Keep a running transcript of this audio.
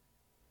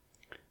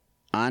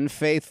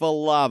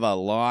Unfaithful lover,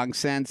 long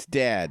since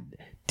dead,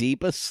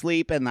 deep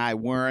asleep in thy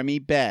wormy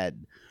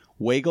bed.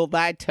 Wiggle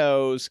thy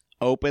toes,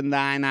 open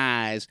thine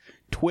eyes,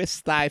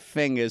 twist thy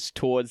fingers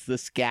towards the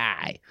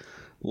sky.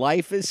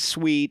 Life is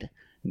sweet,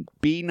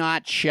 be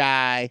not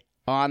shy,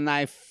 on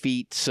thy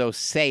feet, so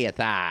saith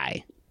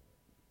I.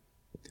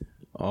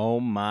 Oh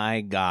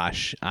my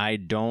gosh, I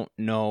don't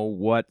know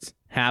what's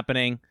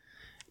happening.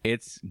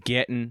 It's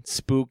getting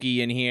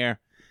spooky in here.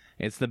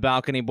 It's the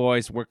Balcony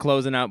Boys. We're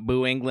closing out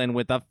Boo England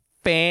with a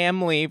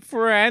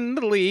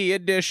family-friendly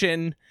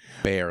edition.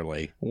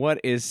 Barely. What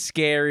is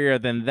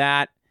scarier than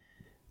that?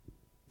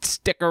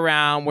 Stick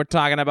around. We're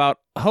talking about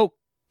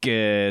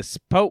Hocus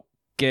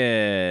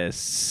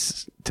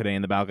Pocus today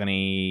in the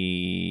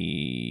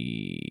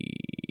Balcony.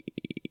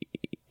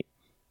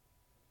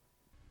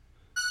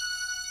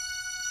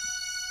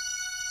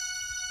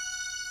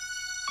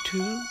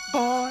 Two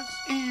boys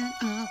in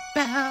a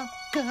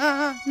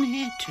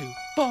balcony, two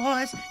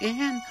boys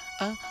in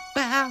a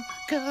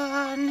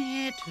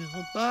balcony, two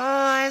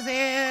boys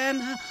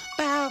in a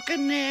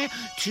balcony,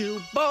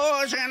 two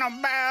boys in a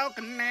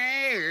balcony.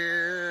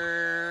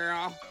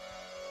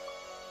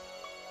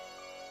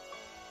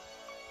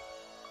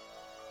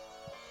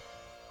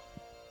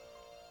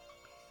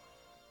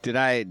 Did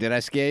I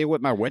scare you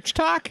with my witch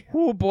talk?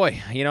 Oh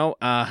boy, you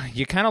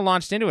kind of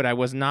launched into it. I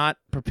was not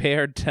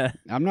prepared to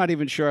I'm not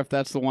even sure if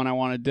that's the one I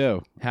want to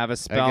do. have a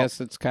spell. I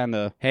guess it's kind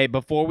of... Hey,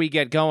 before we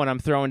get going, I'm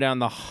throwing down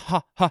the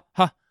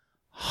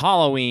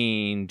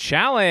Halloween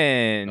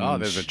challenge. Oh,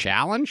 there's a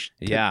challenge?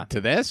 Yeah.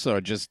 To this or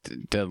just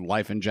to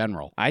life in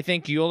general? I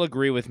think you'll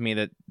agree with me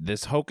that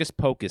this Hocus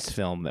Pocus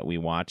film that we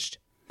watched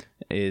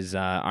is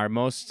our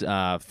most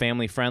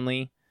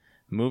family-friendly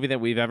movie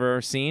that we've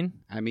ever seen.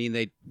 I mean,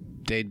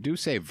 they do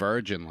say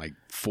virgin like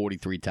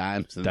 43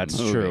 times in That's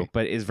the movie. true.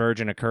 But is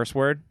virgin a curse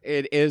word?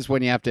 It is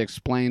when you have to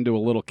explain to a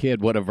little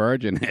kid what a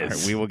virgin is. All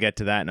right, we will get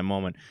to that in a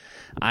moment.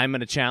 I'm going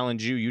to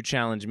challenge you. You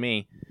challenge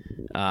me.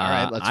 All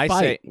right, let's I fight.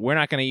 say we're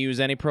not going to use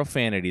any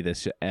profanity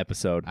this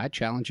episode. I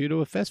challenge you to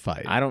a fist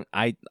fight.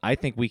 I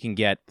think we can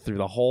get through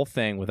the whole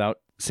thing without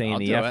saying I'll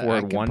the do F it.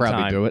 word I can one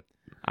probably time. do it.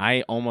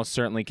 I almost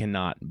certainly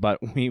cannot, but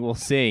we will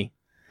see.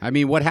 I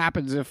mean, what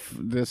happens if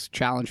this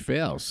challenge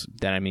fails?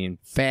 Then I mean,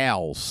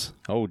 Fails.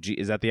 oh, gee,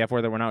 is that the F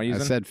word that we're not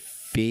using? I said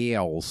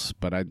fails,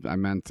 but I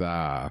meant...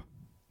 I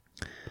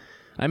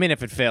mean,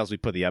 if it fails, we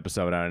put the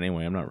episode out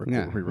anyway. I'm not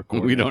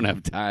re-recording. We don't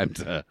have time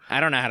to... I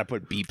don't know how to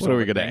put beeps. What are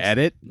we over going to things.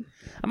 edit?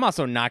 I'm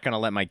also not going to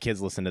let my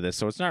kids listen to this,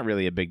 so it's not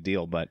really a big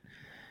deal. But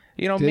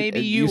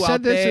maybe you out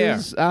said there.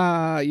 this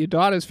is your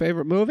daughter's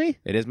favorite movie?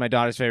 It is my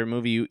daughter's favorite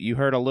movie. You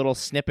heard a little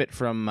snippet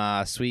from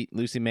sweet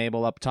Lucy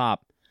Mabel up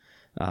top.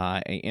 I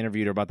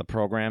interviewed her about the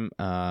program.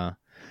 I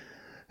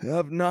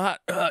have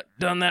not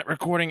done that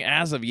recording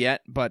as of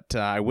yet, but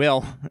I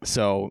will.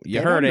 So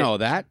you heard I it. know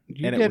that.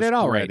 You and it did was it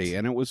already, great.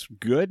 and it was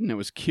good, and it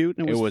was cute,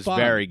 and It was fun.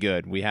 very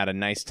good. We had a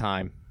nice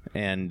time.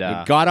 And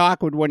It got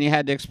awkward when you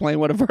had to explain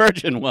what a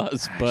virgin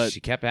was, but she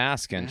kept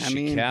asking.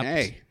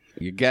 hey,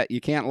 you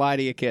can't lie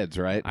to your kids,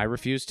 right? I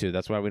refuse to.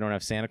 That's why we don't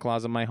have Santa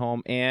Claus in my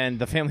home. And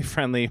the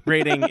family-friendly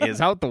rating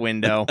is out the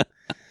window.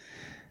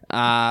 Ladies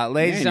and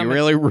Man, you gentlemen.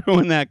 really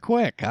ruined that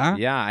quick, huh?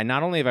 Yeah, and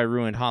not only have I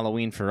ruined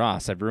Halloween for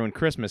us, I've ruined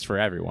Christmas for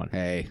everyone.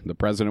 Hey, the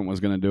president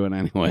was going to do it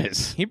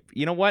anyways.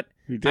 You know what?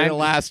 He did it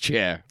last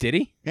year. Did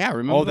he? Yeah,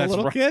 remember the that's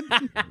little right. kid?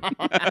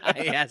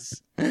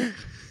 Yes.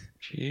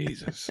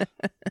 Jesus.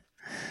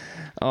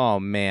 Oh,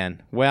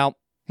 man. Well,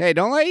 Hey,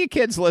 don't let your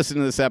kids listen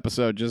to this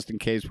episode just in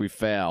case we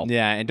fail.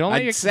 yeah, and don't let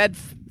I your said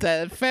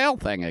the fail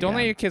thing again. don't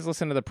let your kids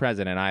listen to the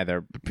president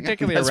either,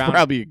 particularly That's around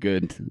probably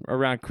good.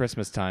 around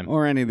Christmas time.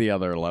 Or any of the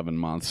other 11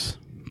 months,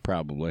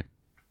 probably.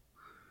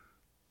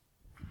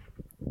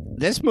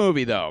 This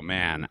movie, though,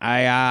 man,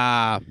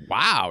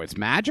 wow, it's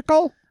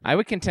magical. I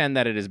would contend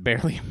that it is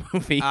barely a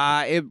movie.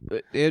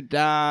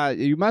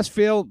 You must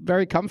feel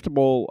very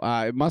comfortable.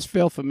 It must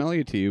feel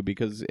familiar to you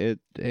because it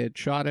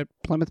shot at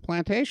Plymouth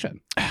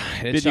Plantation.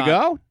 Did you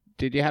go?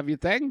 Did you have your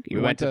thing? We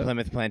went to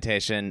Plymouth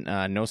Plantation.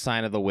 No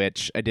sign of the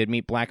witch. I did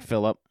meet Black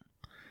Phillip,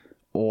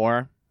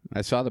 or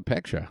I saw the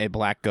picture. a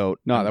black goat.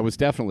 No, that was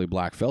definitely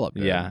Black Phillip.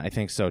 Dude. Yeah, I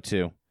think so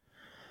too.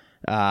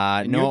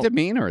 And no, your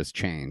demeanor has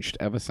changed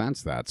ever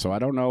since that. So I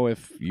don't know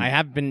if you... I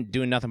have been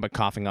doing nothing but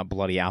coughing up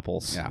bloody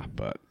apples. Yeah,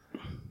 but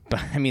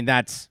I mean,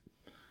 that's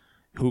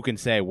who can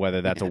say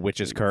whether that's a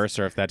witch's curse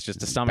or if that's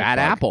just a stomach bad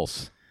bug.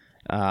 apples.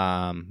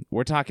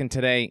 We're talking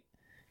today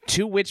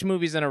 2 witch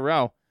movies in a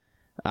row.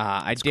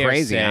 I dare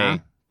crazy, say, huh?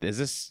 is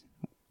this?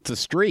 It's a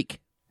streak.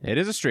 It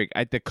is a streak.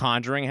 The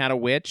Conjuring had a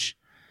witch.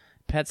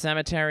 Pet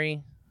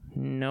Cemetery,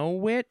 no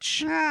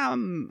witch.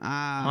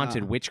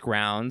 Haunted Witch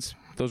Grounds.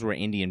 Those were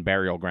Indian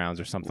burial grounds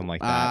or something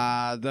like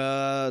that.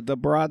 The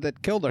broad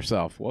that killed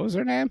herself. What was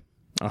her name?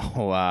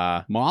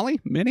 Oh, Molly?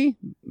 Minnie?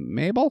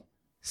 Mabel?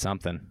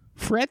 something.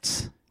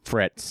 Fritz?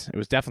 Fritz. It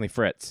was definitely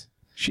Fritz.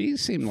 She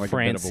seemed like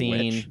Francine. a bit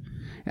of a witch.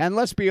 And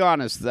let's be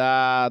honest,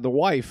 the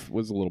wife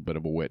was a little bit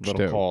of a witch,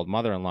 Little too. cold.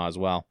 Mother-in-law as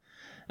well.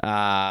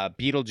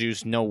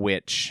 Beetlejuice, no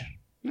witch.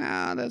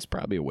 Nah, that's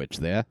probably a witch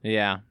there.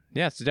 Yeah.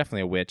 Yeah, it's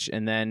definitely a witch.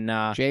 And then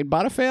Jane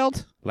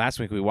Butterfield? last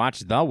week we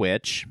watched The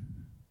Witch.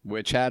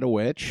 Witch had a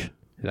witch.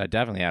 That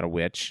definitely had a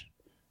witch.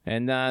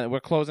 And we're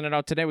closing it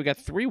out today. We got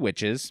 3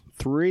 witches.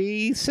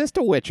 3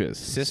 sister witches.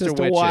 Sister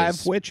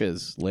wife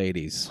witches,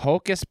 ladies.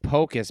 Hocus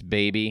Pocus,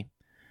 baby.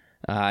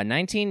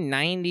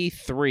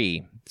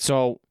 1993.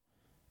 So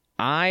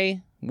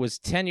I was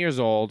 10 years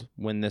old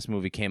when this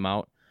movie came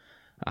out.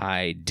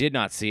 I did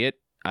not see it.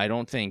 I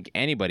don't think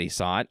anybody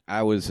saw it.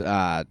 I was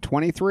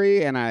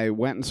 23, and I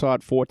went and saw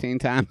it 14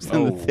 times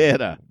in the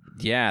theater.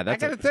 Yeah, I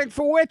got a thing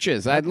for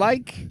witches. I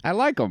like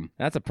them.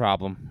 That's a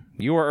problem.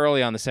 You were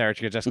early on the Sarah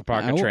Jessica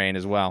Parker train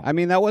as well. I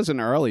mean, that wasn't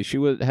early. She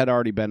had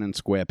already been in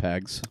Square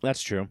Pegs.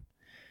 That's true.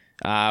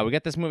 We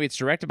got this movie. It's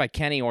directed by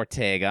Kenny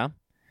Ortega.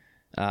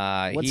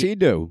 What's he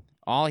do?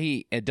 All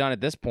he had done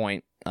at this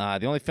point,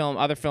 the only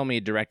other film he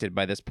had directed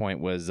by this point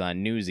was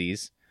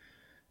Newsies.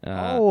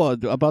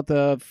 About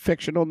the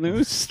fictional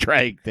news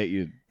strike that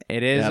you...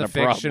 It is had a a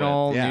problem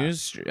fictional with, yeah.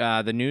 news.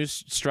 The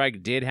news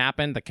strike did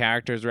happen. The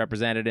characters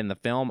represented in the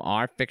film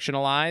are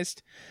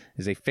fictionalized.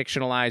 It's a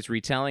fictionalized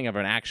retelling of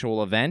an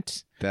actual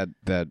event that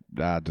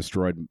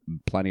destroyed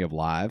plenty of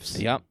lives.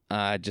 Yep.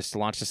 Just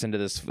launched us into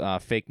this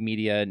fake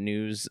media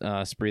news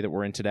spree that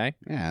we're in today.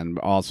 And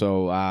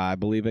also, I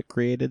believe it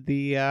created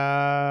the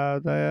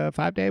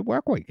 5-day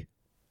work week.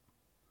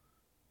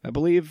 I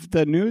believe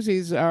the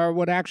Newsies are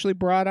what actually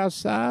brought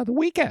us the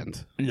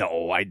weekend.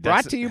 No,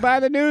 Brought to you by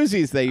the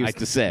Newsies, they used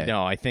to say.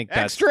 No, I think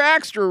that's...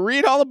 Extra,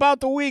 read all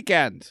about the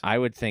weekend. I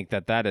would think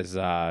that is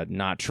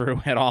not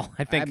true at all.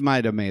 I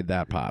might have made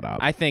that part up.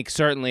 I think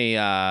certainly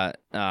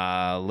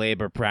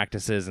labor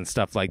practices and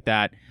stuff like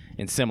that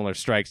in similar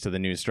strikes to the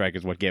news strike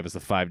is what gave us the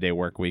 5-day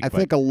work week. I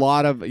think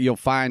you'll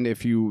find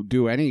if you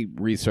do any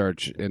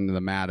research into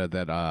the matter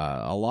that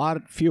a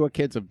lot fewer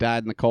kids have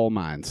died in the coal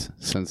mines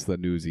since the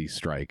Newsies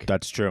strike.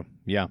 That's true.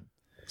 Yeah.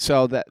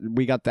 So that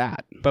we got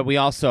that. But we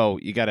also,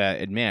 you got to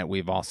admit,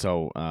 we've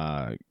also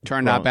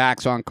turned our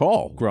backs on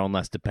coal. Grown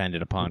less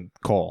dependent upon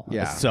coal.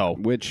 Yeah. So,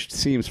 which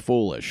seems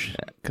foolish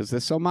because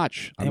there's so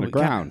much on the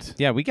ground.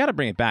 We got to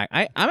bring it back.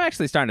 I'm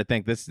actually starting to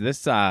think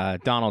this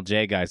Donald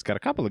J. guy's got a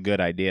couple of good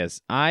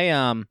ideas. I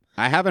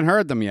haven't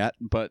heard them yet,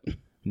 but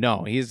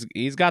no,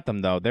 he's got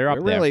them though. They're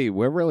up there.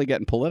 We're really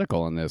getting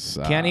political in this.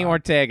 Kenny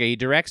Ortega. He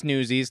directs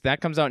Newsies.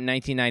 That comes out in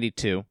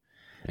 1992.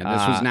 And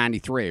this was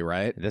 93,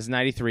 right? This is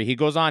 93. He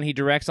goes on, he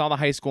directs all the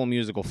High School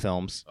Musical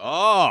films.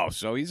 Oh,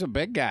 so he's a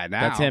big guy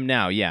now. That's him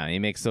now, yeah. He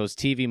makes those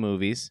TV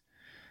movies.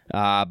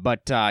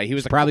 But he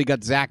was probably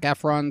got Zac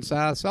Efron's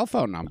cell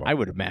phone number. I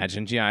would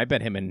imagine. Yeah, I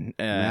bet him and...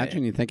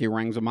 Imagine you think he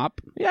rings him up?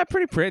 Yeah,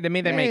 pretty. I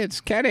mean, it's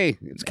Kenny.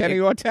 It's Kenny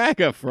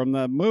Ortega from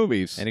the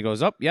movies. And he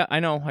goes, yeah, I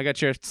know. I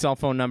got your cell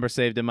phone number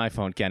saved in my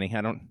phone, Kenny. I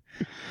don't...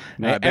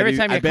 No, every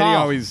time you call... he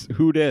always,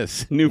 who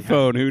dis? New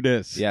phone, who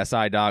dis? Yes,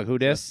 dog. Who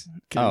dis?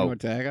 Kenny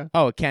Ortega.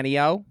 Oh, Kenny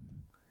O.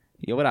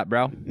 Yo, what up,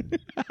 bro?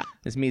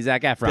 It's me,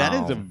 Zac Efron.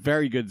 That is a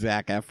very good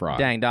Zac Efron.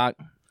 Dang, dog.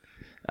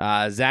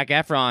 Zac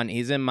Efron,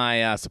 he's in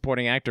my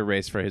supporting actor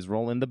race for his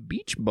role in The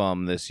Beach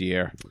Bum this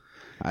year.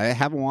 I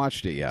haven't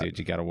watched it yet. Dude,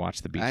 you got to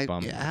watch The Beach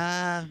Bum.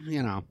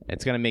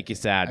 It's going to make you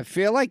sad. I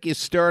feel like you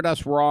stirred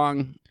us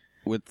wrong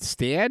with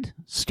Stirred.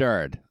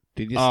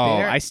 Did you steer?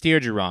 Oh, I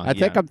steered you wrong. I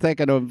think I'm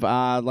thinking of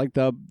like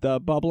the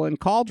bubbling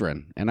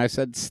cauldron, and I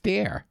said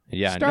steer.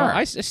 Yeah, Stir. no,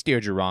 I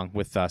steered you wrong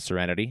with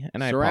Serenity,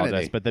 and I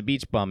apologize. But The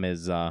Beach Bum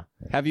is...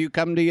 Have you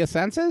come to your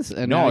senses?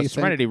 And no,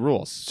 Serenity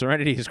rules.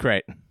 Serenity is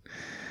great.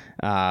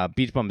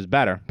 Beach Bum is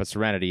better, but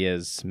Serenity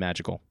is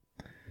magical.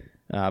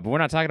 But we're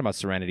not talking about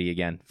Serenity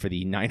again for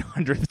the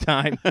 900th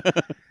time.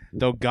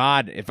 Though,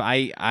 God, if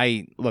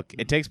I look,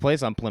 it takes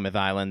place on Plymouth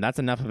Island. That's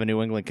enough of a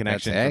New England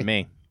connection for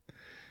me.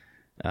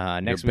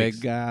 Next week,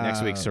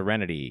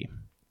 Serenity.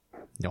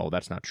 No,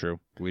 that's not true.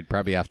 We'd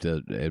probably have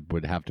to. It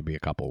would have to be a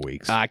couple of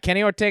weeks.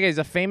 Kenny Ortega is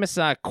a famous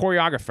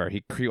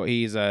choreographer.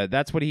 He's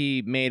that's what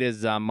he made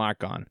his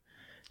mark on.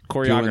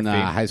 Choreography. Doing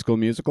High School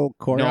Musical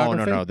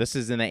choreography? No. This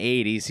is in the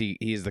 80s.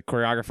 He's the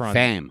choreographer on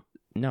Fame.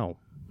 No,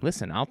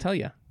 listen, I'll tell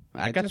you.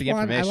 I got the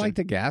information. I like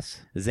to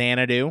guess.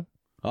 Xanadu.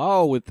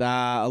 Oh, with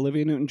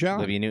Olivia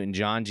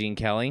Newton-John. Gene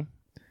Kelly.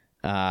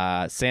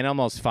 St.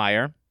 Elmo's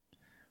Fire.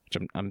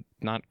 Which I'm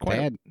not quite...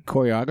 They had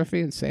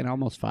choreography in St.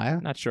 Elmo's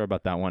Fire? Not sure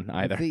about that one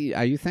either.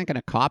 Are you thinking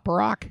of Cop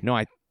Rock?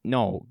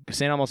 No.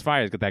 St. Elmo's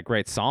Fire's got that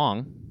great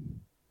song.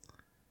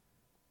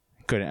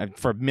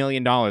 For $1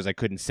 million, I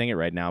couldn't sing it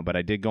right now, but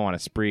I did go on a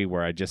spree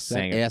where I just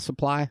sang Air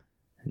Supply?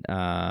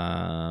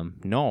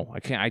 No, I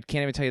can't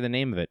even tell you the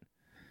name of it.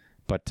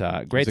 But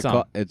great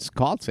song. It's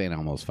called St.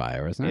 Elmo's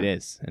Fire, isn't it? It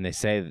is, and they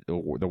say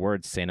the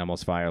words St.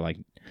 Elmo's Fire like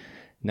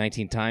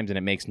 19 times, and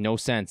it makes no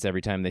sense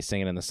every time they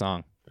sing it in the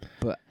song.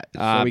 But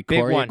so we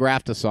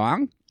choreographed a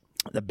song.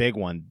 The big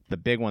one.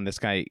 This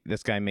guy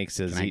makes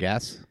his. Can I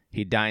guess?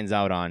 He dines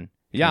out on.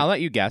 Yeah, I'll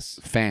let you guess.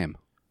 Fame.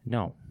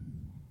 No.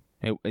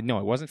 It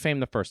wasn't Fame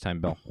the first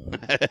time, Bill.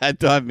 I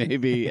thought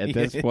maybe at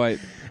this point.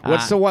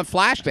 What's the one?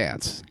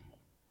 Flashdance.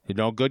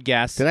 Good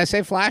guess. Did I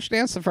say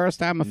Flashdance the first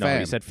time? No,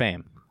 you said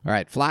Fame. All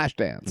right,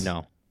 Flashdance.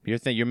 No.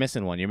 You're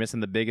missing one. You're missing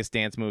the biggest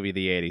dance movie of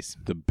the 80s.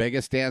 The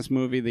biggest dance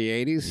movie of the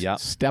 80s? Yep.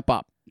 Step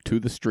Up to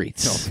the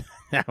Streets.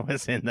 That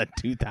was in the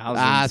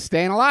 2000s.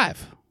 Staying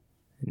Alive.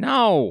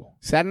 No.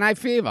 Saturday Night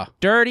Fever.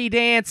 Dirty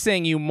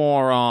Dancing, you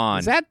moron.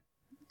 Is that?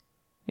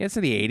 Yeah, it's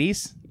in the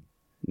 80s.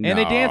 No, And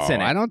they dance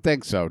in it. I don't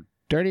think so.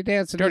 Dirty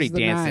Dancing Dirty is the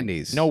Dancing.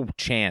 90s. No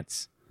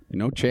chance.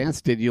 No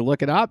chance. Did you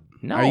look it up?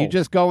 No. Are you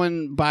just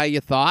going by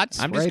your thoughts?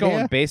 I'm just right going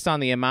here? based on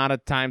the amount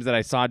of times that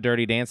I saw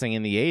Dirty Dancing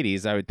in the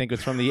 80s. I would think it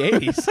was from the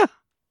 80s.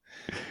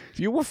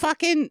 You were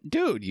fucking...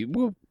 Dude, you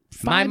were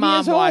 5 My mom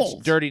years watched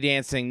old. Dirty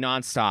Dancing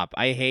nonstop.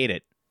 I hate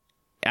it.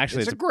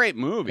 Actually, It's a great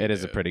movie. it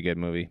is a dude. pretty good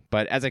movie.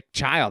 But as a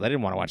child, I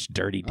didn't want to watch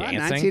Dirty Dancing.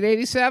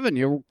 1987.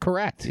 You're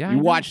correct. Yeah, I you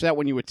know. watched that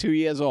when you were 2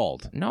 years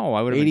old. No,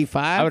 I would have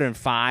 85? I would have been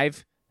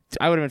 5.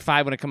 I would have been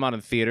 5 when it come out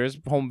in theaters.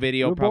 Home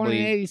video, You were born probably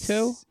in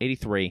 82?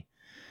 83.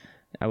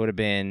 I would have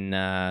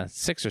been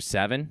 6 or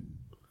 7.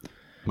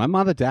 My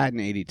mother died in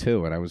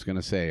 82, and I was going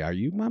to say, are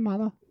you my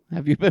mother?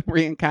 Have you been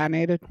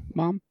reincarnated,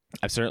 Mom?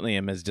 I certainly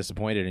am as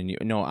disappointed in you.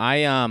 No, I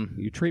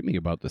You treat me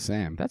about the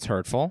same. That's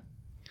hurtful.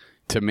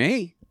 To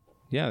me,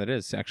 Yeah, that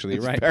is actually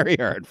it's right. very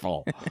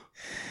hurtful.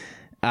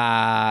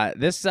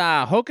 This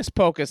Hocus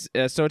Pocus.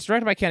 So it's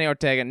directed by Kenny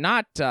Ortega.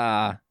 Not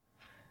the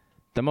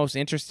most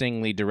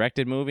interestingly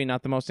directed movie.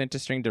 Not the most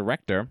interesting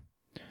director.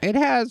 It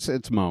has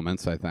its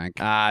moments, I think.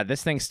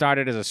 This thing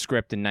started as a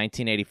script in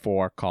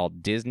 1984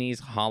 called Disney's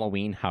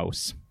Halloween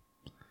House,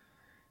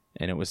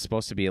 and it was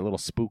supposed to be a little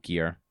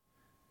spookier.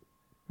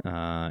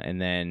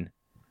 And then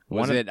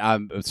Was it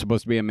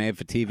supposed to be a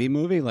made-for-TV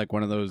movie, like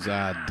one of those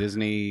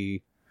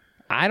Disney?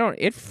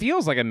 It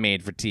feels like a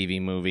made-for-TV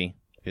movie.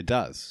 It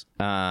does,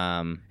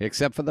 Um,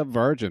 except for the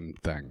virgin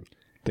thing.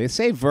 They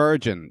say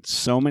virgin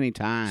so many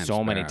times.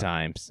 so many man.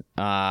 times.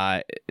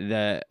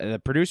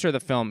 The producer of the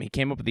film, he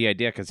came up with the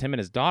idea because him and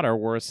his daughter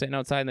were sitting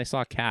outside and they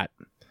saw a cat.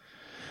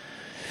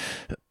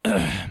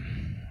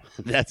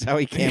 That's how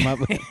he came up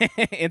with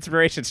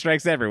Inspiration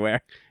strikes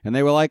everywhere. And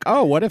they were like,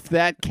 oh, what if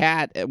that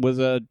cat was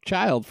a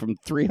child from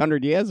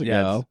 300 years Yeah,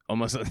 ago? it's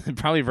almost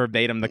probably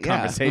verbatim the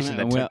conversation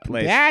that Well, took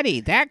place.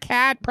 Daddy, that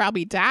cat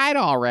probably died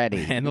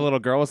already. And the little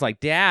girl was like,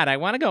 Dad, I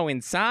want to go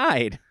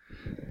inside.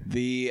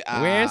 The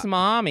Where's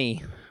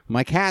Mommy?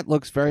 my cat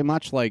looks very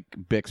much like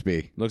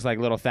Bixby. Looks like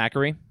little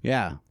Thackeray.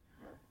 Yeah.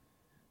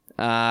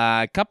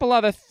 A couple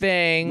other A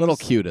things. little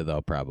cuter,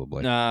 though,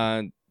 probably.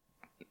 Bette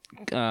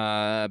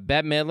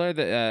Midler,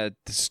 the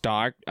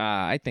star.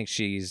 I think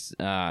she's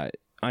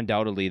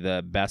undoubtedly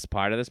the best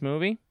part of this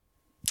movie.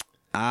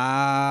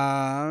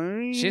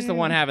 She's the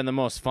one having the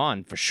most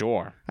fun, for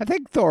sure. I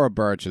think Thora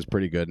Birch is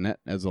pretty good in it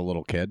as a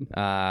little kid.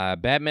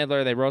 Bette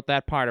Midler, they wrote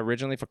that part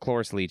originally for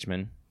Cloris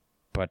Leachman,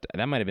 but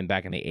that might have been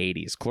back in the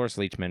 80s. Cloris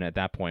Leachman at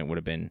that point would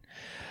have been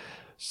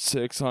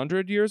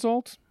 600 years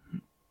old.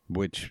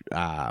 Which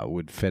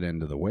would fit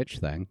into the witch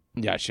thing.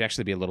 Yeah, she'd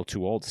actually be a little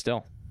too old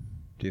still.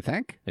 Do you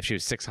think? If she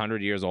was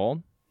 600 years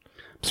old.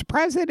 I'm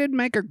surprised they didn't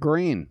make her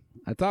green.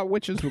 I thought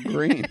witches were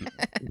green.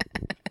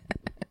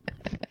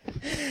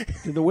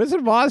 Did the Wizard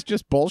of Oz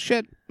just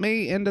bullshit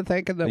me into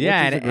thinking that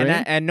Yeah, witches are green?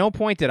 and at no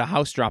point did a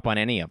house drop on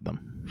any of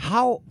them.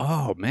 How?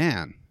 Oh,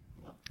 man.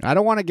 I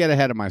don't want to get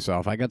ahead of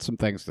myself. I got some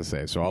things to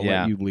say, so I'll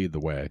Yeah. let you lead the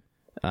way.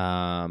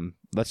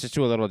 Let's just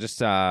do a little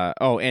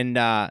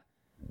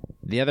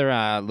the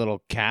other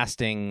little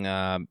casting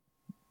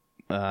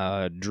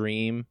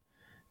dream.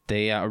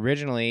 They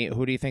originally,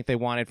 who do you think they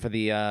wanted for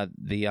the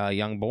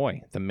young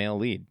boy, the male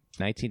lead?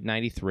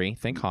 1993.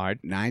 Think hard.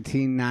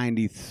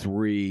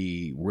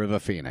 1993 River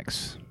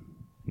Phoenix.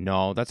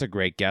 No, that's a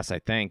great guess. I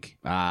think.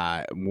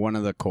 One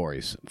of the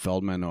Coreys,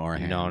 Feldman or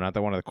Ham. No, not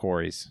the one of the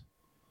Coreys.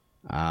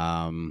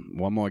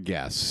 One more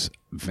guess.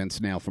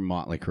 Vince Neil from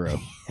Motley Crue.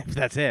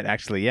 That's it.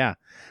 Actually, yeah,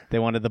 they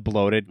wanted the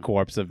bloated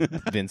corpse of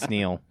Vince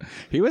Neil.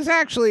 He was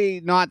actually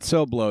not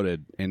so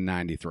bloated in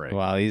 93.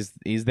 Well, he's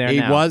there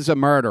He now. was a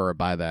murderer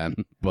by then,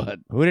 but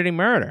Who did he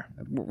murder?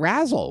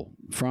 Razzle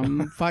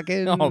from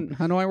fucking Oh,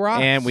 Hanoi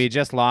Rocks. And we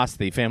just lost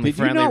the Did you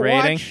family-friendly not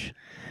rating. watch?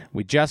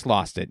 We just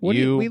lost it.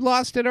 We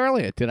lost it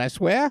earlier. Did I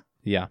swear?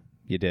 Yeah,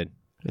 you did.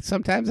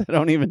 Sometimes I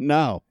don't even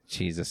know.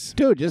 Jesus.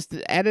 Dude, just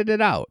edit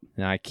it out.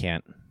 No, I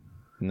can't.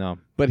 No.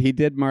 But he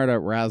did murder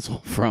Razzle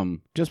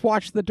from... Just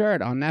watch The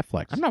Dirt on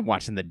Netflix. I'm not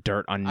watching The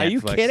Dirt on Netflix. Are you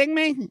kidding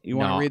me? You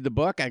want No. to read the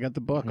book? I got the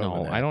book over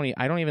No, there. I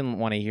don't even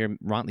want to hear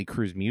Rontley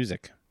Cruz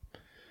music.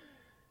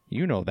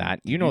 You know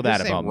that. You know You that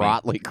just say about me.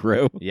 Rotley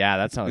Crew. Yeah,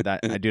 that's how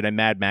that. Dude, I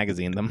Mad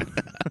Magazine them.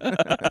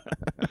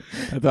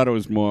 I thought it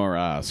was more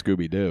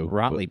Scooby-Doo.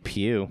 Rotley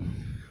Pugh.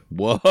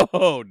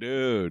 Whoa,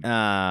 dude.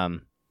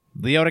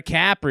 Leo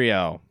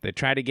DiCaprio. They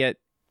tried to get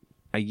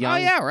a young Oh,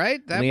 yeah, right?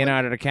 That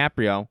Leonardo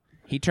DiCaprio.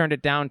 He turned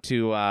it down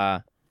to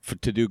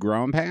to do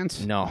Growing Pants?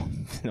 no,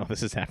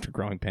 this is after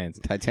Growing Pains.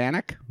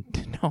 Titanic?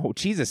 No,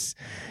 Jesus.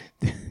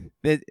 In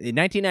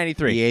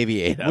 1993. The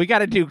Aviator. We got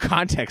to do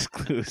context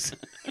clues.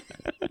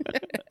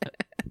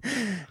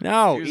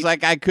 No. He was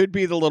like, I could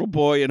be the little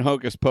boy in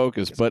Hocus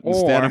Pocus, but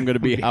instead Or I'm going to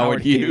be be Howard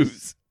Howard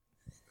Hughes.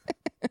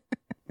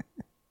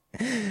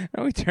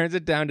 No, he turns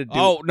it down to do.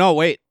 Oh, no,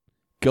 wait.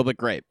 Gilbert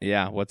Grape.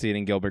 Yeah, What's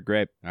Eating Gilbert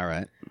Grape. All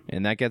right.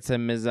 And that gets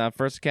him his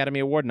first Academy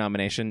Award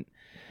nomination.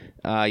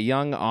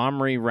 Young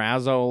Omri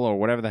Razzle, or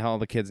whatever the hell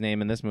the kid's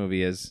name in this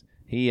movie is,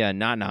 he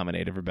not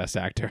nominated for Best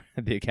Actor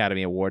at the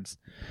Academy Awards.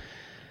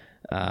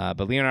 But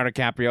Leonardo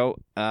DiCaprio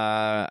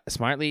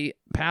smartly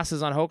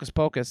passes on Hocus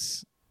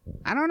Pocus.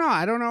 I don't know.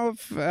 I don't know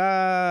if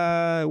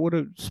would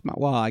have.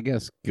 Well, I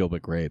guess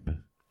Gilbert Grape.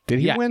 Did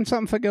he win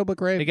something for Gilbert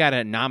Grape? He got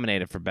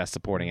nominated for Best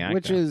Supporting Actor.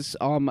 Which is,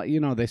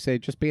 they say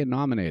just being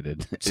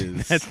nominated.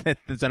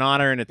 It's an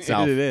honor in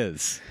itself. It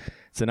is.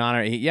 It's an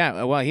honor.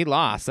 He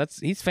lost.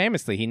 He's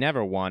famously, he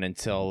never won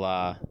until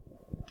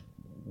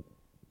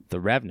The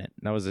Revenant.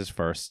 That was his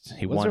first.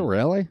 He won. Was it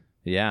really?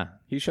 Yeah.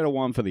 He should have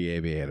won for The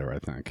Aviator, I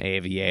think.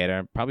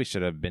 Aviator. Probably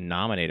should have been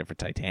nominated for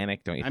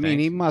Titanic, don't you think? I mean,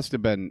 he must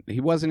have been. He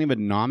wasn't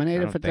even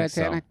nominated for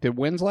Titanic. So. Did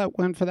Winslet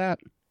win for that?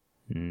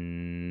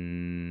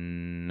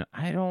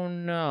 I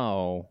don't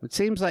know. It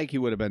seems like he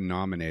would have been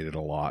nominated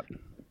a lot.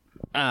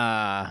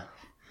 Yeah,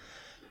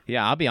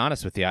 I'll be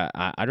honest with you.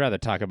 I'd rather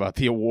talk about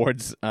the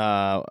awards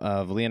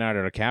of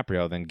Leonardo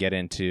DiCaprio than get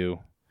into...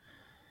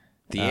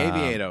 The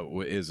Aviator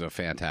is a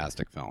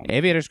fantastic film.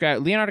 Aviator's great.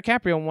 Leonardo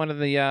DiCaprio, one of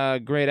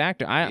the great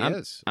actors.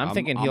 I'm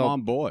thinking he'll... I'm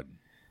on board.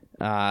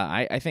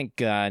 I think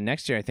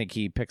next year, I think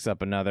he picks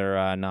up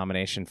another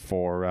nomination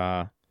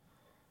for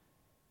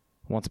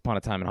Once Upon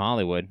a Time in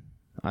Hollywood.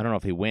 I don't know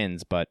if he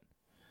wins, but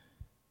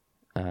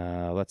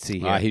let's see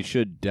here. He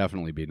should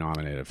definitely be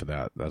nominated for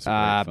that. That's a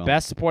great film.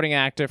 Best Supporting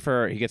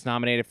Actor he gets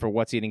nominated for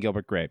What's Eating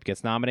Gilbert Grape.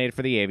 Gets nominated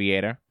for The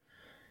Aviator.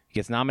 He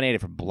gets nominated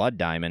for Blood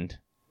Diamond.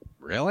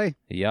 Really?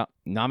 Yep.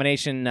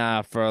 Nomination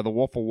for The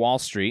Wolf of Wall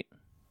Street.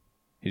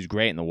 He's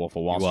great in The Wolf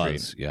of Wall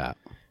Street. Yeah.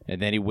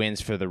 And then he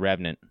wins for The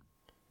Revenant.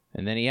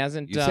 And then he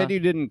hasn't... You said you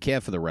didn't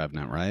care for The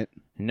Revenant, right?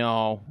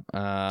 No.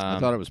 I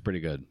thought it was pretty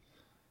good.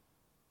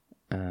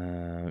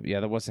 Yeah,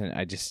 there wasn't...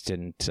 I just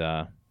didn't...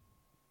 I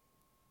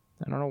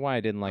don't know why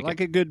I didn't like it. I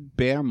like a good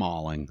bear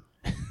mauling.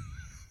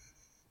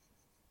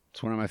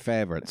 It's one of my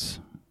favorites.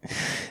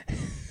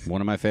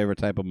 One of my favorite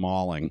type of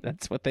mauling.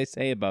 That's what they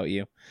say about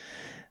you.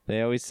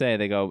 They always say,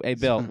 they go, hey,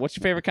 Bill, what's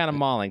your favorite kind of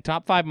mauling?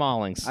 Top 5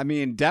 maulings. I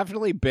mean,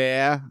 definitely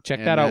bear.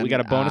 Check that out. We got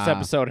a bonus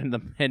episode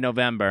in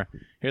November.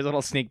 Here's a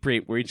little sneak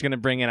peek. We're each going to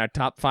bring in our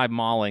top 5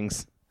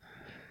 maulings.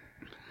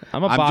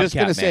 I'm just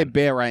going to say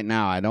bear right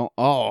now. I don't...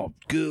 Oh,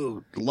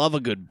 good. Love a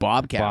good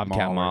bobcat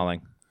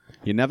mauling.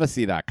 You never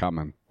see that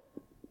coming.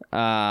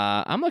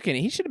 I'm looking.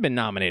 He should have been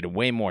nominated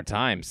way more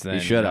times than...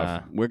 He should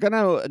have. We're going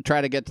to try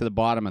to get to the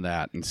bottom of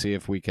that and see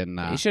if we can...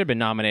 he should have been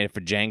nominated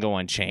for Django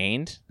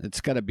Unchained.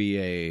 It's got to be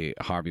a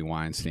Harvey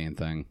Weinstein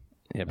thing.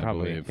 Yeah,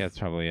 probably. Yeah, that's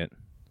probably it.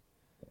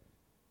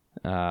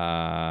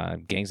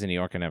 Gangs of New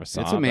York I never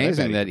saw. It's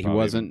amazing that he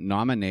wasn't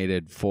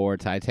nominated for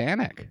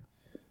Titanic.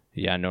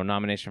 Yeah, no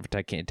nomination for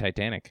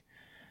Titanic.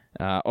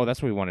 That's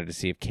what we wanted to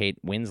see, if Kate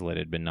Winslet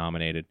had been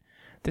nominated.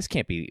 This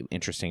can't be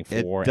interesting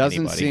for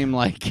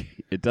anybody.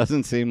 It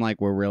doesn't seem like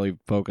we're really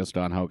focused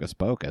on Hocus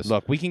Pocus.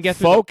 Look, we can get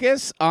through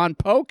Focus on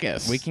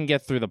Pocus. We can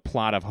get through the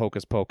plot of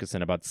Hocus Pocus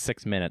in about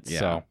 6 minutes. Yeah.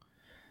 So,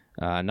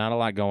 not a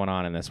lot going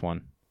on in this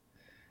one.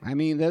 I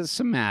mean, there's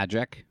some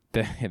magic.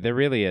 There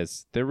really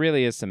is. There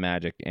really is some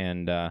magic,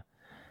 and I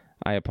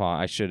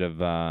should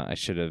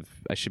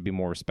be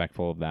more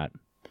respectful of that.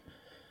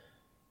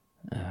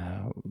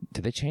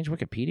 Did they change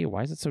Wikipedia?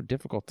 Why is it so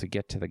difficult to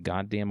get to the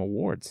goddamn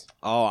awards?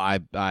 Oh, I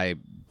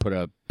put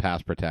a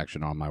pass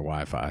protection on my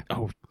Wi-Fi.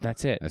 Oh,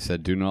 that's it. I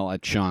said, do not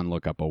let Sean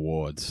look up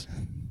awards.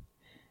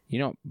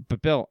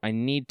 But Bill, I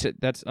need to...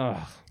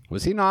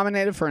 Was he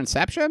nominated for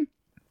Inception?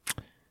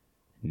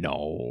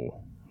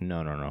 No. And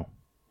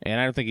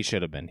I don't think he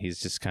should have been. He's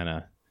just kind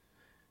of...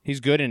 He's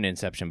good in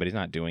Inception, but he's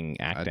not doing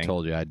acting. I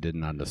told you I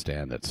didn't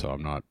understand it, so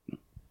I'm not...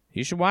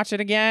 You should watch it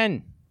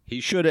again. He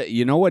should have...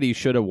 You know what he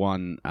should have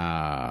won?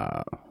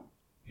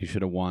 He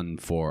should have won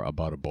for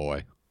About a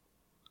Boy.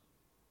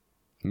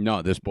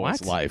 No, This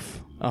Boy's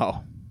Life.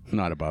 Oh.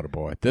 Not About a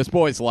Boy. This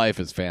Boy's Life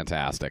is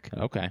fantastic.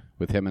 Okay.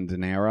 With him and De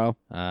Niro.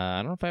 I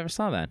don't know if I ever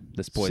saw that.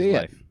 This Boy's See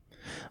Life.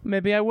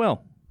 Maybe I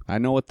will. I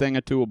know a thing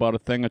or two about a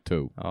thing or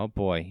two. Oh,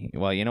 boy.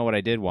 Well, you know what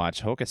I did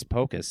watch? Hocus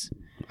Pocus.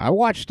 I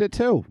watched it,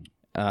 too.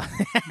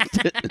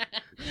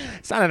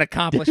 It's not an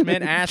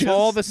accomplishment,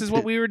 asshole. This is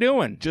what we were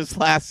doing. Just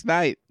last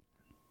night.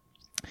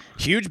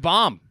 Huge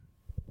bomb.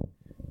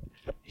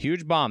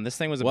 This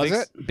thing was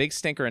a big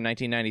stinker in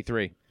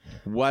 1993.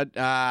 What?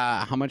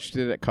 How much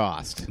did it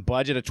cost?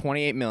 Budget of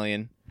 $28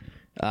 million.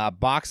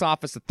 Box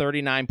office of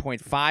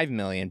 $39.5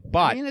 million.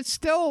 But I mean, it's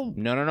still...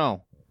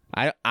 No.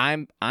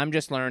 I'm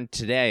just learned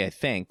today, I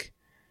think,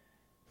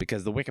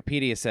 because the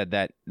Wikipedia said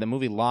that the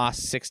movie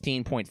lost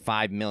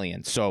 $16.5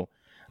 million. So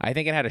I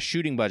think it had a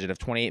shooting budget of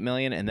 $28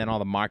 million, and then all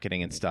the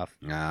marketing and stuff.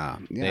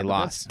 They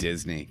lost. That's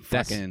Disney.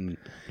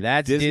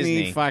 That's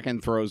Disney.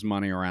 Fucking throws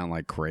money around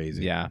like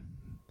crazy. Yeah.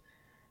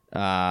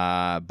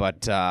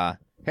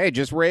 Hey,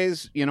 just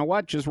raise. You know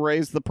what? Just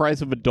raise the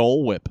price of a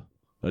Dole Whip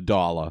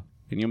 $1,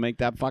 and you'll make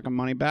that fucking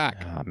money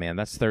back. Oh man,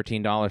 that's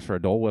 $13 for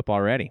a Dole Whip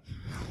already.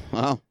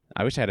 Well,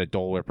 I wish I had a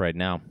Dole Whip right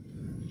now.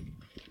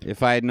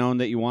 If I had known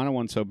that you wanted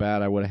one so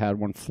bad, I would have had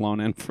one flown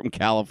in from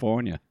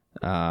California.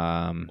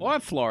 Or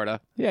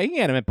Florida. Yeah, you can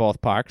get them at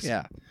both parks.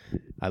 Yeah.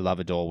 I love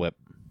a Dole Whip.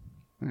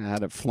 I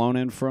had it flown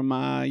in from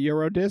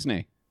Euro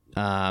Disney.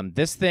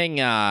 This thing,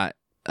 but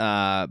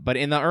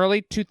in the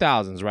early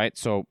 2000s, right?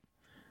 So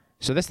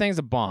this thing's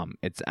a bomb.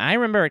 I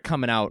remember it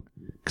coming out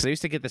because I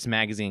used to get this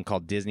magazine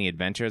called Disney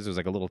Adventures. It was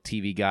like a little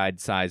TV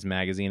guide-sized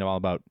magazine all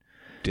about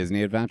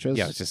Disney Adventures?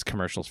 Yeah, it's just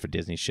commercials for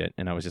Disney shit,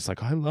 and I was just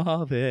like, I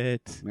love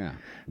it. Yeah.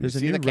 There's a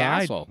See new the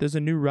ride. castle. There's a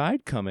new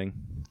ride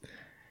coming.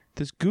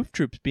 There's Goof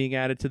Troops being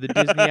added to the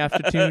Disney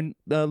Afternoon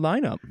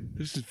lineup.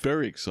 This is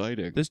very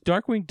exciting. This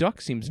Darkwing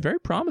Duck seems very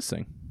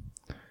promising.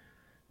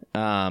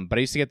 But I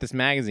used to get this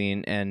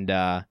magazine and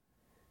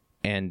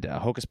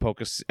Hocus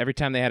Pocus. Every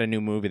time they had a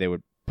new movie, they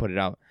would put it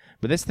out.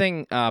 But this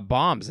thing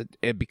bombs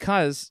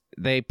because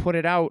they put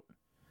it out.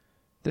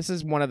 This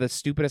is one of the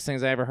stupidest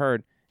things I ever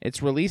heard.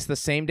 It's released the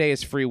same day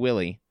as Free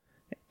Willy,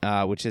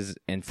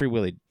 and Free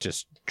Willy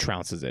just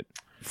trounces it.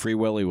 Free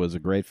Willy was a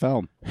great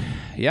film.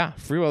 Yeah,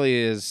 Free Willy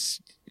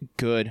is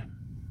good.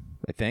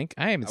 I think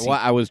I haven't seen. Well,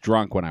 I was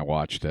drunk when I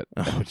watched it.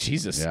 Oh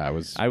Jesus! Yeah, I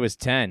was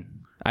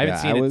 10. I haven't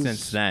seen it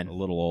since then. A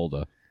little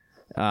older.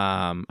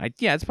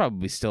 It's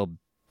probably still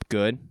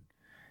good.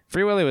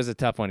 Free Willy was a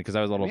tough one because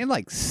I was a little. I mean,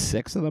 like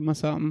 6 of them or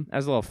something. I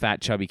was a little fat,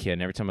 chubby kid,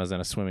 and every time I was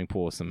in a swimming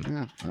pool with some.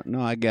 Yeah,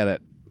 no, I get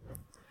it.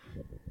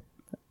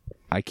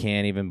 I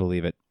can't even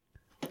believe it.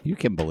 You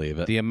can believe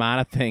it. The amount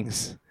of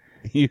things.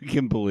 You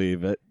can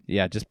believe it.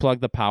 Yeah, just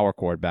plug the power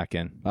cord back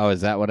in. Oh,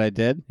 is that what I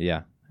did?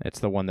 Yeah, it's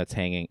the one that's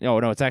hanging. No,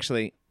 it's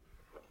actually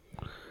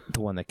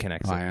the one that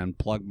connects I it.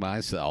 unplugged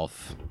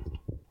myself.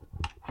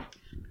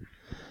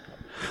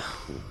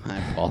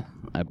 I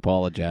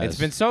apologize. It's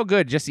been so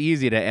good, just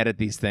easy to edit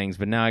these things,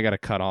 but now I got to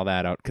cut all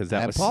that out because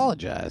that was. I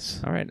apologize.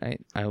 All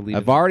right, I'll leave.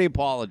 I've already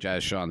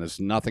apologized, Sean.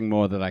 There's nothing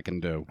more that I can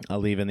do. I'll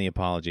leave in the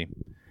apology.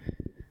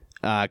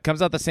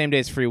 Comes out the same day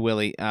as Free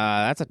Willy.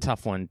 That's a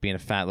tough one, being a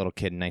fat little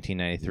kid in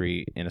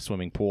 1993 in a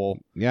swimming pool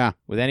Yeah.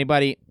 with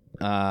anybody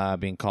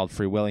being called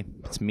Free Willy.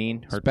 It's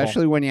mean, hurtful.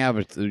 Especially when you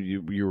have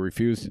you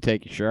refuse to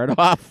take your shirt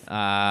off.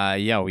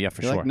 Yeah, for You're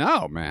sure. like,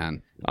 no,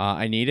 man.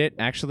 I need it,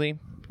 actually. And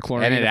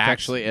Chlorinated it effects.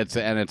 actually it's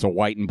a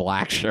white and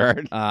black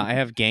shirt. I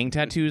have gang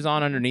tattoos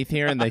on underneath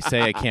here, and they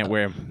say I can't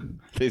wear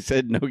They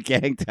said no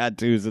gang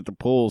tattoos at the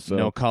pool, so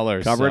no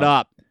colors. cover it so.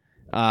 up.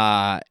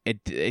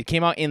 It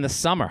came out in the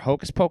summer.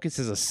 Hocus Pocus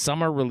is a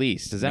summer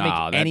release. Does that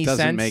make any sense?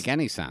 That doesn't make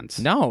any sense.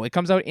 No, it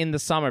comes out in the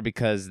summer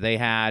because they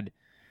had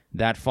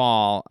that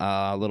fall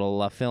a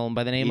little film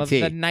by the name of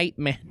E.T. The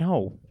Nightmare.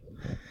 No,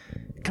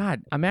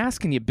 God, I'm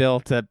asking you, Bill,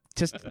 to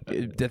just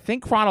to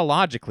think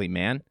chronologically,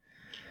 man.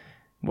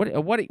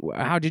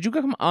 How did you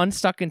come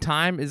unstuck in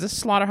time? Is this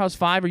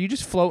Slaughterhouse-5? Are you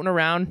just floating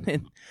around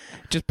and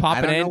just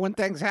popping in? I don't know when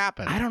things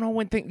happen. I don't know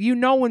when things. You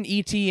know when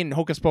E.T. and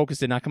Hocus Pocus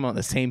did not come out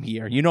the same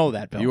year. You know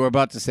that, Bill. You were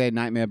about to say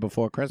Nightmare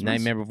Before Christmas.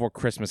 Nightmare Before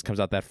Christmas comes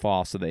out that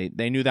fall, so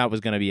they knew that was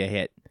going to be a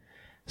hit.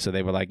 So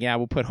they were like, yeah,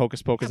 we'll put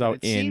Hocus Pocus out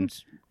in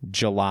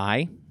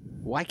July.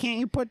 Why can't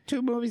you put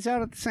 2 movies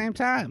out at the same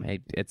time? Hey,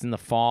 it's in the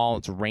fall.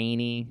 It's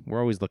rainy. We're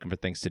always looking for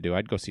things to do.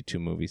 I'd go see 2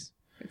 movies.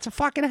 It's a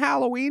fucking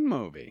Halloween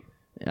movie.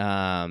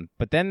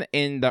 But then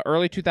in the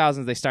early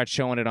 2000s, they start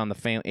showing it on the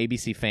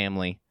ABC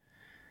Family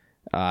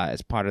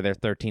as part of their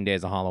 13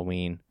 Days of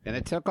Halloween. And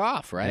it took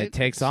off, right? And it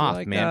takes It's off,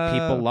 like, man.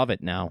 People love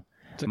it now.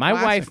 It's a My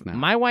classic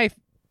now. wife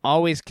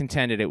always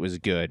contended it was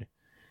good.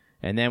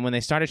 And then when they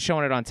started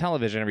showing it on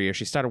television every year,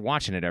 she started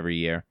watching it every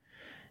year.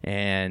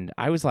 And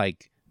I was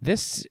like,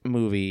 this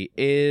movie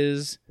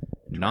is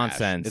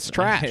nonsense. It's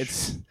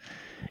trash.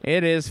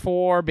 It is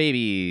for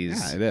babies.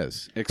 Yeah, it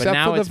is. Except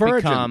now for the it's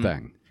virgin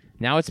thing.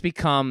 Now it's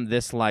become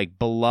this like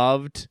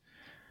beloved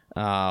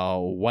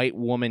white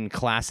woman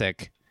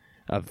classic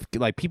of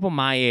like people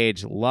my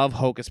age love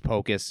Hocus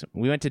Pocus.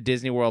 We went to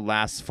Disney World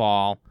last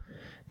fall.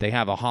 They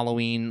have a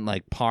Halloween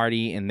like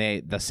party, and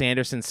the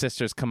Sanderson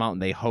sisters come out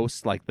and they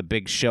host like the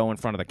big show in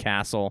front of the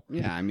castle.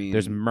 Yeah, I mean,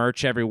 There's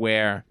merch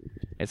everywhere.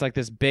 It's like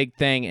this big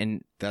thing,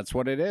 and that's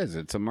what it is.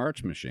 It's a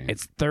merch machine.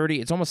 it's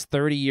almost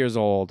 30 years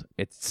old.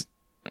 It's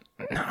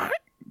not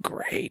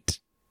great.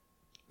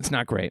 It's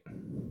not great.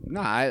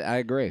 No, I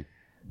agree.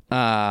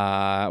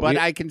 But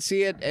I can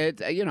see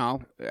it.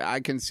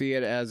 I can see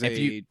it as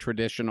a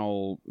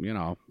traditional.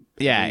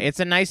 Yeah, it's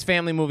a nice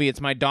family movie.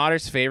 It's my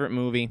daughter's favorite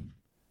movie.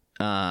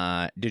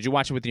 Did you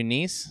watch it with your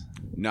niece?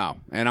 No,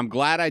 and I'm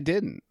glad I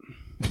didn't.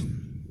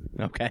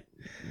 Okay.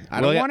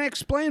 I don't want to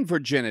explain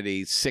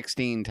virginity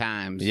 16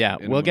 times. Yeah,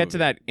 in a we'll get to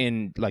movie. that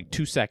in like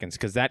 2 seconds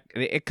because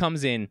it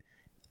comes in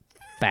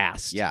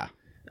fast. Yeah.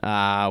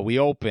 We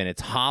open.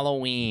 It's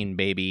Halloween,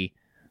 baby.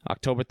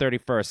 October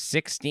 31st,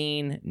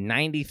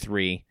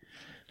 1693.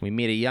 We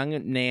meet a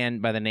young man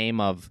by the name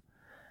of,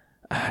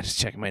 just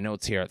checking my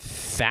notes here,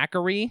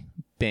 Thackeray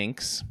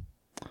Binks.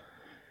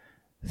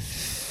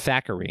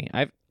 Thackeray.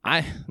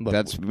 Look,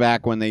 That's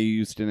back when they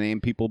used to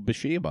name people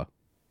Bathsheba.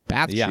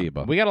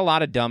 Bathsheba. yeah, we got a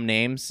lot of dumb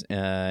names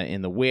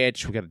in The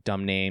Witch. We got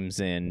dumb names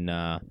in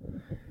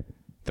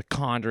The The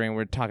Conjuring.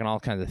 We're talking all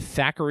kinds of.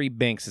 Thackeray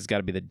Binks has got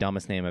to be the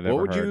dumbest name I've ever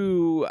heard.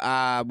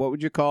 What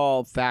would you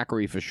call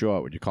Thackeray for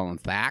short? Would you call him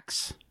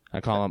Thax? I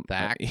call him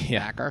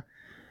Thacker.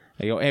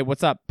 I go, hey,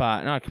 what's up? No,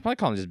 I could probably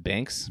call him just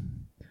Binks.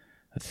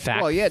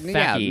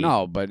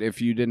 No, but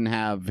if you didn't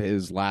have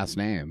his last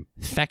name,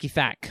 Thacky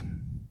Thack.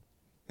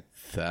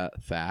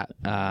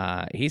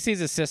 He sees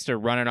his sister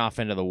running off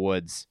into the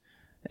woods,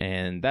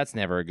 and that's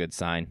never a good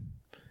sign.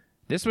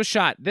 This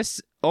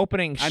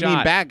opening shot. I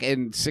mean, back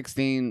in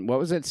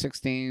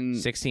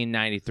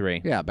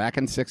 1693. Yeah, back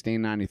in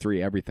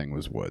 1693, everything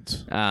was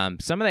woods.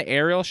 Some of the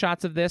aerial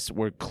shots of this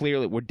were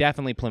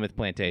definitely Plymouth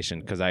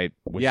Plantation because I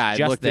was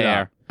just looked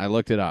there. It up. I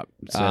looked it up.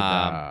 It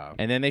said,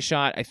 and then they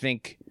shot, I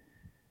think,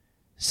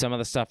 some of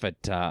the stuff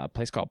at a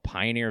place called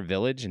Pioneer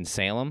Village in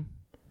Salem.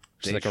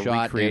 They like a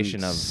shot recreation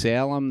in of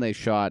Salem. They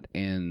shot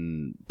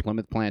in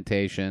Plymouth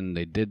Plantation.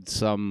 They did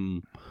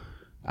some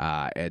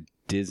at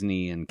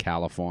Disney in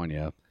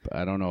California.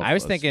 I don't know. If I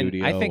was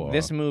thinking. I think or...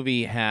 this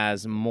movie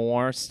has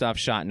more stuff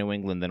shot in New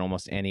England than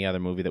almost any other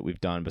movie that we've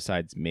done,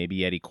 besides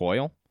maybe Eddie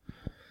Coyle.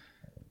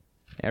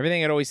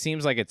 Everything, it always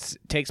seems like it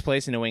takes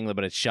place in New England,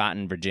 but it's shot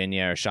in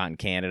Virginia or shot in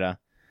Canada.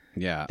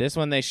 Yeah. This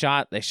one they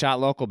shot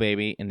local,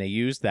 baby, and they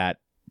used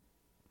that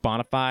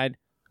bona fide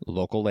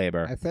local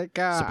labor. I think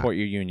support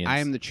your unions. I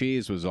Am the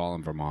Cheese was all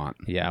in Vermont.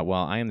 Yeah,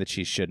 well, I Am the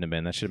Cheese shouldn't have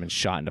been. That should have been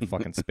shot into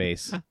fucking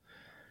space.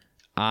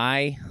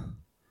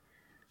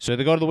 So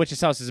they go to the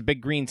witch's house. There's a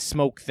big green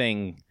smoke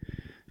thing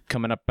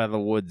coming up out of the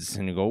woods,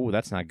 and you go, "Oh,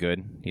 that's not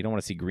good. You don't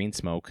want to see green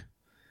smoke."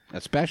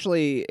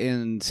 Especially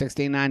in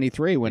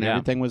 1693 when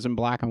everything was in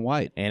black and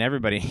white. And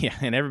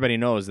everybody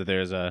knows that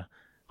there's a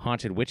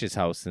haunted witch's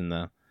house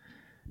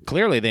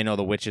clearly they know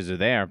the witches are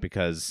there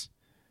because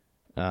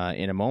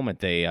in a moment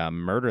they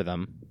murder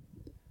them,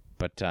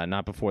 but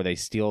not before they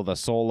steal the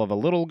soul of a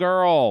little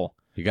girl.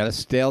 You got to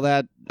steal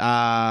that.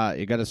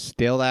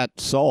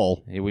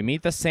 Soul. We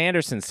meet the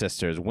Sanderson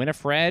sisters.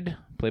 Winifred,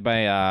 played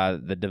by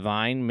the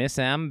divine Miss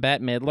M.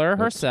 Bette Midler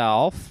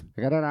herself.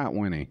 I got an Aunt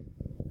Winnie,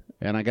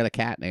 and I got a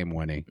cat named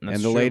Winnie. That's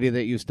and the true. lady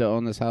that used to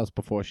own this house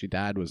before she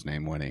died was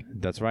named Winnie.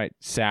 That's right,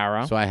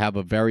 Sarah. So I have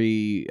a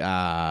very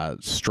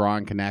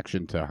strong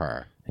connection to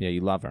her. Yeah, you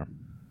love her.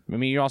 I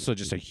mean, you're also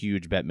just a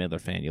huge Bette Midler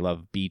fan. You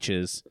love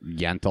Beaches.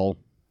 Yentl.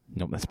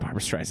 Nope, that's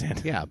Barbara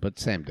Streisand. Yeah, but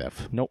same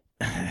diff. Nope.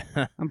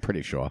 I'm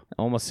pretty sure.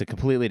 Almost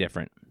completely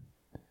different.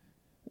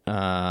 We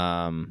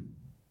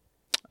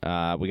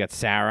got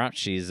Sarah.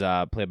 She's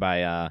played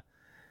by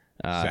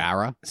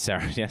Sarah?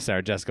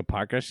 Sarah Jessica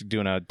Parker. She's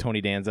doing a Tony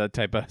Danza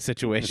type of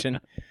situation.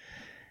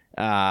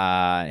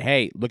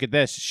 Hey, look at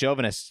this.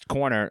 Chauvinist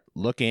corner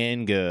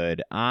looking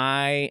good.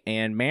 I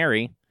and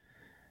Mary,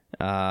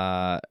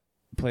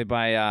 played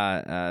by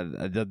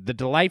the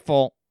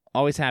delightful,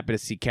 always happy to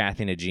see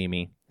Kathy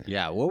Najimy.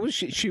 Yeah, what was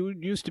she? She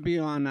used to be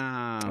on...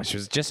 She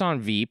was just on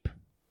Veep.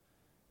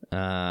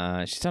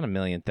 She's done a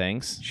million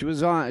things. She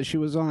was on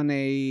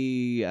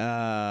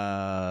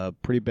a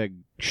pretty big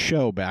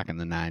show back in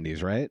the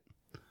 90s, right?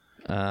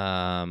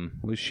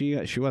 Was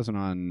she? She wasn't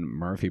on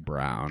Murphy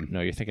Brown.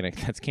 No, you're thinking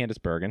that's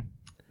Candice Bergen.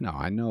 No,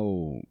 I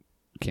know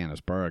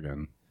Candice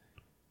Bergen.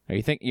 Are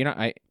you think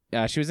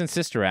she was in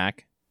Sister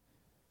Act.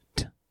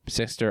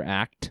 Sister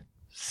Act.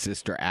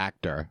 Sister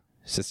actor.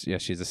 Yeah,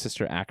 she's a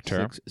sister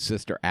actor.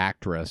 Sister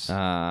actress.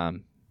 I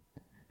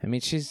mean,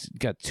 she's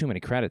got too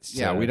many credits.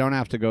 Yeah, we don't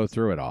have to go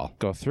through it all.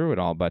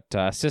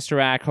 But Sister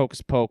Act,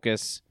 Hocus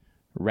Pocus,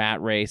 Rat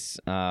Race.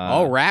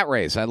 Rat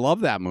Race. I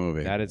love that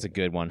movie. That is a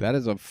good one. That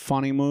is a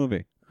funny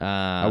movie.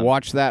 I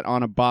watched that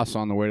on a bus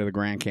on the way to the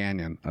Grand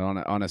Canyon on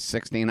a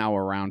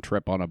 16-hour round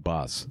trip on a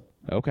bus.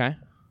 Okay.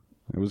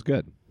 It was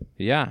good.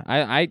 Yeah,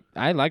 I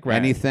like Rat.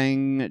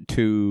 Anything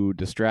to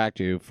distract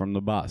you from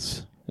the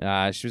bus.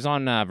 She was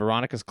on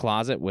Veronica's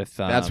Closet with...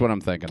 That's what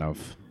I'm thinking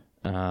of.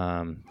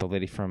 The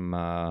lady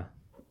from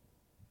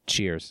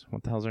Cheers.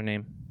 What the hell's her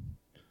name?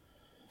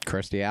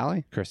 Kirstie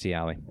Alley? Kirstie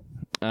Alley.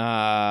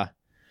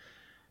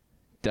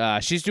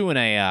 She's doing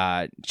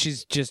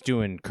she's just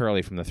doing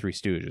Curly from the Three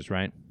Stooges,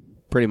 right?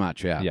 Pretty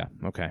much, yeah. Yeah,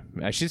 okay.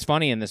 She's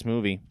funny in this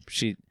movie.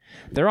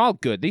 They're all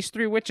good. These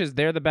three witches,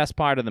 they're the best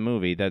part of the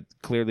movie. That's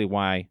clearly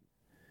why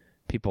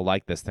people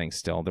like this thing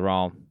still. They're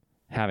all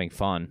having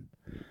fun.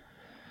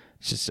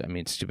 It's just, I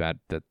mean, it's too bad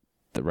that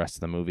the rest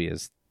of the movie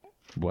is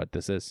what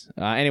this is.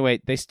 Anyway,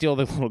 they steal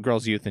the little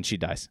girl's youth and she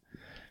dies.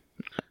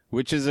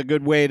 Which is a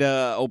good way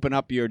to open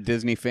up your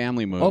Disney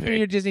family movie. Open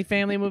your Disney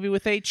family movie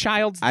with a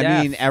child's death.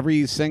 I mean,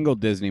 every single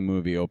Disney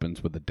movie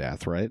opens with a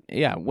death, right?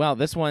 Yeah, well,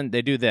 this one,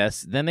 they do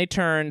this. Then they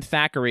turn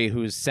Thackeray,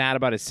 who's sad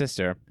about his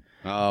sister.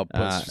 Oh,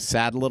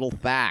 sad little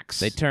Thax.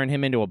 They turn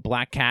him into a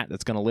black cat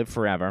that's going to live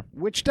forever.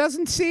 Which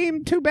doesn't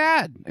seem too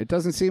bad. It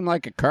doesn't seem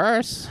like a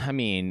curse. I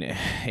mean,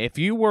 if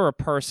you were a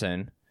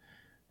person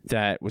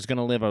that was going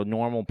to live a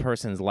normal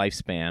person's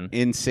lifespan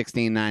in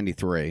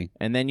 1693,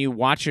 and then you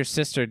watch your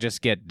sister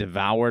just get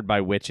devoured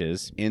by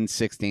witches in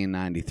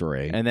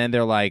 1693, and then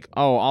they're like,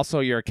 oh, also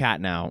you're a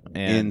cat now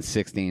in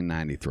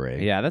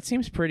 1693. Yeah, that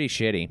seems pretty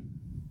shitty.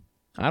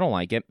 I don't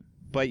like it.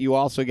 But you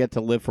also get to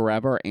live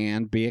forever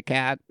and be a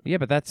cat. Yeah,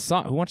 but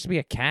who wants to be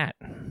a cat?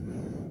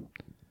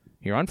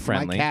 You're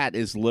unfriendly. My cat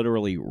is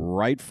literally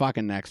right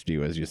fucking next to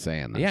you as you're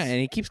saying this. Yeah,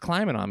 and he keeps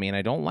climbing on me, and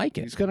I don't like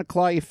it. He's going to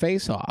claw your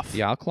face off.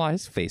 Yeah, I'll claw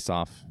his face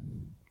off.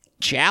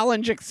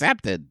 Challenge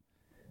accepted.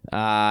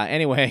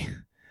 Anyway,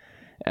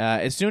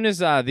 as soon as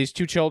these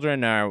two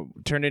children are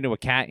turned into a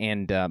cat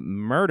and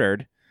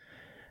murdered,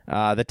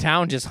 the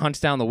town just hunts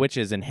down the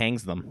witches and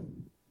hangs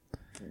them.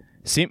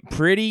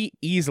 Pretty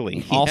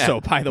easily,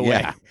 also, by the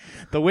way.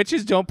 The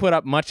witches don't put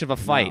up much of a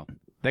fight. No.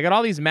 They got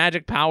all these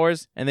magic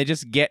powers, and they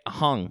just get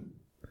hung.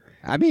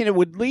 I mean, it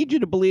would lead you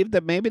to believe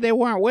that maybe they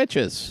weren't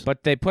witches.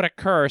 But they put a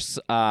curse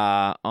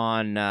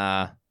on...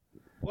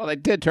 Well, they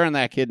did turn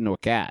that kid into a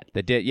cat.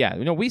 They did, yeah.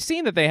 You know, we've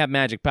seen that they have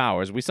magic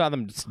powers. We saw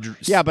them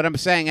yeah, but I'm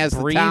saying as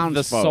breathe the townsfolk.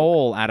 the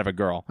soul out of a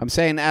girl. I'm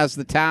saying as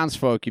the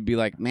townsfolk, you'd be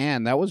like,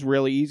 man, that was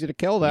really easy to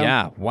kill them.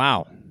 Yeah,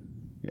 wow.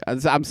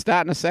 I'm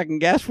starting to second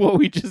guess what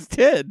we just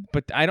did.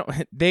 But I don't...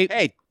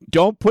 Hey,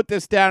 don't put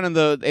this down in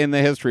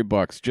the history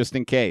books, just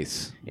in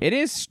case. It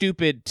is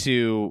stupid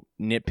to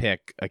nitpick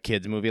a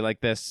kid's movie like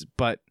this,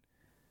 but...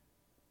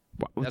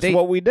 That's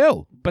what we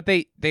do. But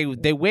they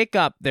wake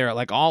up, they're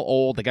like all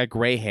old, they got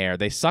gray hair.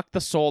 They suck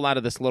the soul out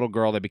of this little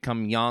girl. They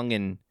become young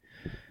and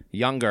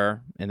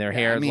younger, and their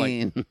hair is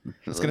like... I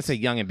was going to say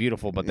young and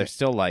beautiful, but they're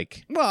still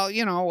like... Well,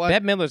 you know what?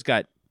 Bette Midler's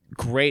got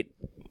great...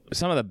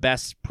 Some of the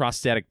best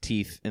prosthetic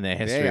teeth in their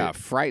history. They are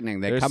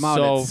frightening. They're come so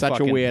out at such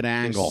a weird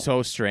angle.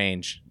 So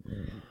strange.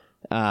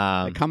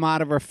 They come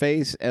out of her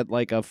face at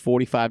like a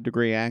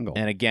 45-degree angle.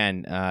 And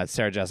again,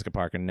 Sarah Jessica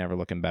Parker never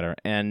looking better.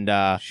 And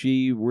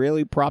she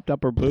really propped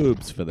up her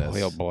boobs for this.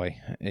 Oh boy,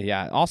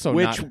 yeah. Also,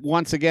 which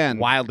once again,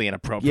 wildly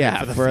inappropriate.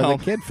 Yeah, for the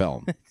kid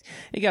film.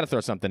 You got to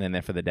throw something in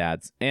there for the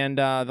dads and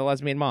the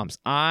lesbian moms.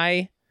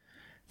 I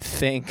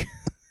think.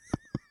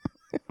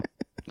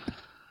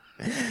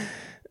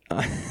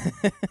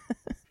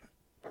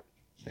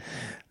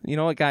 You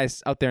know what,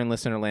 guys out there in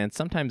listener land,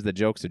 sometimes the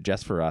jokes are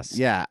just for us.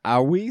 Yeah.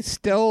 Are we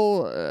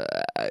still,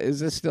 is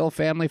this still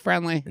family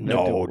friendly?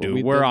 No,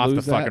 dude. We're off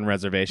the fucking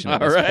reservation at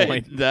this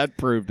point. That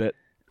proved it.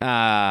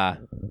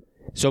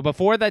 So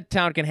before that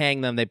town can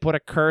hang them, they put a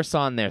curse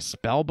on their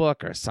spell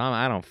book or something.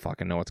 I don't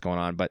fucking know what's going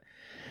on, but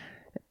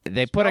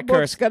they put a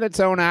curse. It's got its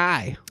own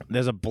eye.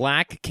 There's a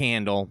black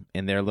candle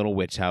in their little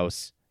witch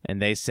house, and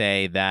they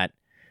say that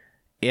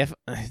if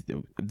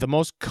the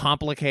most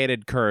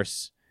complicated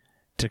curse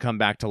to come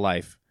back to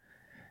life,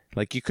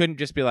 like you couldn't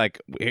just be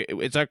like,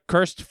 it's a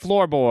cursed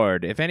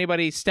floorboard. If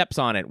anybody steps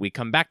on it, we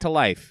come back to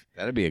life.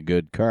 That'd be a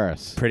good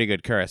curse. Pretty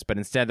good curse. But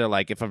instead they're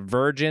like, if a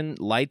virgin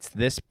lights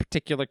this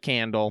particular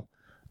candle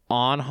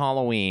on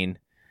Halloween,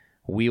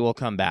 we will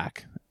come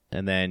back.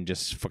 And then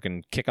just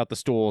fucking kick out the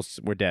stools.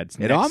 We're dead.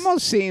 It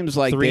almost seems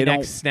like they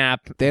don't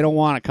snap. They don't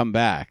want to come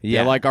back.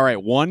 Yeah. They're like, all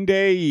right, one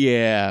day,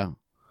 yeah.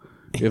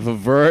 If a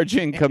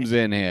virgin comes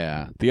in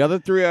here, the other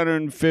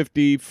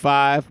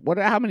 355.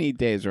 How many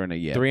days are in a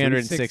year?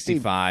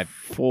 365.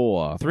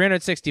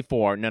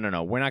 364.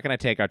 No. We're not going to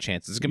take our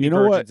chances. There's going to be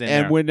virgins in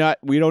there. And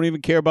we don't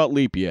even care about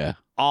leap year.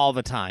 All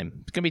the time.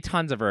 There's going to be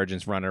tons of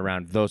virgins running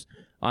around. Those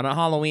on a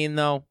Halloween,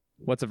 though,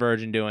 what's a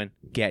virgin doing?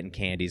 Getting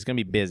candy. It's going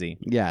to be busy.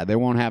 Yeah, they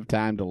won't have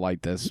time to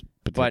light this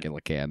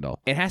particular candle.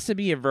 It has to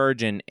be a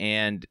virgin,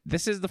 and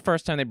this is the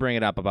first time they bring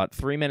it up about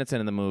 3 minutes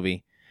into the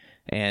movie.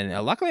 And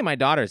luckily, my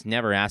daughter's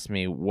never asked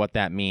me what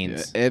that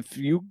means. If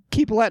you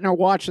keep letting her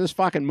watch this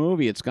fucking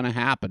movie, it's going to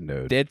happen,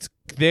 dude.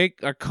 They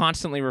are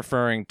constantly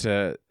referring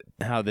to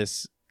how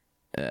this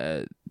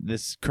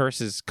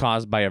curse is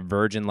caused by a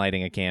virgin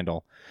lighting a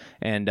candle.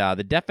 And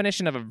the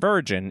definition of a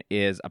virgin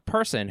is a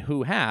person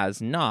who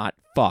has not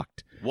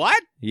fucked.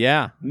 What?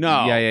 Yeah.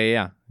 No.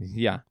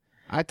 Yeah.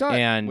 I thought...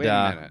 wait a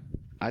minute.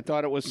 I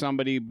thought it was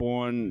somebody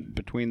born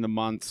between the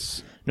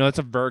months. No, it's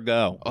a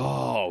Virgo.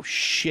 Oh,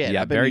 shit.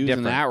 Yeah, I've been very using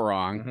different. that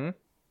wrong. Mm-hmm.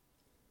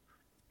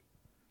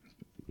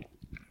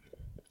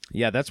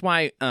 Yeah, that's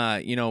why,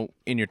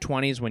 in your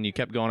 20s when you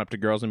kept going up to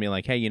girls and being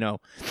like, hey,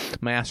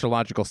 my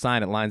astrological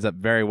sign, it lines up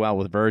very well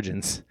with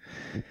virgins.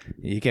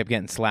 You kept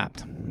getting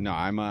slapped. No,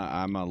 I'm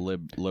a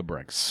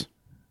Limericks.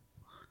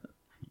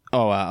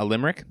 Oh, a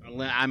limerick?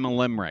 I'm a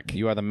limerick.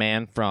 You are the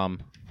man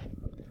from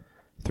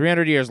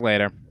 300 years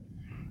later.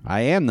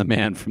 I am the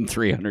man from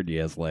 300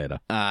 years later.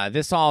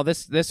 This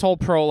whole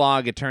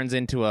prologue, it turns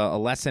into a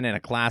lesson in a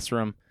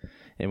classroom,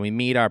 and we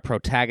meet our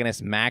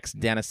protagonist, Max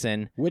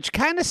Dennison. Which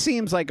kind of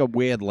seems like a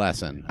weird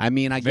lesson. I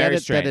mean, I get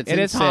it that it's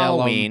in Salem.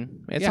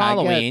 Halloween. It's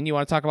Halloween. You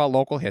want to talk about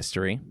local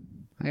history.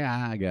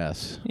 Yeah, I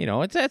guess.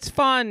 It's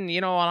fun,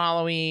 on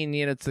Halloween.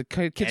 It's the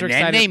kids are excited.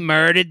 And then they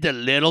murdered the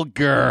little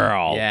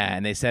girl. Yeah,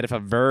 and they said if a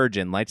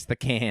virgin lights the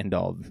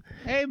candle.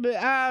 Hey,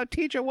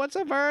 teacher, what's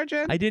a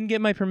virgin? I didn't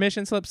get my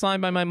permission slip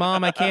signed by my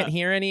mom. I can't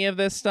hear any of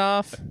this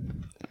stuff.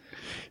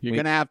 You're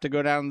going to have to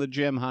go down to the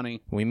gym,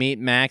 honey. We meet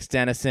Max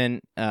Dennison.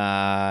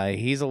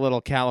 He's a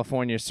little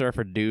California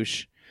surfer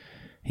douche.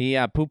 He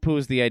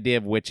poo-poos the idea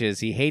of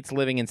witches. He hates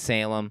living in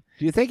Salem.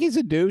 Do you think he's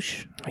a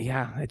douche?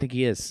 Yeah, I think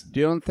he is.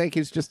 You don't think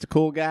he's just a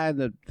cool guy?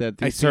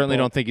 I certainly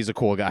don't think he's a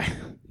cool guy.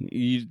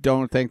 You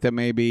don't think that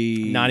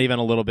maybe... Not even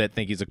a little bit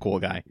think he's a cool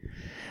guy.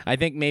 I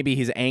think maybe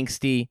he's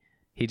angsty.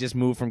 He just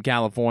moved from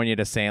California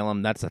to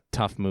Salem. That's a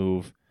tough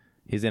move.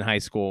 He's in high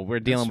school.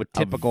 We're dealing with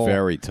typical a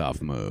very tough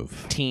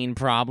move. teen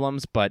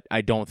problems, but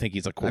I don't think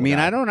he's a cool I mean,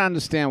 guy. I don't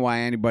understand why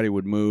anybody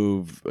would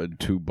move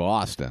to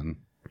Boston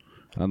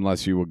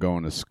unless you were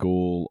going to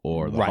school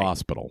or the Right.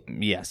 hospital.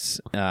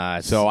 Yes.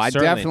 So I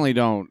certainly definitely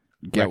don't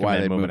get why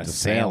recommend they moving moved to to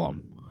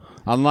Salem.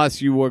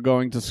 Unless you were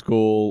going to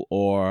school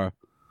or...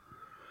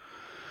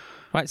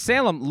 Right,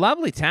 Salem,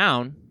 lovely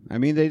town. I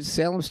mean, they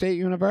Salem State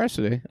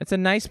University. It's a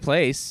nice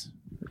place.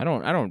 I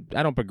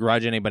don't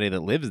begrudge anybody that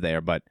lives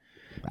there, but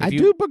I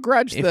do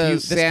begrudge if the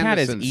this cat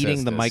is Sanderson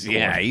eating the sisters. mic.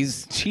 Yeah,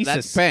 he's Jesus.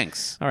 That's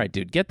Binks. All right,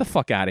 dude, get the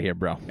fuck out of here,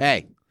 bro.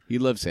 Hey, he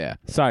lives here.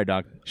 Sorry,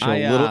 dog.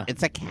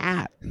 It's a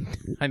cat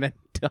I meant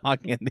dog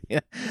in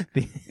the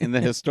in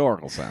the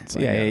historical sense.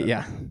 I get it.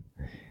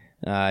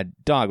 yeah.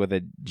 Dog with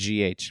a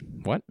GH.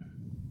 What?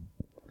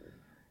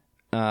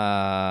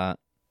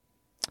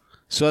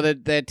 So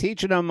they're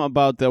teaching them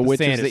about the witches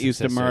Sanderson that used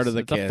to sisters. murder the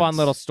it's kids. a fun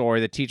little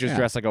story. The teacher's Yeah.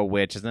 dressed like a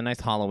witch. It's a nice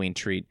Halloween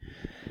treat.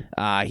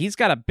 He's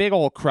got a big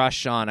old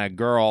crush on a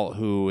girl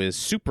who is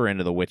super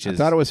into the I witches.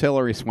 thought it was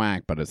Hillary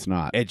Swank, but it's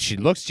not. And she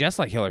looks just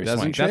like Hillary Doesn't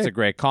Swank. she? That's a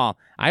great call.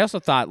 I also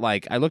thought,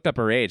 like, I looked up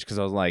her age because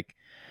I was like,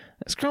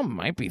 this girl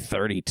might be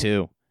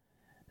 32.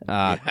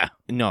 Yeah.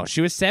 No,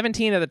 she was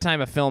 17 at the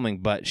time of filming,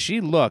 but she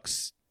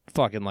looks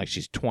fucking like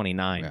she's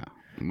 29. Yeah.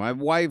 My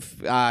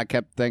wife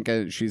kept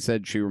thinking, she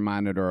said she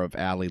reminded her of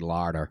Allie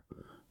Larder.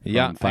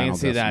 Yeah, from I Final can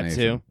see that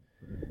Destination.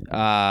 too.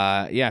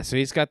 Yeah, so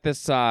he's got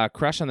this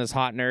crush on this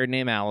hot nerd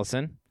named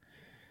Allison.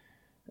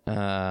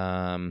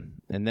 And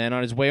then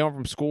on his way home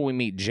from school, we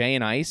meet Jay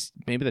and Ice,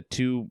 maybe the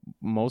two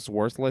most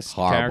worthless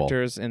Horrible.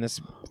 characters in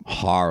this.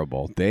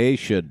 Horrible. They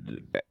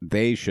should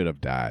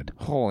have died.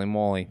 Holy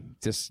moly.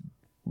 Just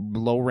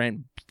low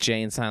rent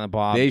Jay and Silent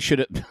Bob. They should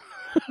have.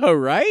 All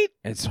right.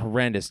 It's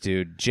horrendous,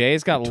 dude.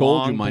 Jay's got Told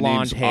long you my blonde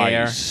name's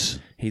hair. Ice.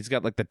 He's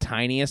got like the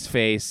tiniest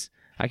face.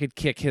 I could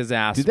kick his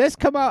ass. Did this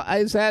come out?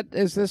 Is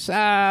this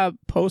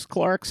post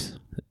Clerks?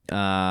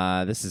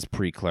 This is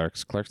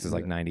pre-Clerks. Clerks is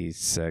like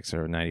 96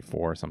 or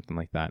 94 or something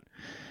like that.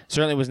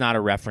 Certainly was not a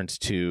reference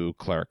to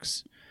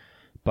Clerks.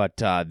 But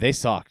they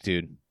suck,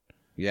 dude.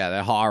 Yeah,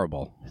 they're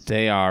horrible.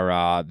 They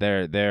are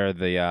they're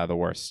the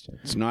worst.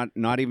 It's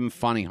not even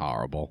funny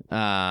horrible.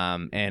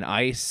 And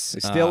Ice They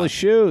steal his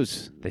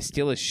shoes. They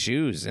steal his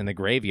shoes in the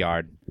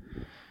graveyard.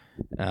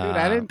 Dude,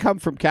 I didn't come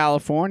from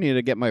California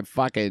to get my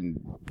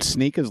fucking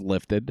sneakers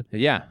lifted.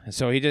 Yeah,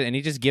 so he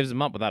just gives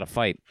them up without a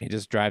fight.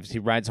 He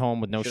rides home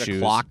with no Should've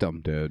shoes. clocked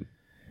him, dude.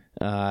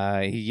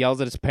 He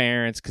yells at his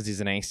parents because he's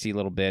an angsty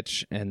little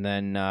bitch, and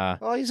then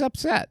Well, he's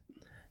upset.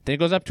 he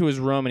goes up to his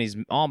room and he's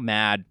all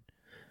mad.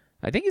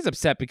 I think he's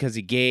upset because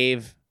he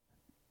gave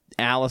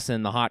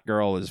Allison, the hot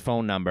girl, his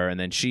phone number, and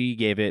then she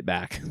gave it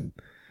back.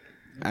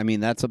 I mean,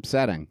 that's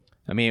upsetting.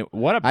 I mean,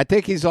 what a I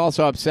think he's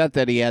also upset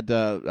that he had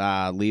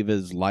to leave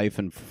his life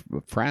and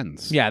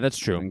friends. yeah, that's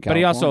true. In But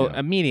he also California.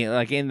 immediately,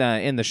 like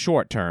in the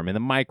short term, in the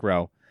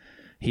micro,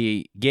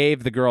 he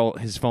gave the girl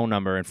his phone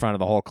number in front of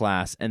the whole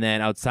class, and then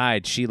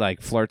outside she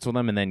like flirts with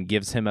him and then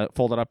gives him a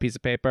folded up piece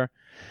of paper,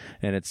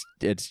 and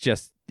it's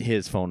just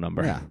his phone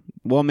number. Yeah.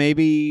 Well,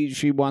 maybe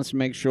she wants to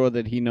make sure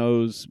that he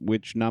knows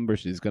which number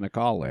she's going to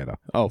call later.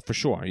 Oh, for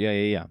sure.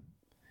 Yeah.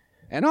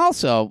 And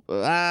also,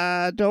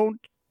 don't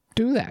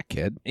do that,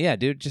 kid. Yeah,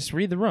 dude, just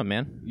read the room,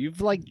 man.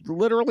 You've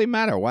literally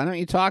met her. Why don't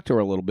you talk to her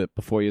a little bit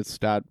before you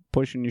start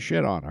pushing your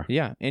shit on her?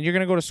 Yeah, and you're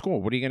gonna go to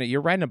school.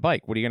 You're riding a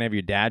bike. What are you gonna have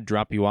your dad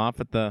drop you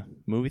off at the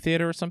movie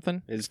theater or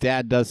something? His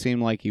dad does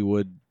seem like he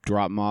would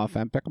drop him off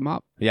and pick him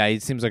up. Yeah, he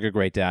seems like a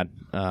great dad.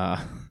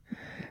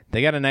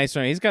 They got a nice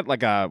room. He's got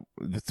like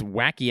this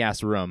wacky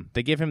ass room.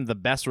 They give him the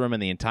best room in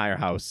the entire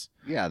house.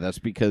 Yeah, that's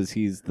because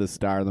he's the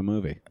star of the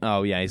movie.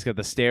 Oh yeah, he's got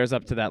the stairs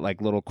up to that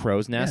like little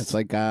crow's Yeah, nest.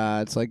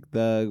 it's like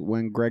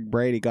when Greg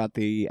Brady got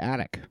the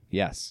attic,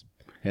 Yes.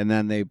 and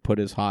then they put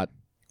his hot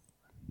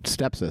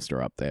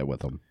stepsister up there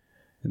with him,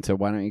 and said,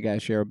 "Why don't you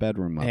guys share a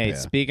bedroom up Hey, here?"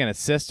 speaking of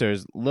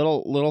sisters,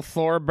 little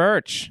Thora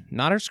Birch,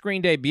 not her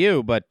screen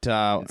debut, but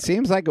It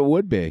seems like it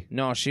would be.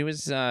 no, she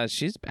was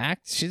she's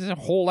a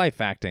whole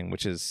life acting,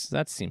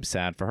 that seems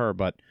sad for her,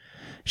 but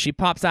she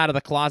pops out of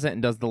the closet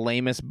and does the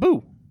lamest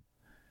boo.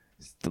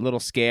 The little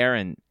scare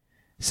and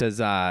says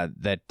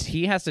that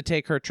he has to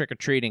take her trick or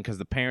treating because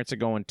the parents are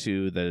going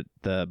to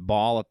the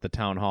ball at the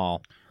town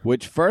hall.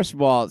 Which, first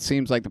of all, it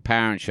seems like the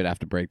parents should have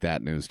to break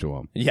that news to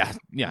him. Yeah.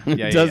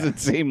 It doesn't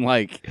seem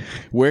like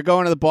we're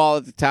going to the ball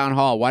at the town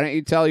hall. Why don't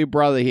you tell your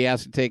brother he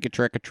has to take a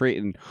trick or treat,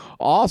 and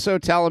also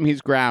tell him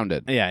he's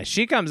grounded? Yeah,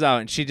 she comes out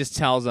and she just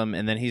tells him,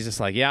 and then he's just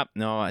like, "Yep,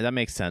 no, that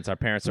makes sense. Our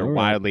parents are All right.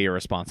 wildly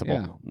irresponsible."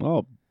 Yeah.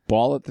 Well,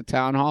 ball at the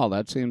town hall.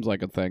 That seems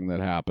like a thing that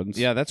happens.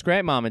 Yeah, that's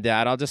great, Mom and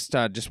Dad. I'll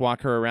just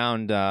walk her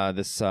around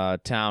this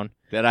town.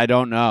 That I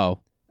don't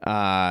know.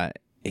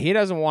 He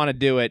doesn't want to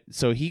do it,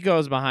 so he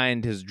goes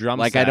behind his drum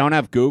Like, set. I don't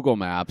have Google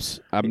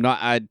Maps.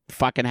 I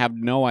fucking have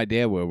no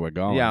idea where we're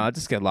going. Yeah, I'll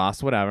just get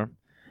lost. Whatever.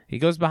 He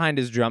goes behind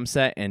his drum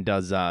set and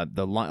does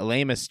the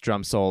lamest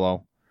drum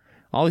solo.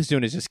 All he's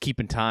doing is just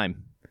keeping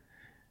time.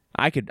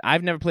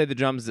 I've never played the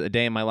drums a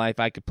day in my life.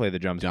 I could play the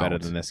drums better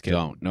than this kid.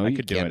 No, I you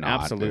could do it.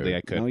 cannot, Absolutely, dude.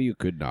 I could. No, you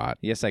could not.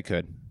 Yes, I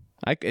could.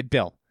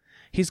 Bill,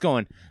 he's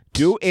going.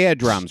 Do air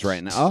drums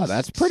right now. Oh,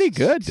 that's pretty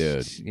good,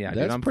 dude. Yeah, that's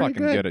dude, I'm pretty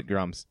fucking good at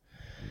drums.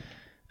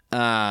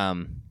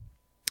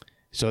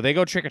 So they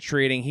go trick or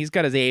treating. He's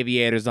got his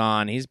aviators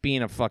on. He's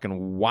being a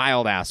fucking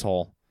wild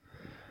asshole.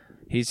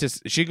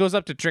 She goes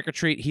up to trick or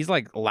treat. He's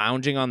like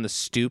lounging on the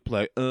stoop,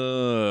 like,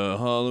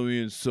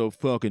 Halloween's so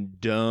fucking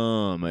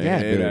dumb. I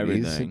hate dude,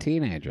 everything. he's a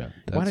teenager.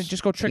 Why don't you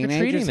just go trick or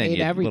treating then,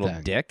 you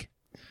little dick?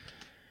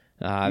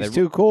 He's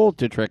too cool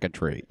to trick or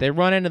treat. They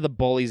run into the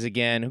bullies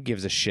again. Who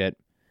gives a shit?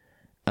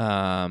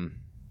 And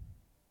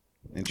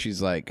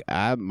she's like,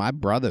 my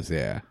brother's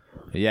there.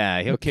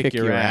 Yeah, he'll kick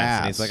your ass.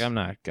 And he's like,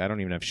 I don't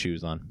even have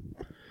shoes on.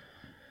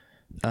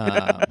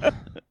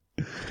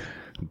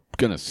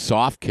 Gonna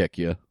soft kick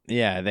you.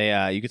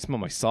 Yeah, you can smell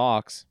my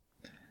socks.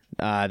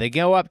 They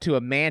go up to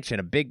a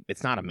mansion,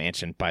 it's not a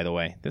mansion, by the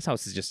way. This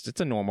house is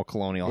it's a normal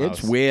colonial house.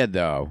 It's weird,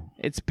 though.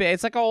 It's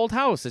like an old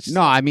house. It's just,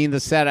 no, I mean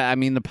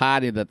the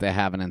party that they're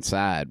having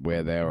inside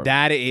where they're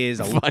that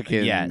is a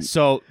fucking... Yeah,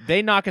 so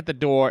they knock at the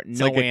door, it's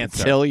no like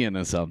answer. A cotillion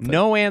or something.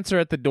 No answer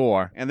at the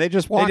door. And they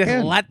just walk in. They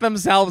just let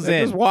themselves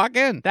in. Just walk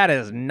in. That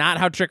is not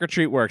how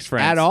trick-or-treat works,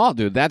 friends. At all,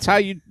 dude. That's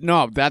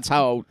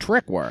how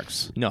trick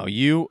works. No,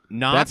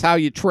 That's how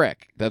you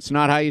trick. That's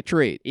not how you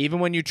treat. Even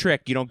when you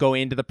trick, you don't go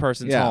into the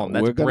person's home.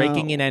 That's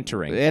breaking and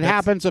entering. It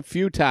happens a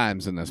few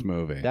times in this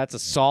movie. That's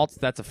assault.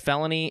 That's a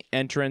felony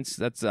entrance.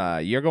 That's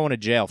you're going to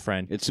jail,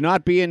 friend. It's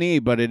not B&E,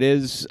 but it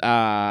is.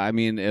 I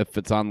mean, if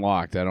it's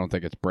unlocked, I don't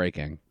think it's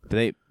breaking.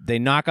 They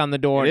knock on the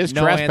door. It is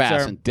no trespassing.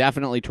 Answer.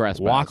 Definitely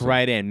trespassing. Walk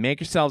right in. Make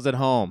yourselves at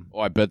home.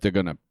 Oh, I bet they're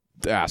gonna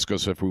ask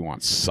us if we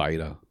want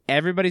cider.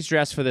 Everybody's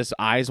dressed for this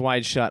Eyes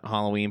Wide Shut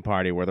Halloween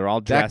party where they're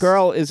all dressed. That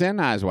girl is in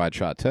Eyes Wide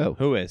Shut too.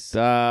 Who is?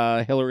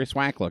 The Hillary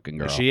Swank looking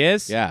girl. She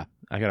is? Yeah.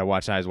 I gotta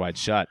watch Eyes Wide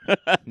Shut.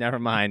 Never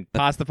mind.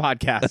 Pause the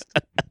podcast.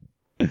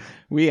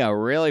 We are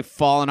really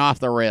falling off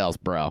the rails,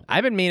 bro.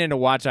 I've been meaning to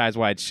watch Eyes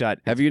Wide Shut.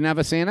 Have you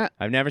never seen it?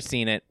 I've never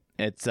seen it.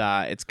 It's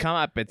come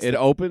up. It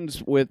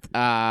opens with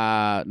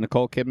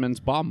Nicole Kidman's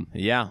bum.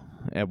 Yeah.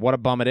 What a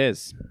bum it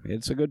is.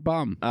 It's a good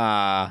bum.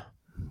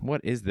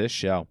 What is this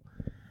show?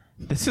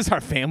 This is our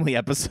family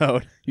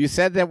episode. You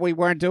said that we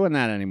weren't doing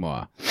that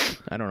anymore.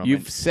 I don't know.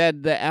 You've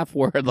said the F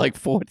word like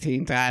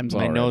 14 times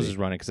My already. nose is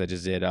running because I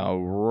just did a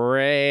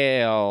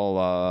rail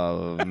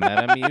of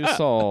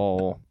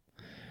Metamucil.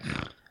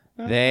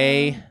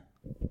 They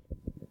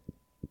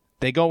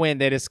go in.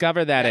 They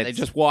discover that they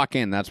just walk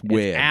in. That's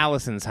weird. It's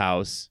Allison's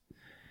house.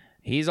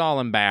 He's all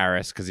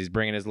embarrassed because he's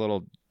bringing his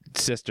little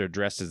sister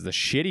dressed as the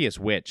shittiest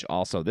witch.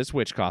 Also, this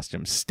witch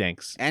costume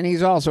stinks. And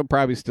he's also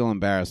probably still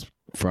embarrassed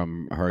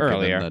from her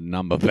Earlier. giving the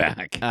number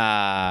back.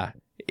 The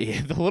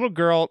little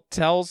girl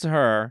tells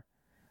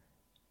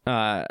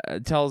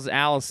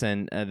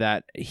Allison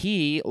that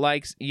he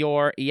likes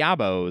your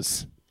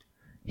yabos.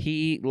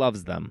 He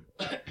loves them.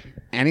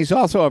 And he's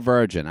also a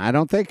virgin. I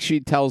don't think she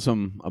tells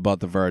him about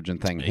the virgin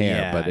thing here,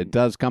 Yeah. but it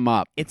does come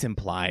up. It's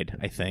implied,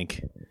 I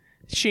think.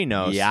 She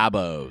knows.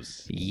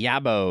 Yabos.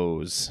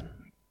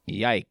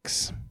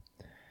 Yikes.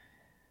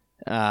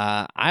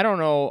 I don't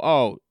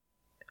know.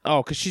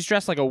 Oh, because she's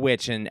dressed like a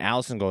witch, and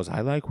Allison goes,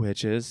 I like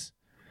witches.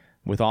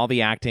 With all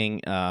the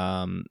acting,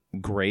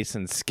 grace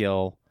and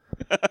skill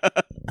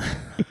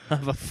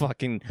of a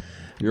fucking...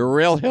 You're a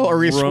real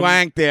Hillary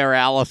Swank there,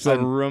 Allison.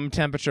 A room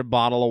temperature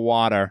bottle of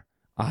water.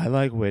 I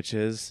like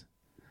witches.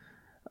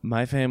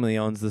 My family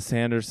owns the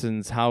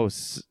Sandersons'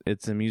 house.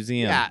 It's a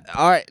museum. Yeah,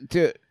 all right,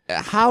 dude.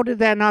 How did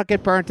that not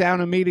get burnt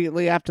down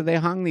immediately after they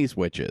hung these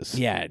witches?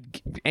 Yeah,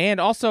 and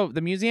also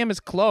the museum is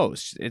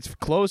closed. It's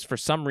closed for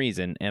some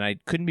reason, and I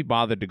couldn't be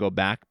bothered to go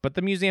back, but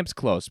the museum's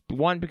closed.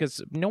 One,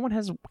 because no one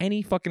has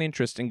any fucking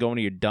interest in going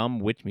to your dumb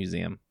witch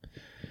museum.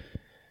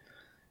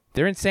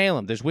 They're in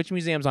Salem. There's witch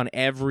museums on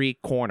every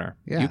corner.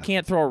 Yeah. You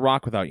can't throw a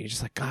rock without you. You're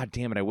just like, God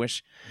damn it, I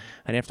wish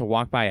I'd have to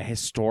walk by a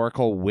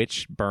historical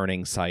witch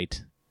burning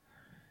site.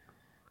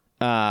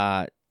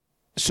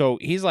 So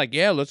he's like,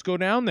 yeah, let's go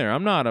down there.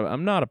 I'm not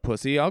a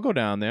pussy. I'll go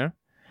down there.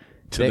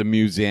 To the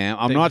museum.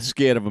 I'm not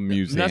scared of a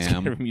museum. I'm not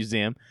scared of a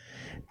museum.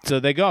 So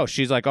they go.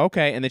 She's like,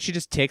 okay. And then she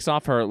just takes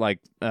off her like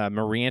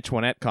Marie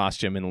Antoinette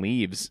costume and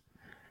leaves.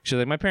 She's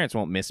like, my parents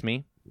won't miss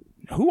me.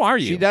 Who are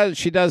you?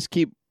 She does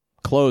keep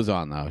clothes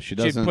on though. She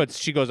doesn't.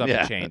 She goes up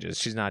and changes.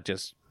 She's not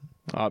just,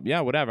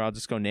 yeah, whatever. I'll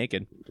just go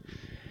naked.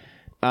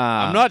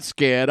 I'm not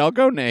scared. I'll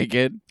go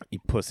naked. You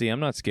pussy. I'm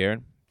not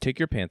scared. Take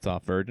your pants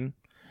off, virgin.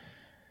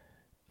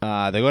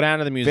 They go down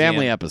to the museum.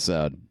 Family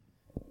episode.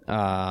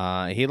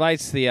 He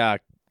lights the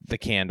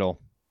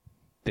candle.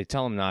 They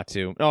tell him not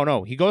to. Oh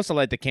no, he goes to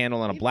light the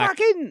candle on a black.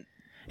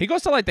 He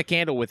goes to light the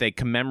candle with a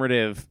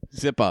commemorative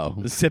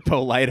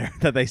Zippo lighter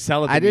that they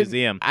sell at the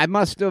museum. I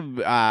must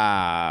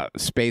have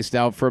spaced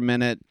out for a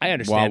minute. I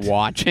understand. While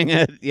watching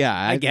it. Yeah,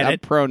 I get I'm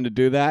it. prone to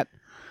do that.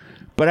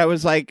 But I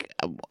was like,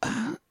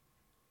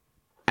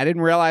 I I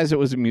didn't realize it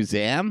was a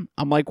museum.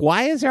 I'm like,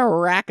 why is there a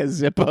rack of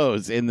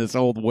Zippos in this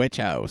old witch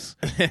house?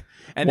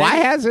 And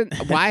why then-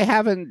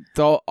 haven't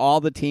all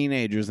the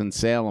teenagers in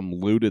Salem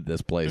looted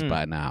this place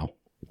by now?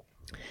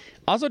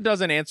 Also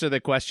doesn't answer the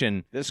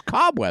question, There's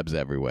cobwebs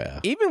everywhere.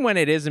 even when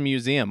it is a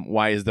museum,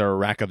 why is there a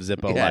rack of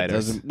Zippo Yeah, it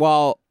lighters? doesn't.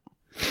 Well,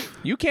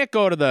 You can't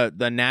go to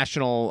the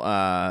national,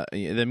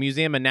 the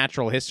Museum of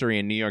Natural History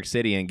in New York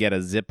City and get a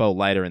Zippo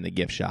lighter in the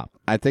gift shop.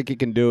 I think you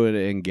can do it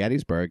in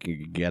Gettysburg. You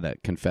can get a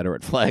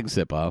Confederate flag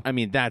Zippo. I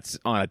mean, that's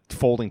on a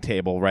folding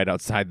table right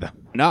outside the...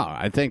 No,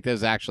 I think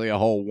there's actually a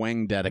whole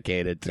wing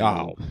dedicated to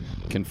Oh.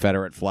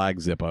 Confederate flag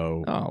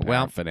Zippo. Oh,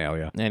 well.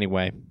 paraphernalia.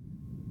 Anyway.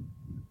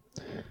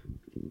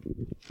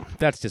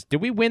 That's just...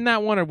 Did we win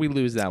that one or we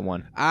lose that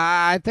one?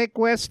 I think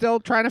we're still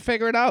trying to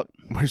figure it out.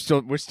 We're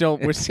still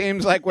It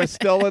seems like we're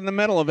still in the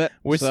middle of it.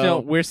 we're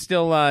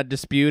still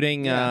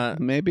disputing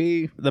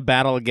maybe the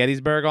Battle of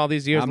Gettysburg all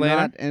these years I'm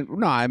later.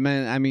 not.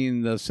 I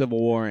mean the Civil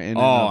War. In and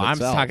Oh, of I'm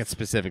itself. talking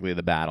specifically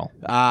the battle.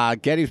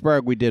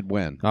 Gettysburg. We did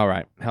win. All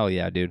right, hell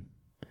yeah, dude.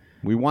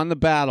 We won the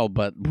battle,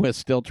 but we're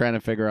still trying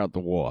to figure out the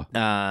war.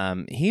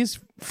 He's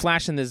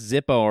flashing this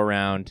Zippo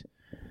around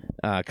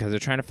because they're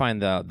trying to find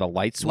the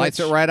light switch. Lights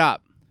it right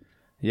up.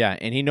 Yeah,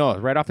 and he knows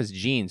right off his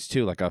jeans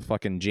too, like a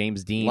fucking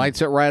James Dean.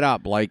 Lights it right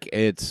up like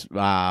it's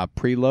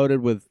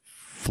preloaded with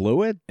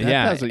fluid. That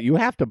Yeah. doesn't- you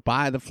have to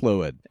buy the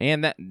fluid.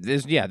 and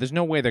there's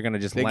no way they're gonna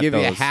just They let give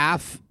those. you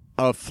half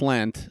a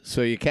flint,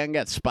 so you can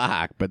get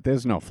spark, but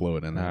there's no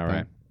fluid in that. All thing.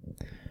 right.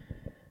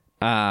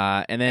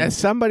 And then As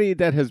somebody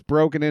that has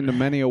broken into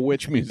many a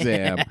witch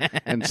museum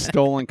and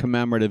stolen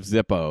commemorative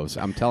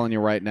Zippos, I'm telling you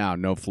right now,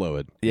 no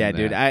fluid. yeah, in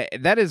dude, there.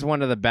 that is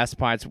one of the best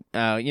parts.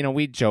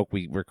 We joke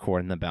we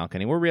record in the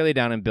balcony. We're really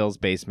down in Bill's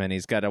basement.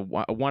 He's got a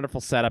wonderful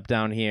setup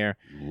down here.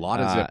 A lot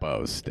of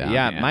Zippos down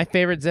Yeah, here. my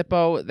favorite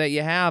Zippo that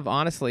you have,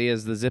 honestly,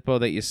 is the Zippo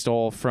that you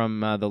stole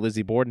from the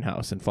Lizzie Borden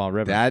house in Fall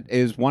River. That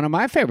is one of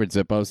my favorite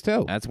Zippos,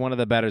 too. That's one of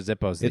the better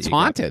Zippos. That It's you got.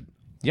 haunted.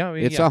 Yeah,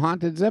 It's yeah. a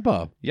haunted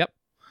Zippo. Yep.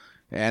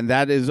 And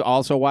that is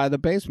also why the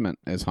basement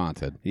is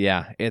haunted.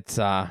 Yeah, it's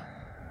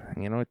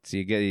it's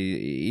you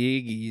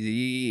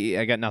get.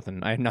 I got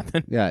nothing. I have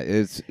nothing. Yeah,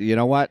 it's you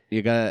know what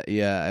you got.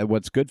 Yeah,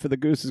 what's good for the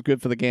goose is good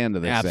for the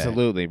gander. They say.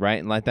 Absolutely right,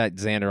 and light that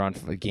Xander on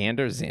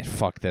Gander.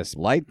 Fuck this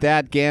Light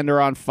that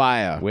gander on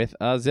fire. with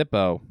a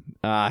Zippo.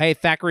 Hey,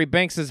 Thackeray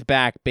Binks is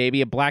back,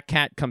 baby. A black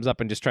cat comes up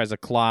and just tries to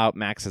claw out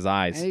Max's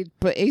eyes. Hey,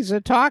 but he's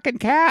a talking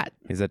cat.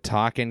 He's a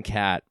talking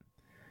cat.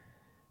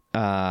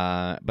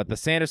 But the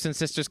Sanderson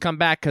sisters come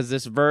back because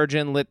this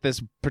virgin lit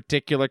this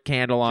particular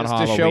candle on Just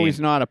Halloween. to show he's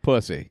not a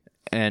pussy.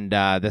 And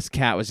this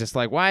cat was just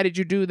like, why did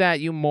you do that,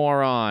 you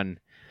moron?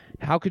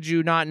 How could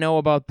you not know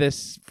about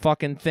this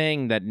fucking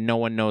thing that no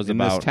one knows In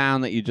about? this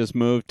town that you just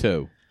moved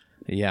to.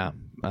 Yeah.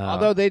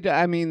 Although they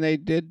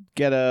did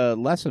get a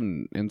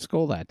lesson in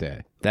school that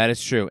day. That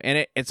is true.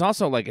 And it's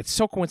also like, it's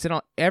so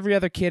coincidental. Every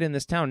other kid in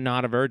this town,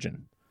 not a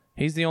virgin.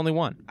 He's the only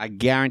one. I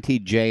guarantee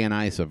Jay and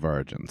Ice are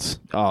virgins.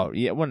 Oh,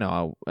 yeah. Well,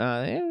 no.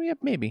 Yeah,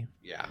 maybe.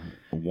 Yeah,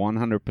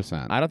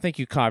 100%. I don't think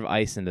you carve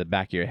ice into the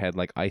back of your head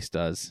like Ice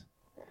does.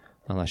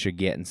 Unless you're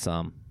getting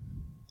some.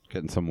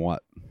 Getting some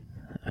what?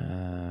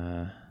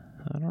 I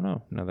don't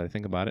know, now that I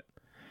think about it.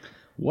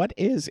 What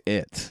is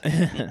it?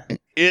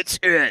 It's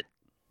it.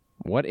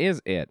 What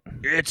is it?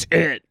 It's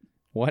it.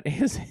 What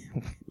is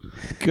it?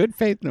 Good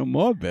Faith No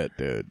More bit,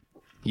 dude.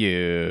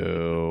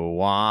 You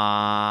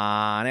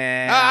want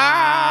it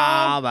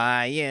Ah! all,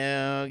 but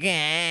you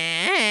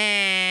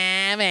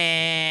give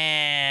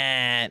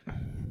it.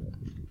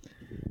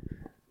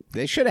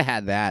 They should have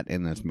had that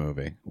in this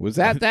movie. Was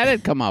that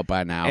had come out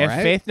by now, If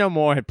right? Faith No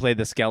More had played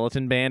the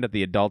skeleton band at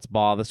the adults'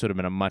 ball, this would have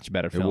been a much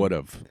better It film. would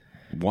have.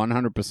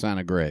 100%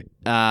 agree.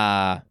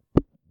 That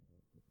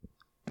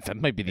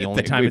might be the only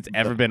think time we- it's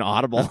ever been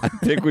audible. I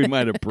think we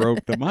might have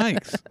broke the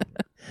mics.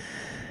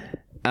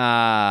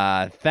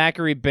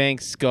 Thackeray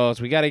Binks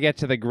goes, we got to get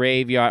to the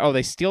graveyard. Oh,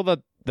 they steal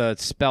the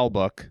spell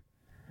book,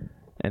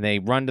 and they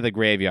run to the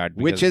graveyard.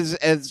 Which is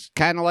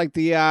kind of like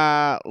the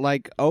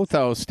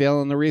Otho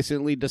stealing the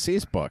recently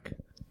deceased book.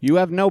 You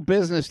have no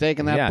business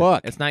taking that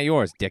book. It's not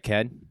yours,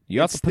 dickhead.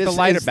 You have to put the This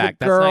lighter is the back.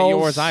 That's not girl's-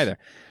 yours either.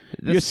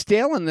 You're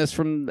stealing this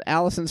from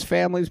Allison's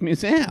family's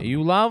museum.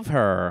 You love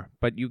her,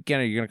 but you're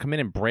gonna come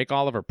in and break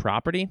all of her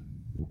property?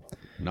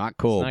 Not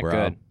cool, It's not bro.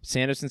 good.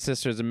 Sanderson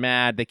sisters are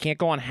mad. They can't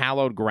go on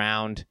hallowed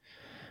ground,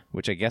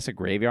 which I guess a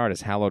graveyard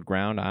is hallowed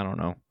ground. I don't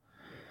know.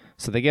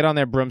 So they get on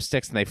their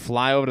broomsticks and they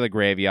fly over to the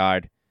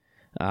graveyard.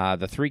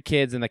 The three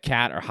kids and the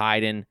cat are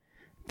hiding.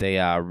 They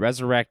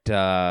resurrect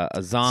a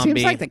zombie.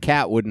 Seems like the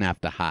cat wouldn't have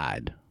to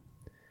hide.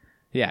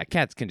 Yeah,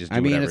 cats can just do I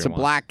mean, whatever it's he a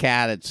wants. black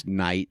cat. It's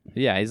night.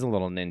 Yeah, he's a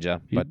little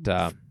ninja,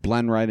 but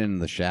Blend right into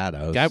the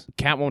shadows.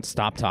 cat won't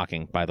stop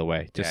talking, by the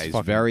way. Just Yeah, he's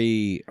fucking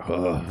very...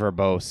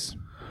 verbose.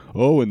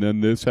 Oh, and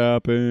then this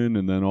happened,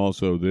 and then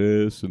also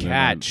this. And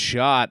Cat,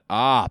 shut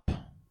up.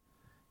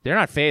 They're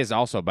not phased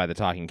also by the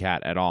talking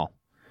cat at all.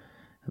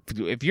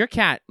 If your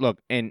cat, look,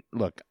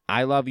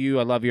 I love you.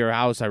 I love your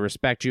house. I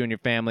respect you and your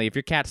family. If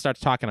your cat starts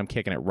talking, I'm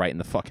kicking it right in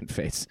the fucking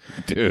face.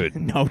 Dude.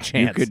 No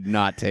chance. You could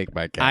not take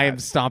my cat. I am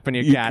stomping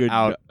your You cat could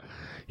out. not-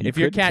 You If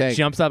your could cat take-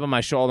 jumps up on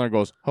my shoulder and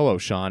goes, "Hello,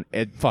 Sean,"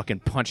 it fucking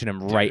punching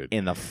him right Dude,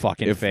 in the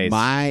fucking if face.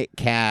 my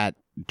cat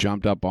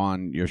jumped up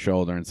on your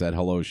shoulder and said,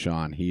 "Hello,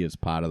 Sean," he is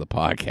part of the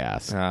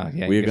podcast.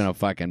 Yeah, We're you going to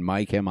fucking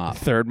mic him up.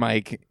 third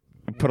mic,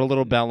 put a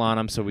little bell on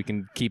him so we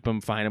can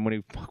find him when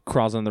he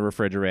crawls on the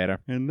refrigerator.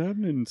 And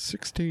then in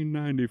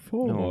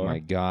 1694. Oh my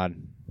God.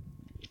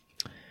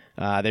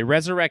 They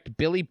resurrect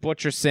Billy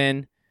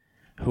Butcherson,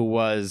 who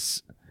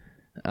was,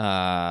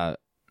 I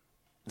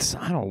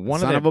don't know, one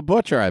Son of of a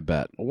butcher, I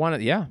bet.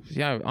 yeah.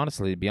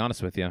 Honestly, to be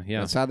honest with you,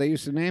 yeah. That's how they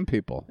used to name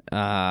people.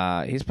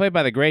 He's played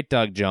by the great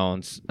Doug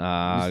Jones. He's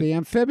the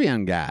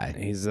amphibian guy.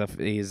 He's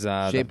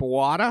Shape of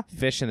Water?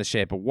 Fish in the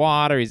Shape of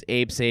Water. He's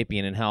Abe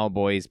Sapien in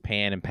Hellboy. He's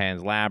Pan in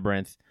Pan's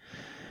Labyrinth.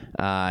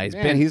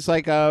 He's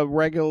like a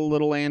regular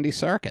little Andy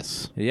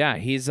Serkis. Yeah,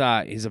 he's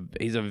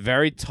a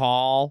very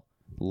tall,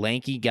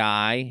 lanky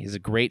guy. He's a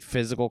great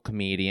physical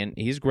comedian.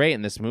 He's great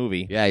in this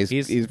movie. Yeah,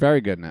 he's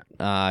very good in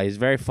it. He's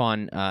very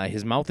fun.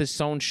 His mouth is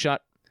sewn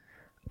shut.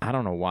 I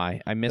don't know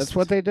why. I missed. That's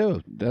what they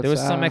do. There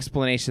was some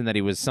explanation that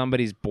he was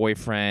somebody's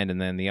boyfriend,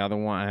 and then the other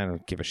one, I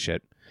don't give a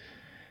shit.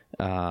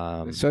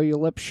 They sew your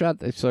lips shut.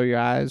 They sew your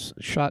eyes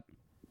shut.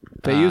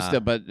 They used to,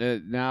 but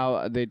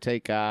now they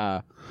take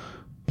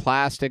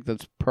plastic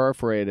that's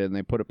perforated and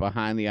they put it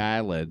behind the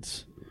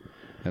eyelids,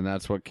 and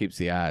that's what keeps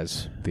the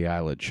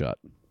eyelid shut.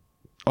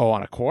 Oh,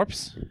 on a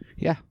corpse?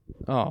 Yeah,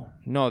 Oh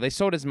no, they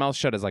sewed his mouth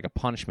shut as like a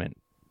punishment.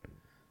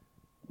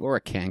 or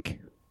a kink,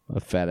 a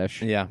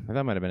fetish. Yeah,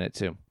 that might have been it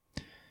too.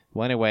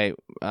 Well, anyway,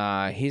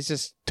 he's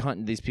just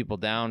hunting these people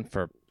down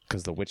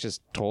because the witches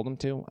told him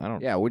to. I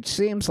don't. Yeah, which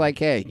seems like,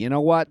 hey, you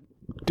know what?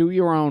 Do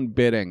your own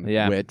bidding,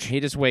 Yeah, witch.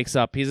 he just wakes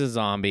up. He's a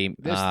zombie.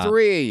 There's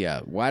three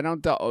of you. Why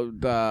don't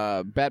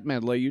the Bette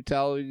Midler, you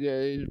tell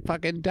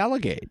fucking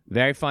delegate?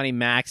 Very funny.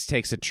 Max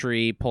takes a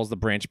tree, pulls the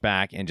branch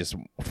back, and just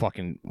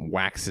fucking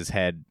whacks his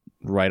head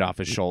right off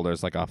his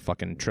shoulders like a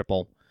fucking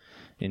triple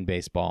in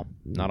baseball.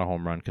 Not a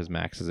home run because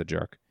Max is a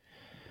jerk.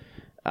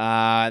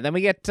 Then we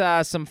get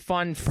some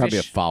fun fish. Probably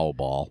a foul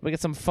ball. We get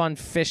some fun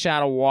fish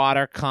out of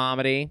water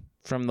comedy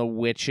from the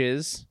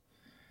witches.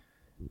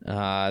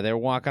 They're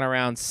walking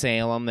around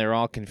Salem. They're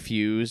all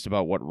confused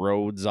about what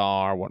roads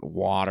are, what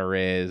water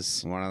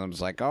is. One of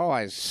them's like, "Oh,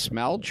 I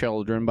smell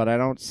children, but I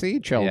don't see Yeah,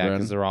 children."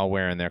 because they're all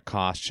wearing their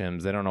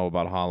costumes. They don't know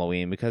about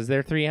Halloween because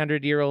they're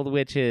 300-year-old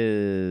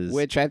witches.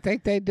 Which I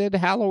think they did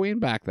Halloween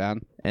back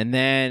then. And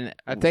then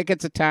I think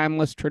it's a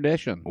timeless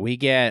tradition. we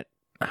get...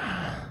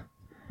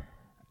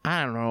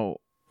 I don't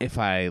know if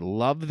I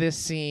love this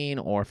scene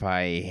or if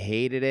I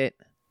hated it.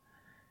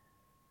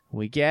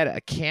 We get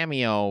a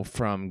cameo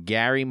from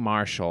Gary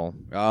Marshall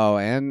Oh,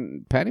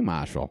 and Penny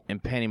Marshall.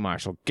 and Penny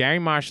Marshall. Gary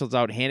Marshall's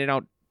out handing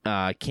out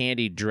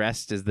candy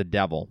dressed as the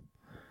devil.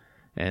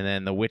 And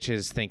then the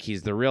witches think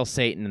he's the real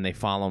Satan and they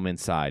follow him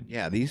inside.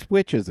 Yeah, these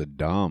witches are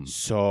dumb.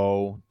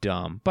 So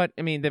dumb. But,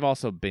 I mean, they've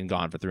also been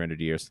gone for 300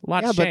 years. A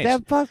lot's Yeah, but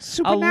changed. they're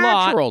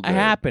supernatural, A lot dude.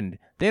 happened.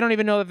 They don't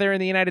even know that they're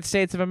in the United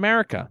States of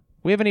America.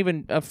 We haven't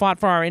even fought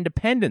for our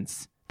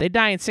independence. They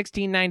die in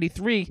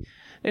 1693.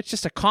 It's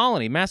just a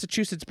colony,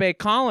 Massachusetts Bay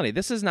Colony.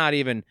 This is not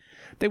even...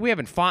 We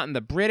haven't fought in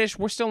the British.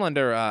 We're still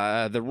under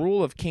the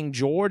rule of King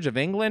George of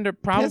England or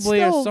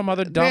probably or some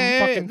other dumb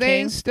fucking They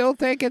king. still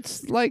think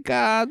it's like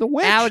the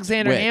witch.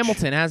 Alexander witch.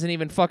 Hamilton hasn't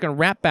even fucking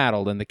rap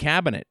battled in the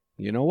cabinet.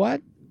 You know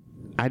what?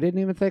 I didn't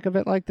even think of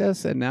it like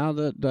this, and now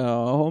the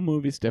whole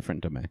movie's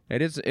different to me.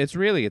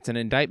 It's an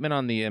indictment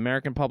on the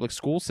American public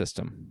school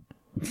system.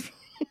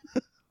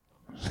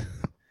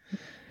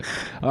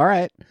 All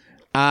right. These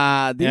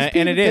And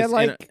people, it they're is.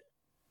 like...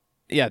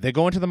 Yeah, they're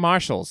going to the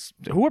Marshalls,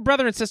 who are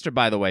brother and sister,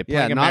 by the way. Yeah,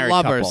 Playing a not married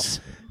lovers.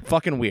 Couple.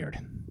 Fucking weird.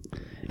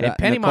 And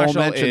Penny Nicole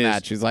Marshall mentioned is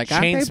that. She's like,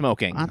 chain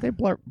smoking. Aren't they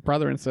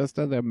brother and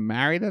sister? They're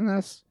married in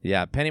this?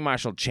 Yeah, Penny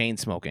Marshall chain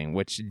smoking,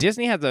 which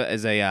Disney has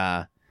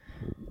a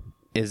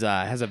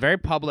very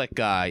public.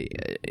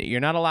 You're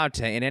not allowed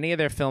to in any of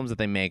their films that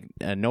they make.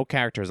 No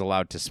character is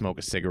allowed to smoke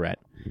a cigarette.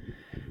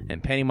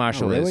 And Penny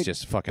Marshall really? is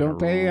just fucking Don't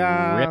they,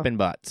 ripping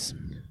butts.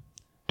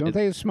 Don't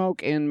they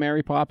smoke in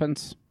Mary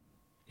Poppins?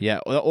 Yeah,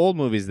 well, the old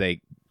movies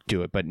they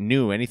do it, but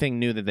anything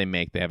new that they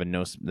make, they have the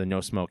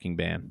no smoking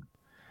ban.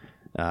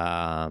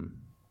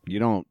 You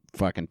don't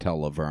fucking tell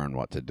Laverne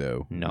what to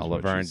do. No, is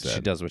what Laverne, she she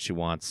said. does what she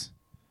wants.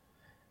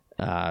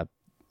 I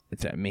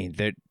mean,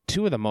 they're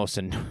two of the most.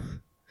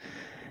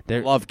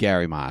 Love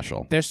Gary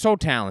Marshall. They're so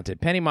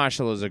talented. Penny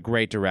Marshall is a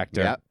great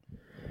director.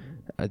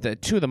 Yep. The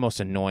two of the most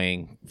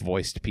annoying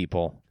voiced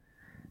people.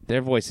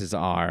 Their voices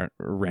are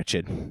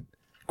wretched.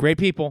 Great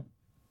people,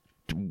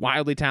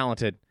 wildly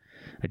talented.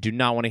 I do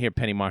not want to hear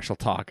Penny Marshall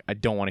talk. I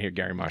don't want to hear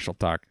Gary Marshall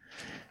talk.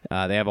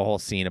 They have a whole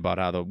scene about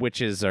how the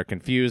witches are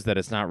confused that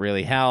it's not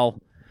really hell.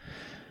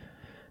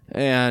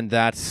 And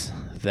that's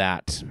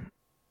that.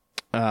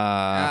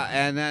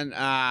 And then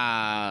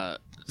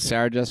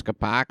Sarah Jessica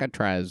Parker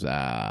tries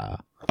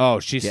Oh,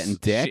 she's Getting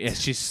dicked?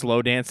 she's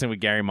slow dancing with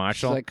Gary She's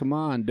Marshall. like, come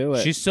on, do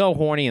it. She's so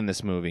horny in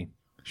this movie.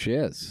 She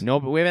is. No,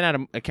 but we haven't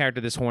had a character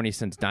this horny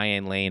since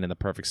Diane Lane in The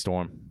Perfect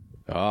Storm.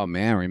 Oh,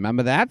 man.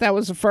 Remember that? That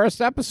was the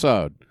first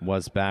episode.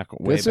 Was back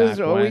way This back is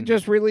when. we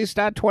just released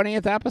our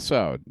 20th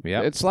episode.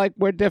 Yep. It's like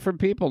we're different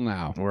people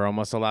now. We're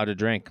almost allowed to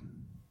drink.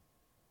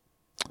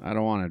 I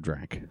don't want to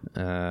drink.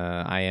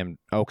 I am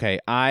okay.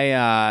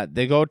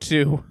 They go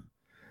to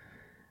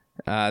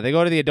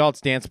the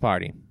adults dance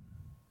party.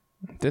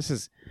 This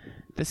is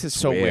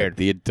so weird.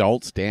 The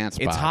adults dance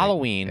It's party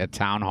Halloween. at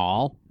town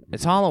hall.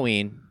 It's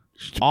Halloween.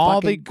 Just All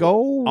fucking the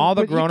go all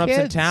the with your grown-ups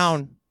in kids.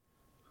 town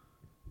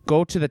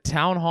go to the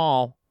town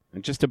hall.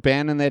 And just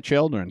abandon their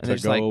children And to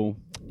there's go.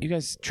 You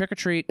guys trick or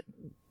treat.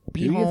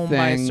 Be Do your home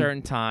by a thing.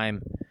 certain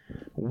time.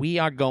 We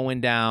are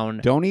going down.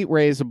 Don't eat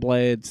razor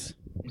blades.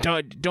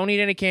 Don't eat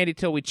any candy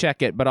till we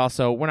check it. But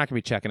also, we're not gonna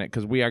be checking it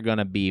because we are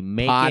gonna be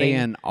making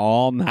Partying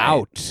all night.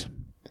 out.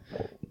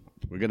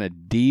 We're gonna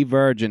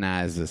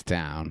de-virginize this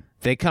town.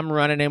 They come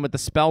running in with the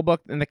spell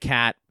book and the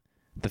cat.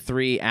 The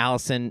three,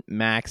 Allison,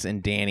 Max,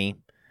 and Danny.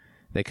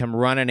 They come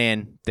running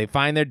in. They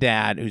find their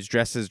dad, who's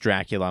dressed as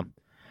Dracula,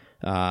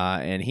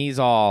 and he's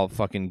all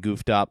fucking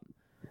goofed up,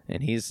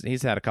 and he's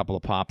had a couple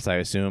of pops, I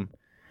assume.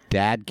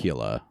 Dad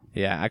killer.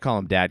 Yeah, I call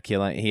him Dad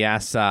Killer. He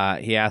asks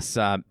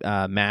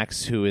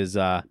Max who his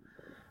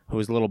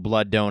little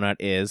blood donut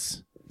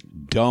is.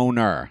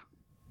 Donor.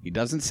 He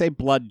doesn't say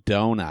blood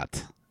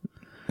donut.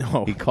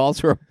 Oh, He calls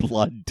her a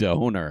blood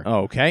donor.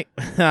 okay.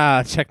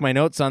 Check my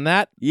notes on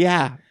that.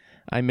 Yeah.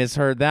 I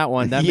misheard that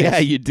one. That yeah,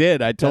 makes, you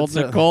did. I told that's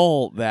a-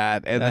 Nicole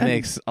that. And that then,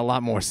 makes a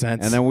lot more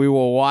sense. And then we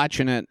were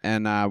watching it,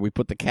 and we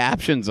put the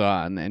captions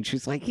on, and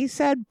she's like, he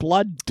said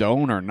blood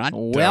donor, not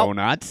Well,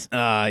 donuts.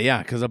 yeah,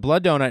 because a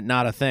blood donut,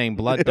 not a thing.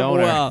 Blood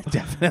donor, Well,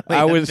 definitely.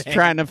 I a was thing.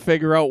 trying to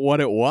figure out what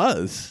it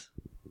was.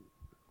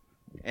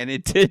 And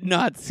it did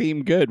not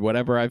seem good,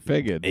 whatever I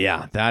figured.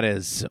 Yeah, that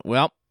is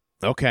well.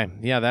 Okay,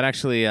 yeah, that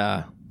actually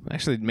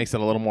makes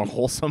it a little more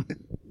wholesome.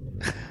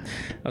 I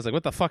was like,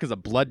 what the fuck is a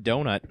blood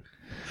donut?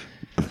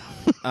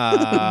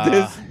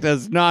 This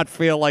does not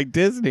feel like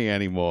Disney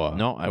anymore.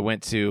 No, I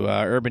went to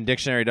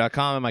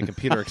UrbanDictionary.com and my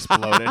computer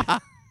exploded.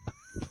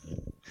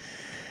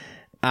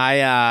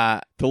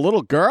 The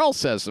little girl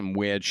says some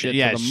weird shit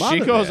Yeah, to the mother.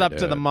 she goes there, up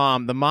to the dude.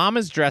 mom. The mom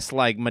is dressed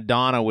like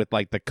Madonna with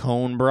like the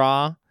cone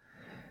bra.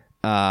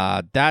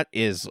 That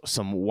is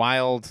some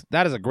wild.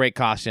 That is a great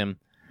costume.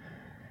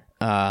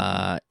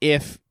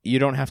 If you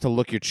don't have to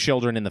look your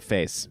children in the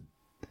face.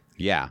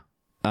 Yeah.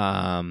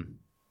 Um,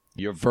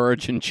 Your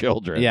virgin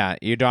children. yeah,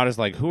 your daughter's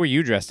like, "Who are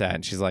you dressed at?"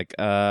 And she's like,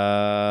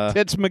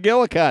 It's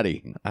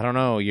McGillicuddy. I don't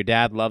know. Your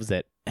dad loves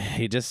it.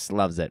 He just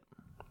loves it."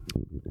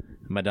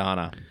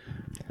 Madonna.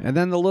 And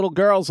then the little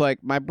girl's like,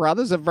 my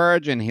brother's a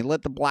virgin. He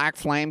lit the black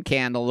flame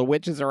candle. The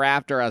witches are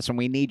after us, and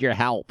we need your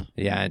help.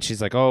 Yeah, and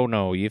she's like, "Oh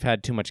no, you've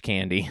had too much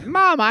candy."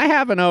 Mom, I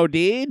haven't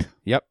OD'd.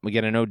 Yep, we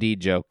get an OD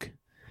joke.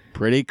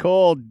 Pretty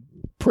cool.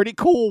 Pretty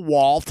cool,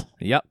 Walt.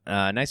 Yep,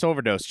 nice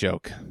overdose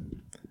joke.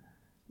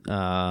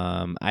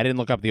 I didn't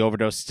look up the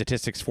overdose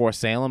statistics for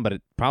Salem, but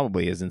it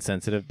probably is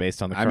insensitive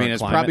based on the I current mean,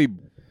 it's climate.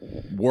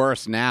 probably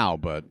worse now,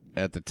 but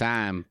at the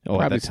time, Oh, at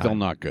probably the still time.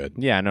 not good.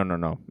 Yeah,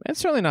 no. It's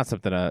certainly not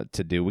something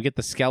to do. We get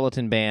the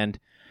Skeleton Band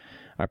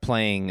are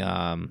playing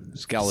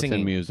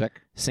Skeleton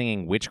music.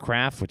 singing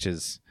Witchcraft, which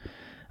is,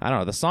 I don't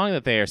know, the song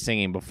that they are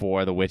singing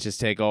before the witches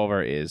take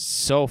over is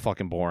so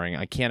fucking boring.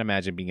 I can't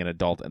imagine being an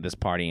adult at this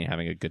party and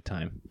having a good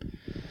time.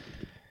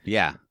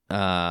 Yeah.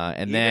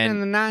 And Even then,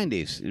 in the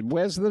 90s,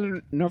 where's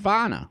the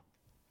Nirvana?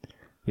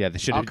 yeah, they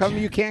should How have. come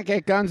you can't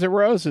get Guns N'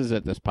 Roses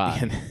at this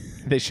party?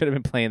 They should have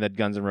been playing that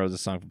Guns N'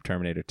 Roses song from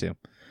Terminator 2.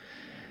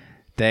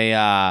 They,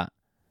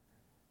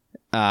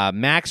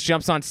 Max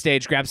jumps on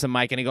stage, grabs the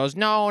mic, and he goes,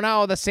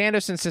 No, the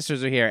Sanderson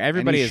sisters are here.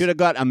 Everybody and he is. should have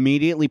got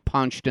immediately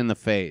punched in the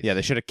face. Yeah,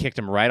 they should have kicked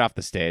him right off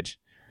the stage.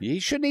 You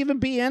shouldn't even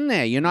be in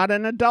there. You're not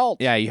an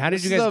adult. Yeah, how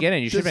did you guys get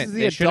in? You should have been.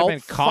 They should have been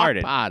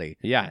carded. Party.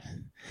 Yeah,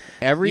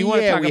 Every You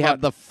wanna year talk we about-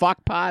 have the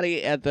fuck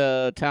party at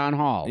the town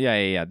hall.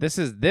 yeah. This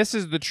is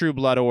the True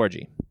Blood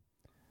orgy.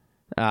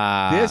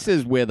 This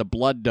is where the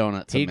blood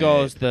donuts are He made.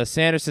 goes, the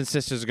Sanderson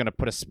sisters are going to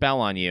put a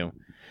spell on you.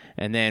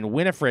 And then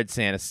Winifred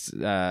Bette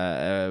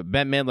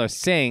Midler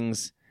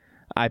sings,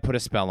 I put a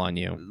spell on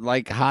you.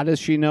 Like, how does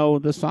she know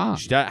the song?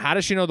 How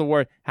does she know the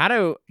word? How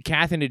do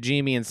Kathy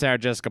Najimy and Sarah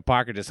Jessica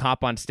Parker just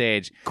hop on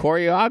stage?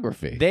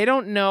 Choreography. They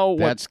don't know what...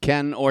 That's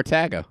Ken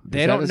Ortega. Is They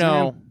that don't his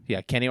know... name? Yeah,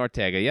 Kenny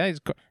Ortega. Yeah,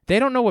 they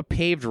don't know what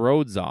paved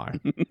roads are.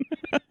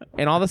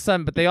 And all of a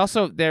sudden... But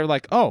they're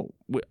like, oh,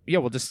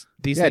 we'll just...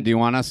 These Yeah, things, do you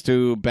want us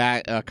to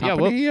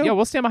accompany you?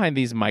 we'll stand behind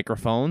these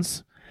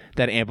microphones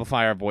that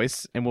amplify our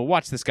voice, and we'll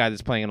watch this guy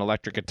that's playing an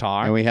electric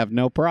guitar. And we have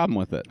no problem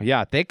with it.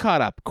 Yeah, they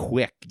caught up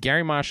quick.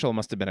 Gary Marshall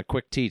must have been a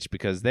quick teach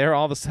because they're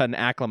all of a sudden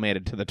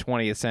acclimated to the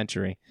 20th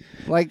century.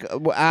 Like,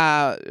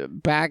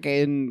 back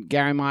in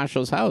Gary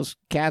Marshall's house,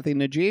 Kathy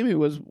Najimy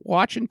was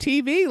watching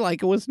TV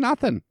like it was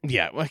nothing.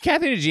 Yeah, well,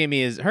 Kathy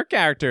Najimy her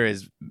character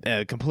is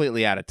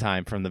completely out of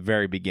time from the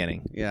very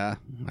beginning. Yeah,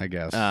 I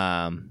guess.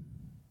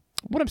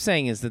 what I'm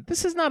saying is that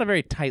this is not a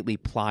very tightly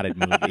plotted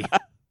movie.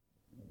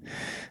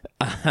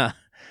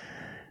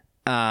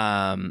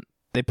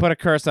 They put a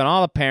curse on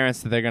all the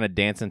parents that they're going to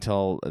dance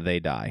until they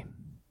die.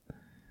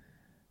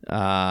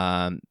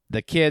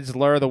 The kids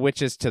lure the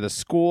witches to the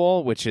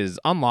school, which is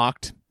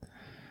unlocked.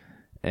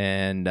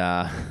 And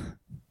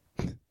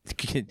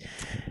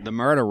The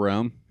murder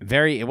room.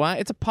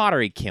 it's a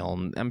pottery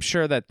kiln. I'm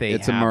sure that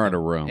It's a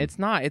murder room. It's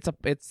not.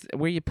 It's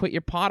where you put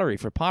your pottery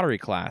for pottery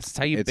class. It's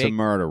how you It's bake. a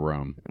murder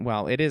room.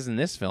 Well, it is in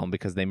this film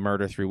because they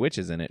murder 3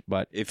 witches in it.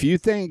 But If you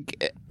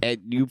think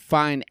you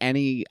find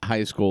any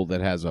high school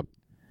that has a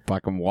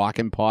fucking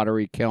walk-in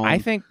pottery kiln, I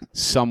think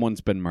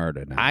someone's been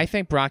murdered. I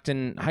think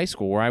Brockton High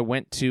School, where I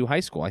went to high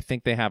school, I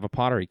think they have a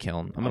pottery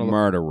kiln. I'm a gonna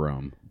murder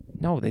room.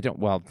 No, they don't.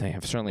 Well, they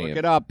have certainly. Look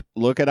it up.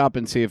 Look it up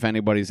and see if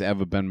anybody's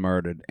ever been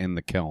murdered in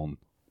the kiln.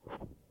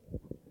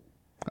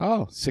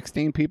 Oh,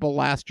 16 people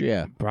last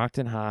year.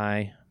 Brockton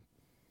High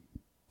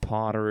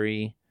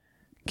pottery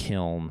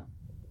kiln.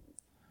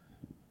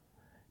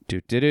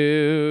 Do do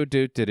do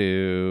do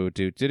do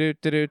do do do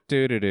do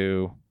do do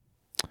do.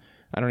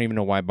 I don't even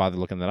know why I bothered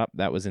looking that up.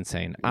 That was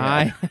insane.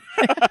 Yeah.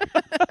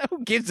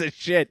 Who gives a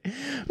shit?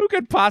 Who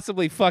could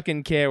possibly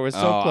fucking care? We're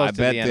so close I to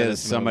bet the end of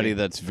there's this somebody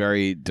movie. that's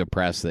very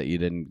depressed that you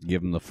didn't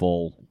give them the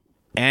full.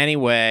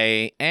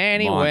 Anyway, they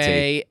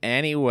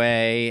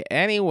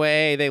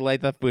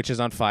light the witches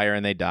on fire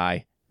and they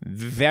die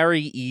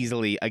very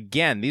easily.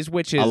 Again, these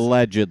witches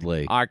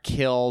Allegedly. are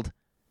killed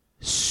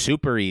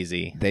super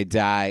easy. They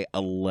die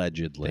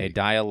allegedly. They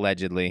die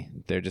allegedly.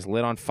 They're just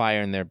lit on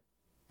fire and their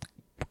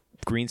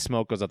green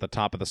smoke goes out the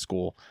top of the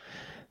school.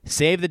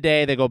 Save the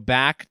day. They go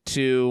back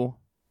to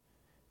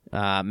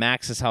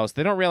Max's house.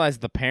 They don't realize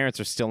the parents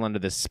are still under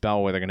this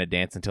spell where they're going to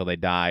dance until they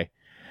die.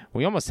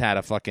 We almost had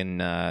a fucking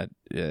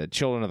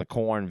Children of the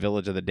Corn,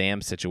 Village of the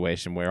Damned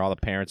situation where all the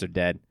parents are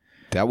dead.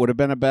 That would have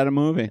been a better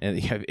movie. And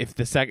if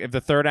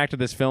the third act of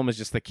this film is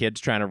just the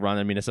kids trying to run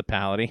a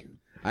municipality,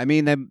 I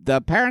mean,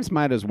 the parents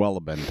might as well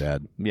have been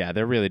dead. yeah,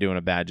 they're really doing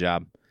a bad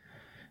job.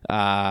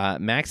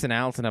 Max and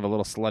Allison have a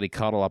little slutty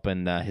cuddle up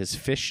in his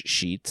fish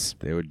sheets.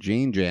 They were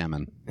gene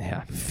jamming.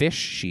 Yeah, fish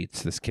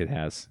sheets this kid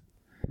has.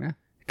 Yeah.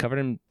 Covered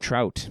in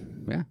trout.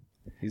 Yeah.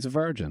 He's a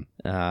virgin.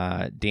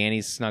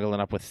 Danny's snuggling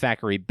up with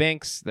Thackeray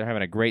Binks. They're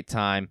having a great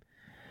time.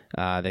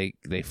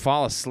 They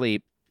fall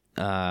asleep.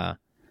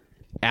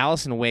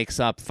 Allison wakes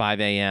up 5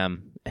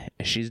 a.m.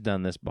 She's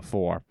done this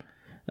before.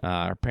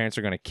 Her parents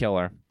are going to kill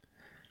her.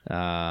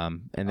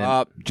 And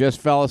then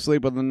just fell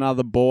asleep with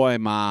another boy,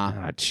 Ma.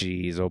 ah,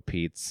 jeez, oh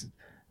Pete's.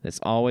 This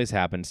always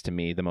happens to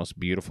me, the most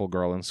beautiful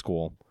girl in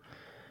school.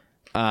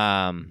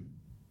 They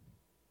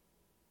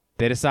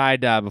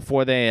decide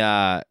before they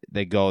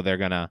go, they're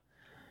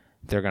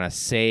gonna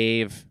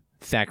save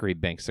Thackeray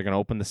Binks. They're gonna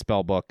open the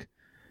spell book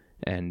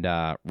and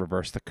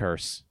reverse the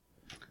curse.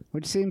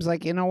 Which seems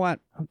like, you know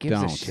what? Who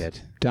gives Don't. a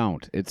shit?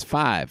 Don't. It's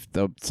 5.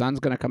 The sun's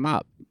going to come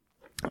up.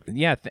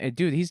 Yeah,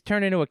 dude, he's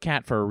turned into a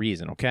cat for a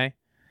reason, okay?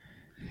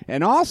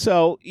 And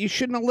also, you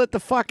shouldn't have lit the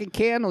fucking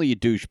candle, you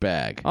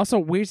douchebag. Also,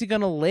 where's he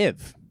gonna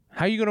live?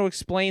 How are you gonna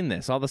explain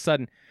this? All of a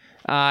sudden,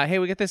 hey,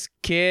 we got this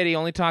kid. He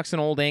only talks in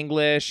Old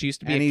English. He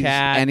used to be a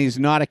cat. And he's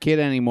not a kid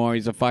anymore.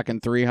 He's a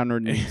fucking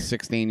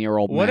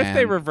 316-year-old man. What if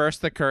they reverse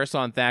the curse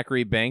on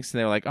Thackeray Binks and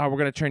they're like, oh, we're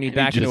going to turn you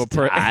back into a just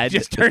person. died. He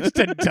just turns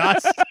to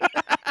dust.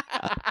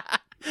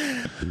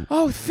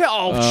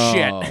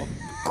 Shit.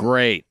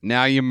 Great.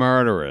 Now you're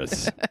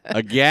murderous.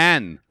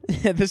 Again.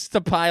 This is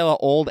a pile of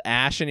old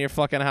ash in your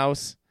fucking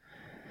house.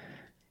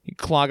 You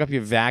clog up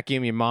your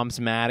vacuum. Your mom's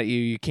mad at you.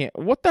 You can't.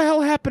 What the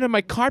hell happened to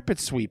my carpet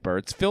sweeper?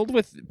 It's filled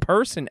with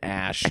person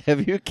ash.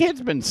 Have your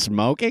kids been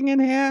smoking in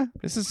here?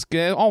 This is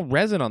all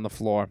resin on the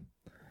floor.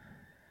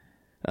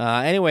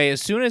 Anyway,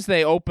 as soon as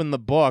they open the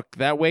book,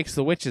 that wakes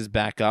the witches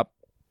back up,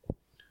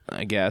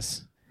 I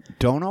guess.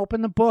 Don't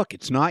open the book.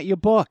 It's not your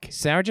book.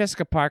 Sarah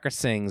Jessica Parker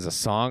sings a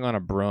song on a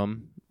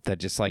broom that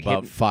just like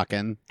About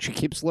fucking. She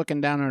keeps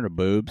looking down at her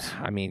boobs.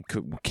 I mean,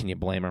 can you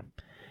blame her?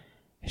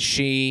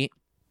 She,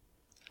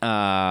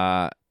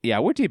 yeah,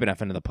 we're deep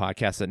enough into the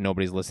podcast that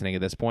nobody's listening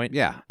at this point.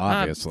 Yeah,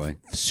 obviously.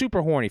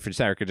 Super horny for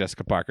Sarah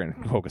Jessica Parker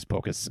and Hocus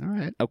Pocus. All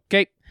right.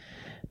 Okay.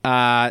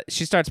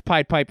 She starts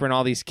Pied Pipering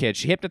all these kids.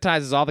 She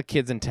hypnotizes all the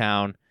kids in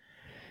town,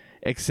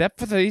 except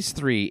for these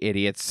 3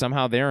 idiots.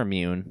 Somehow they're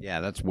immune. Yeah,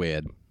 that's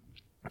weird.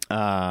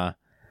 And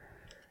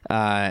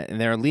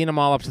they're leading them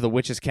all up to the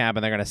witch's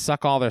cabin. They're going to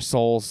suck all their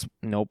souls.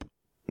 Nope,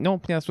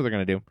 that's what they're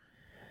going to do.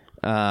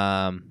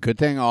 Good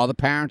thing all the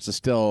parents are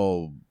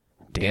still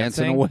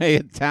dancing Dancing? away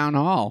at town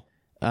hall.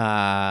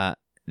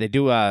 They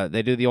do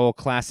the old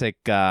classic,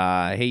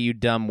 hey, you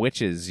dumb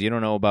witches, you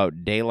don't know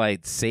about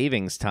daylight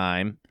savings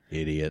time.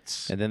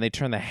 Idiots. And then they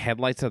turn the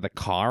headlights of the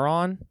car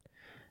on.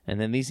 And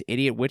then these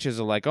idiot witches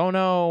are like, oh,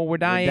 no, we're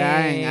dying. We're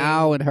dying.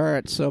 Ow, it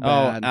hurts so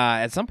bad.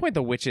 At some point,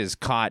 the witches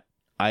caught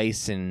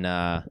Ice and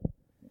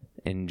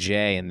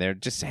Jay, and they're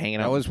just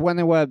hanging out. That was when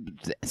they were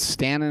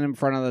standing in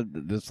front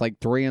of it's like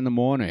 3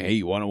 a.m. Hey,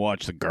 you want to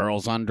watch the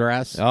girls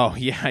undress? Oh,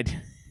 yeah.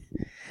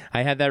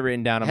 I had that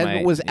written down on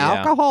my... Was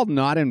alcohol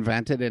not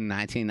invented in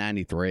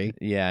 1993?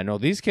 Yeah, no,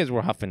 these kids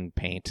were huffing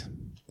paint.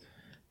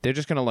 They're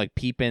just going to, like,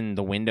 peep in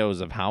the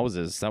windows of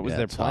houses. That was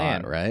their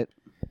plan. Hot, right?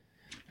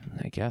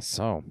 I guess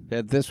so.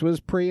 Yeah, this was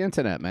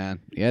pre-internet, man.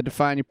 You had to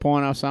find your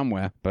porno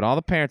somewhere. But all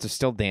the parents are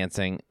still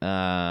dancing.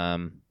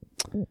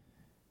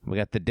 We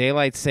got the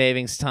daylight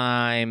savings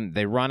time.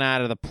 They run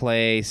out of the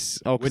place.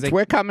 Oh, because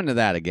we're coming to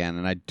that again,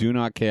 and I do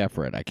not care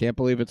for it. I can't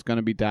believe it's going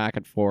to be dark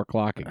at 4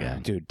 o'clock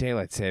again. Dude,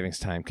 daylight savings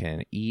time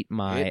can eat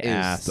my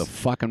ass. It is the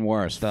fucking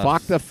worst.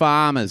 Fuck the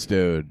farmers,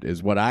 dude,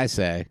 is what I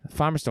say.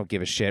 Farmers don't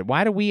give a shit.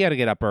 Why do we got to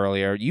get up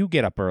earlier? You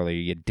get up earlier,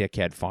 you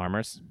dickhead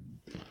farmers.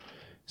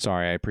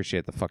 Sorry, I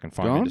appreciate the fucking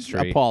farm industry.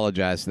 Don't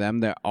apologize to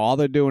them. All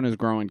they're doing is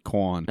growing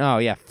corn. Oh,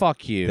 yeah,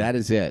 fuck you. That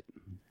is it.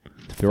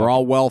 They're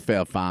all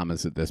welfare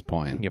farmers at this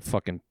point. You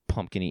fucking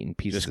pumpkin-eating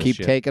piece of shit. Just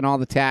keep taking all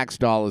the tax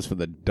dollars for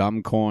the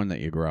dumb corn that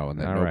you grow and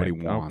that all nobody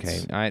right.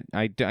 wants. Okay,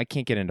 I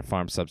can't get into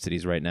farm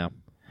subsidies right now.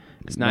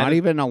 It's not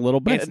even a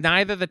little bit? It's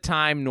neither the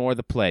time nor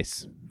the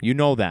place. You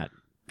know that.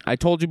 I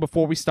told you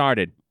before we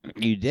started.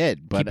 You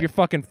did, but... Keep your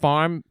fucking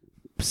farm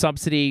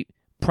subsidy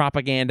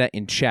propaganda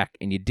in check,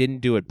 and you didn't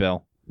do it,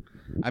 Bill.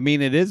 I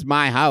mean, it is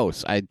my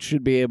house. I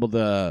should be able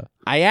to...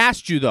 I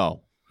asked you,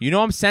 though. You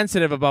know I'm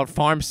sensitive about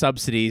farm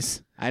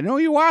subsidies. I know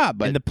you are,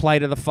 but... And the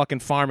plight of the fucking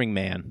farming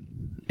man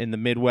in the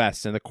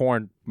Midwest and the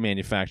corn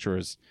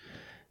manufacturers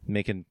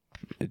making...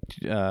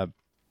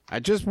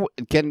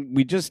 Can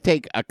we just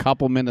take a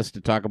couple minutes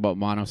to talk about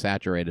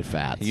monosaturated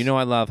fats? You know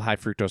I love high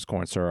fructose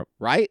corn syrup.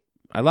 Right?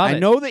 I love it. I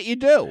know that you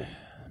do.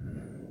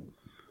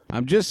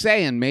 I'm just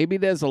saying, maybe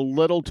there's a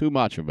little too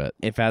much of it.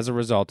 If as a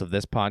result of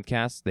this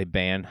podcast, they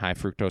ban high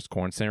fructose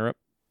corn syrup,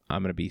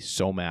 I'm going to be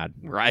so mad.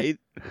 Right?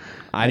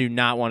 I do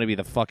not want to be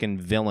the fucking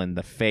villain,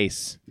 the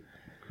face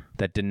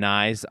that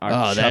denies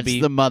our chubby...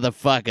 that's the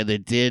motherfucker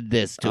that did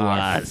this to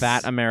us.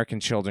 Fat American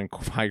children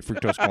high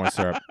fructose corn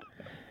syrup.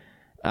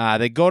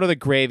 They go to the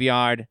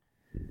graveyard.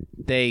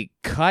 They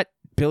cut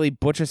Billy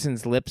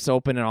Butcherson's lips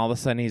open, and all of a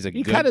sudden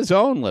He cut his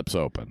own lips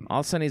open.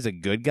 All of a sudden he's a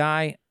good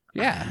guy.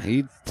 Yeah,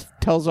 he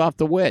tells off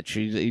the witch.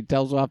 He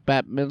tells off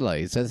Bette Midler.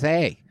 He says,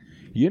 hey,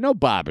 you know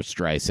Barbra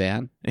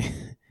Streisand.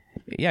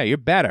 Yeah, you're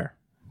better.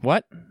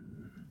 What?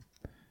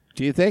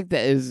 Do you think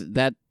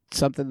that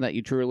something that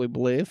you truly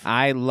believe?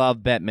 I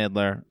love Bette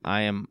Midler.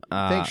 I am...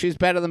 think she's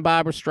better than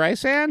Barbra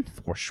Streisand?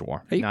 For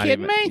sure. Are you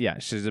kidding me? Yeah,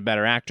 she's a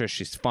better actress.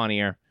 She's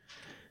funnier.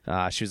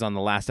 She was on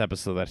the last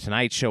episode of The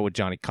Tonight Show with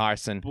Johnny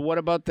Carson. But what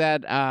about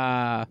that,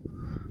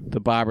 the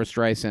Barbra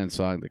Streisand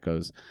song that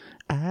goes,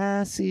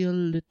 I see a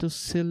little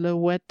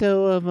silhouette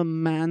of a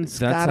man,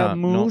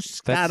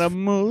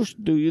 Scaramouche,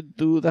 do you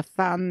do the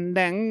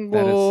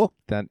fandango?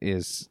 That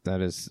is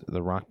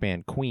the rock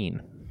band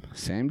Queen.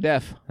 Same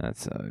diff.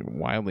 That's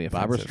wildly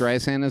offensive. Barbra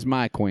Streisand is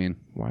my queen.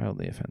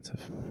 Wildly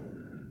offensive.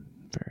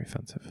 Very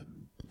offensive.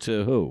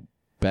 To who?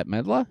 Bette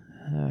Midler?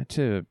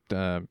 To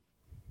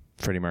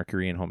Freddie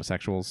Mercury and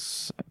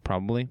homosexuals,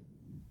 probably.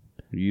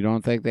 You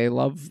don't think they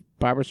love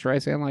Barbra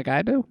Streisand like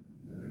I do?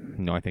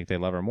 No, I think they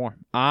love her more.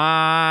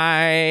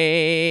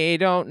 I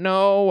don't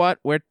know what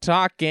we're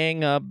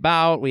talking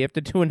about. We have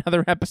to do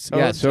another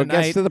episode so tonight.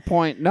 It gets to the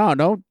point. No,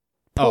 don't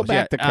pull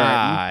back the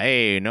curtain.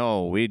 Hey,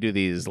 no, we do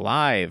these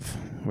live.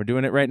 We're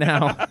doing it right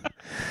now.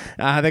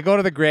 They go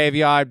to the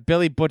graveyard.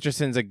 Billy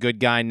Butcherson's a good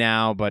guy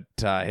now, but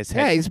his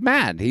head... Yeah, he's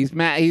mad. He's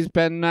mad. He's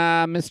been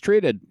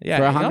mistreated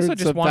for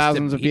hundreds of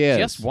thousands of years.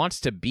 He just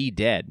wants to be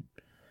dead.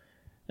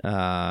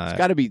 It's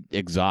got to be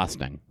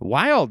exhausting.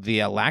 Wild,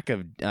 the lack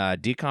of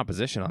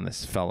decomposition on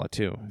this fella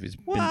too.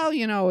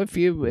 You know, if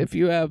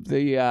you have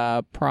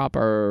the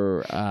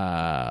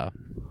proper,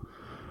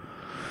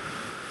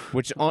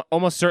 which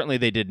almost certainly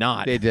they did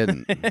not. They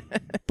didn't.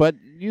 But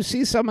you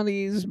see some of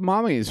these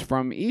mummies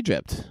from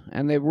Egypt,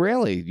 and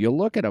you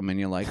look at them and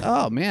you're like,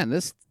 oh man,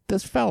 this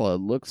fella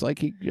looks like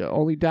he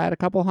only died a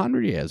couple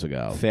hundred years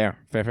ago. Fair.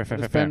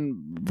 It's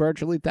been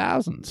virtually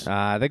thousands.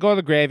 They go to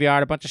the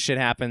graveyard. A bunch of shit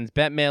happens.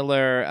 Bette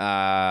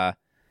Midler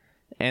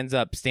ends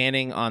up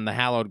standing on the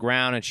hallowed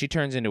ground, and she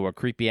turns into a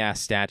creepy-ass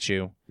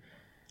statue.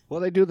 Well,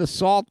 they do the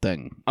salt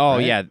thing. Oh,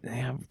 right? yeah.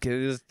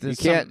 You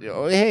can't...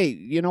 Hey,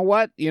 you know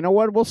what? You know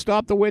what will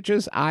stop the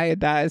witches?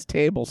 Iodized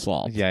table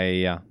salt.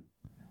 Yeah.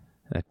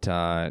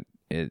 That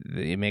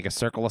you make a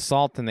circle of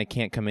salt, and they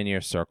can't come in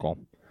your circle.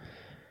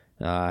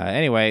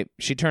 Anyway,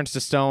 she turns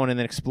to stone and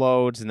then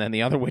explodes, and then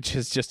the other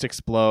witches just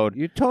explode.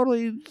 You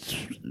totally...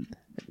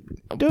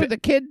 Dude, the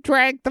kid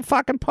drank the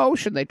fucking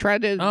potion. They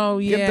tried to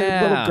give the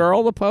little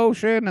girl the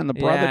potion, and the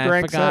brother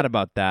drinks it. I forgot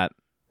about that.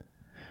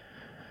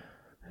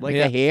 Like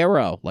a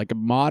hero. Like a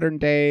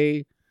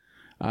modern-day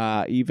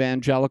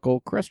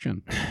evangelical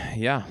Christian.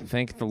 Yeah,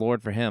 thank the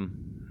Lord for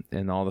him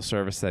and all the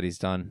service that he's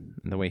done,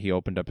 and the way he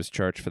opened up his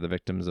church for the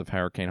victims of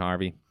Hurricane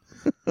Harvey.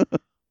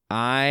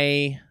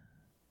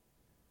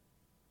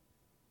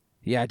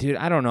 Yeah, dude,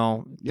 I don't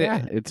know.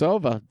 It's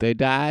over. They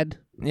died.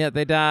 Yeah,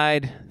 they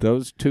died.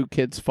 Those two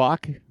kids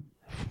fuck.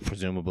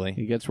 presumably.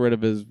 He gets rid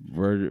of his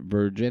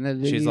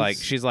virginity.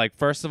 She's like,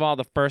 first of all,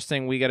 the first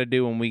thing we got to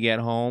do when we get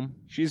home.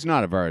 She's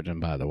not a virgin,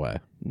 by the way.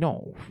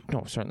 No,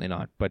 certainly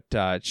not. But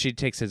she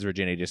takes his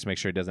virginity just to make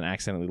sure he doesn't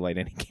accidentally light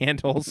any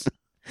candles.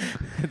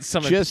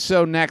 Just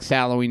so next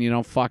Halloween you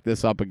don't fuck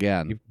this up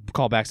again. You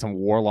call back some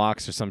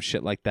warlocks or some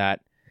shit like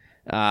that.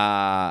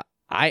 I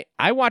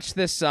watched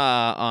this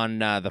on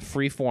the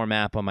Freeform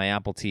app on my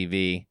Apple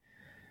TV.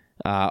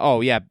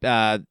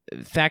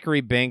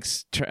 Thackeray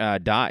Binks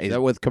dies. Is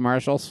that with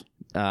commercials?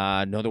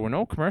 No, there were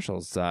no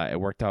commercials. It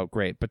worked out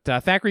great. But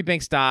Thackeray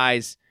Binks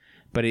dies,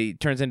 but he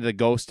turns into the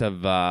ghost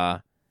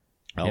of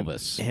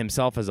Elvis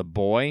himself as a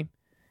boy.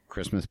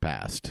 Christmas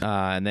past.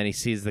 And then he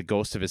sees the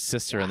ghost of his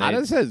sister. And how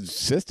does his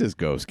sister's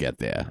ghost get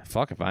there?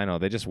 Fuck if I know.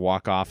 They just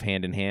walk off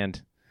hand in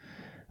hand.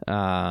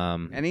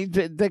 And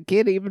the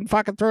kid even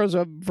fucking throws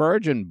a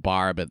virgin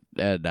barb at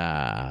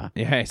yeah,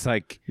 it's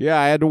like, yeah,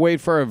 I had to wait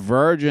for a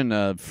virgin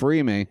to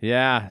free me.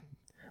 Yeah.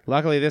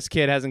 Luckily, this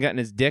kid hasn't gotten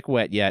his dick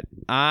wet yet.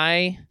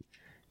 I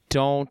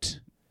don't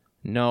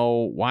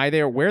know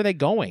where are they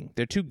going?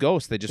 They're two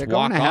ghosts. They just They're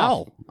walk going to off.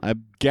 hell. I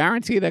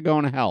guarantee they're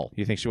going to hell.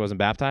 You think she wasn't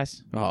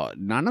baptized? Oh,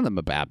 none of them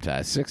are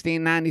baptized.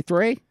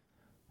 1693?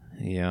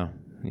 Yeah.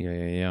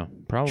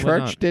 Probably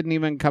Church not. didn't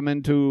even come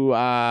into What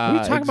are you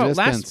talking about?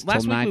 existence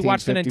Last till week we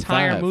watched an 1955.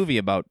 entire movie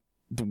about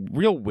the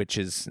real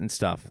witches and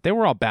stuff. They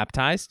were all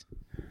baptized.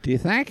 Do you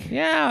think?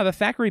 Yeah, the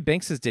Thackeray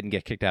Binkses didn't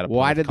get kicked out of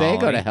Why Plymouth did they go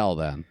Colony to hell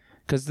then?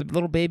 Because the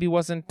little baby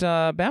wasn't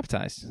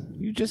baptized.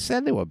 You just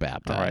said they were All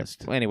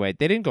baptized. right. Well, anyway,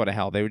 they didn't go to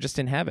hell. They were just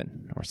in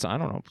heaven, or so, I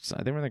don't know.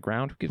 They were in the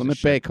ground. Who gives a Plymouth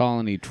shit? Bay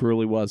Colony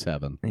truly was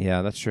heaven.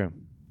 Yeah, that's true.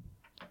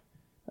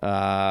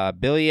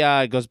 Billy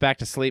goes back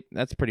to sleep.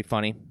 That's pretty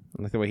funny.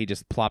 I like the way he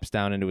just plops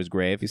down into his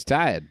grave. He's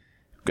tired.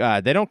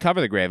 They don't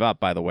cover the grave up,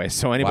 by the way,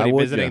 so anybody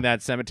would visiting you?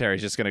 that cemetery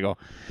is just going to go.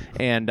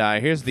 And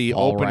here's the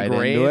Fall open right into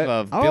grave it.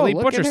 of Oh, Billy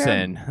look at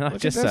Butcherson. him. Look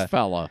just at this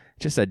fella.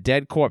 just a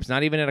dead corpse,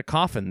 not even in a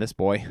coffin, this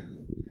boy.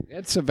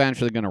 It's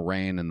eventually going to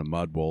rain and the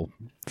mud will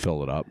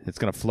fill it up. It's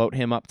going to float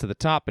him up to the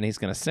top, and he's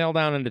going to sail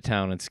down into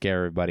town and scare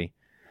everybody.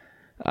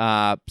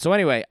 So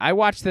anyway, I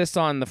watched this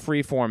on the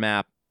Freeform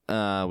app,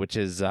 which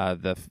is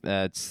they're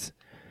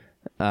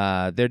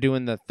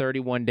doing the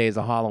 31 Days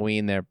of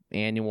Halloween, their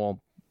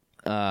annual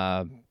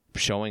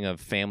showing of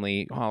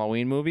family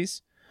Halloween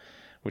movies,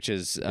 which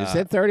is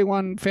it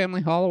 31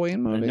 family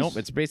Halloween movies? nope.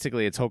 It's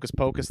Hocus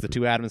Pocus, the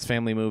two Addams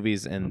Family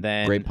movies, and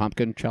then Great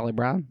Pumpkin, Charlie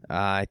Brown?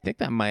 I think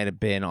that might have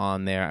been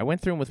on there. I went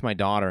through them with my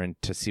daughter and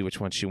to see which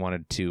one she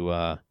wanted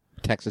to.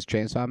 Texas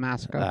Chainsaw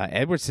Massacre?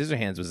 Edward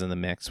Scissorhands was in the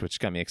mix, which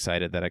got me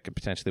excited that I could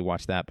potentially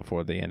watch that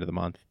before the end of the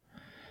month.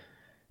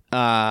 But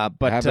I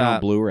have it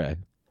on Blu-ray.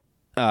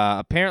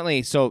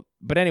 apparently,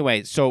 but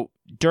anyway,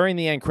 during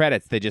the end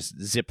credits, they just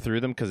zip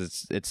through them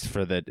because it's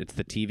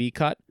the TV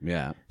cut.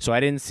 Yeah. So I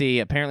didn't see.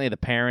 Apparently, the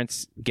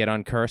parents get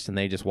uncursed and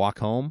they just walk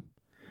home.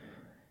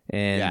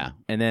 And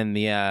then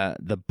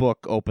the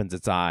book opens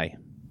its eye.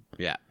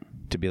 Yeah.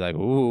 To be like,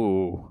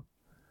 ooh,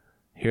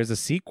 here's a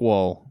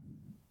sequel.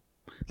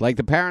 Like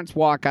the parents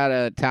walk out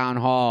of town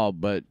hall,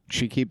 but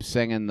she keeps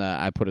singing the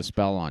 "I Put a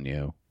Spell on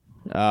You."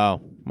 Oh,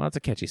 well, it's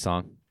a catchy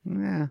song.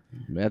 Yeah.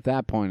 At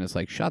that point, it's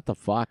like, shut the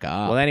fuck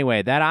up. Well,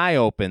 anyway, that eye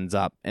opens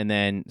up, and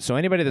then so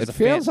anybody that's it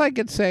feels like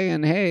it's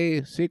saying,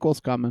 "Hey,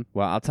 sequel's coming."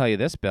 Well, I'll tell you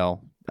this,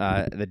 Bill.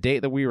 The date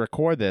that we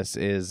record this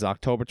is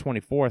October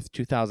 24th,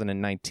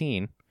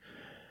 2019.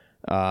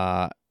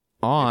 On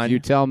If you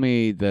tell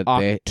me that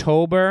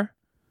October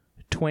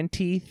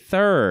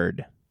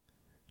 23rd,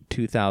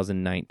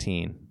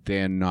 2019.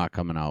 they're not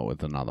coming out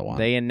with another one.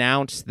 They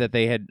announced that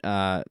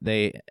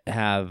they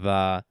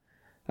have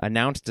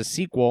announced a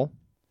sequel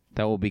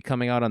that will be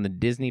coming out on the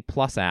Disney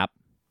Plus app.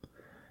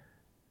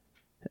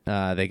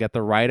 They got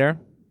the writer.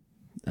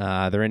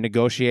 They're in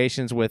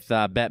negotiations with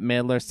Bette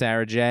Midler,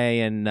 Sarah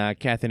J., and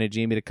Kathy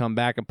Najimy to come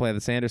back and play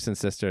the Sanderson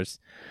sisters.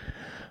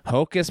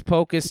 Hocus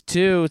Pocus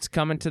 2, it's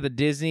coming to the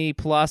Disney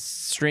Plus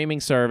streaming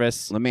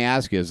service. Let me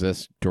ask you, is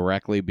this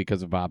directly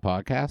because of our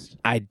podcast?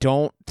 I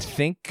don't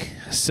think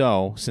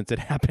so, since it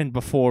happened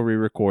before we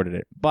recorded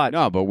it. But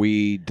No, but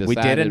we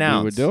decided did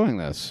announce. we were doing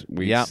this.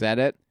 We Yep. said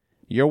it.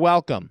 You're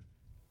welcome.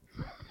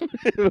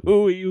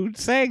 Who are you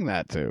saying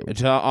that to?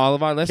 To all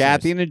of our listeners.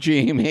 Kathy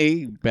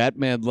Najimy, Bette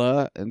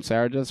Midler, and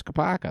Sarah Jessica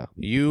Parker.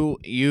 You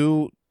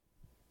 27.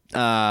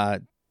 Are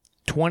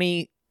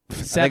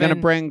they going to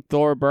bring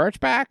Thora Birch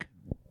back?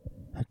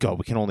 God,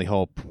 we can only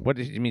hope. What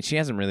I mean, she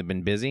hasn't really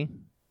been busy,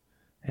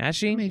 has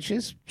she? I mean,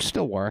 she's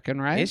still working,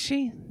 right? Is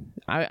she?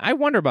 I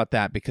wonder about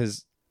that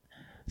because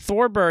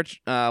Thora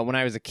Birch, when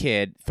I was a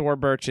kid, Thora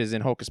Birch is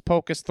in Hocus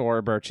Pocus.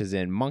 Thora Birch is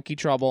in Monkey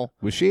Trouble.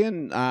 Was she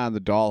in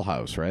the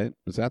Dollhouse, right?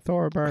 Was that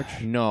Thora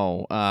Birch?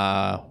 No.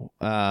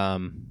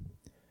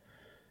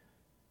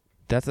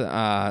 That's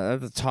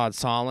a Todd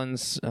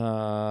Solondz.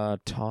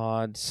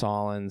 Todd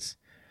Solondz.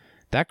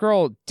 That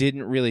girl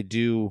didn't really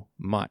do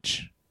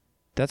much.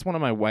 That's one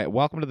of my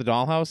Welcome to the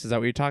Dollhouse. Is that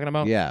what you're talking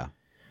about? Yeah.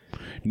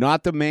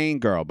 Not the main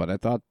girl, but I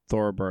thought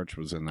Thora Birch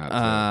was in that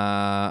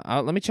too.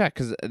 Let me check,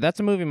 because that's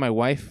a movie my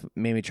wife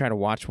made me try to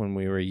watch when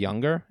we were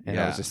younger, and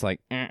I was just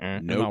like,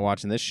 I'm not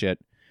watching this shit.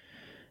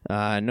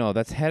 No,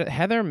 that's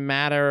Heather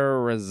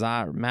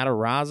Matarazzo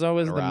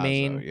is the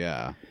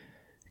main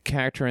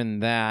character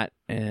in that,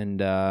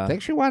 and I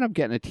think she wound up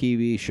getting a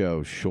TV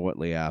show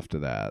shortly after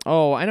that.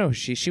 Oh, I know,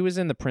 she was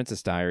in the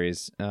Princess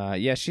Diaries.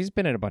 Yeah, she's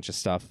been in a bunch of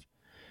stuff.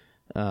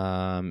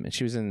 And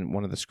she was in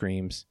one of the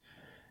Screams.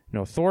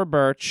 No, Thora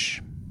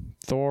Birch.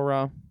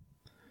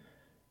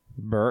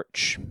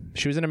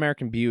 She was in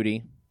American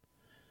Beauty.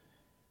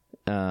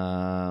 She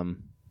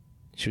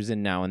was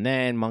in Now and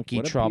Then,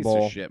 Monkey Trouble. What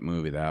a piece of shit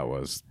movie that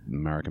was,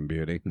 American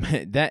Beauty.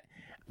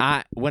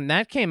 When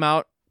that came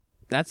out,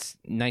 that's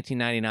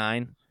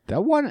 1999.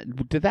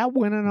 Did that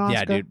win an Oscar?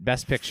 Yeah, dude,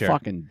 Best Picture.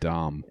 Fucking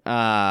dumb.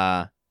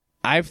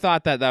 I've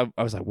thought that I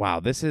was like, wow,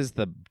 this is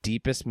the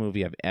deepest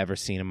movie I've ever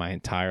seen in my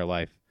entire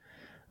life.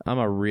 I'm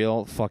a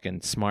real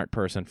fucking smart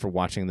person for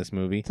watching this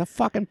movie. It's a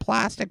fucking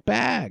plastic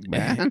bag,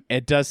 man.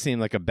 It does seem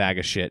like a bag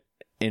of shit.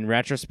 In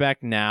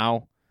retrospect,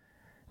 now,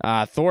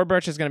 Thora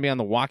Birch is going to be on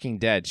The Walking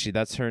Dead.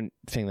 That's her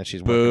thing that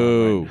she's working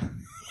on right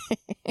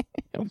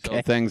now. Okay.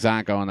 So things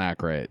aren't going that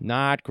great.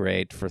 Not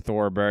great for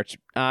Thora Birch.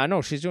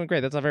 No, she's doing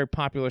great. That's a very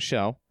popular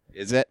show.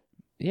 Is it?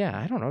 Yeah,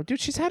 I don't know. Dude,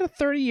 she's had a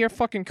 30-year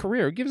fucking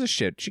career. Who gives a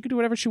shit? She can do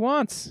whatever she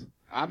wants.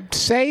 I'm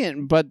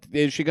saying, but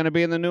is she going to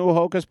be in the new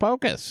Hocus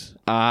Pocus?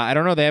 I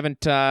don't know. They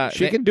haven't.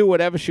 She can do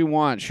whatever she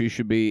wants. She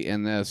should be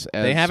in this.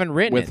 They haven't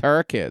written with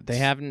her kids. They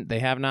have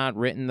not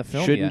written the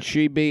film Shouldn't yet.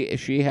 she be?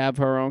 She have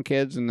her own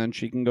kids, and then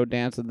she can go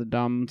dance at the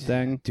dumb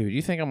thing. Dude,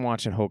 you think I'm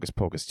watching Hocus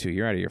Pocus 2?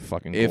 You're out of your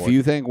fucking gourd. If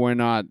you think we're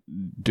not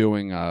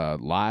doing a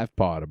live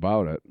pod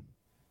about it,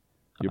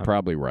 you're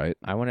probably right.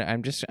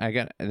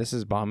 This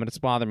is bombing. It's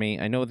bothering me.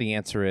 I know the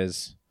answer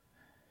is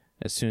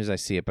as soon as I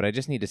see it, but I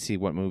just need to see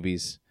what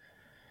movies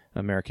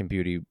American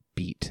Beauty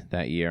beat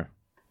that year.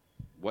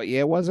 What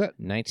year was it?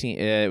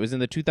 It was in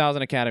the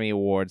 2000 Academy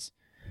Awards.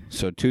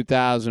 So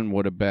 2000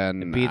 would have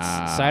been. It beats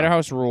Cider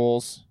House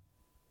Rules.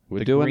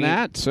 We're doing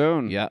that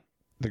soon. Yeah.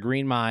 The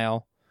Green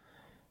Mile,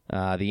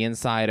 The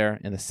Insider,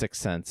 and The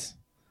Sixth Sense.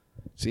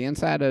 Is The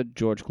Insider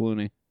George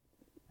Clooney?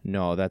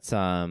 No, that's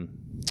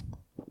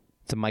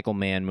it's a Michael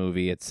Mann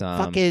movie. It's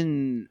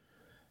fucking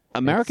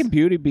American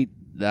Beauty beat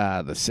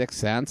The Sixth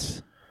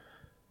Sense.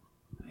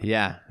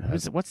 Yeah.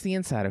 What's The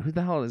Insider? Who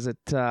the hell is it?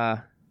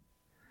 The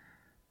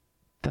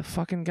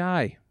fucking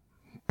guy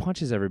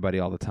punches everybody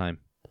all the time.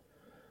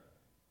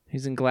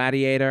 He's in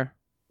Gladiator.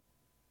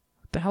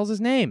 What the hell's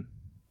his name?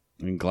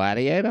 In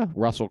Gladiator?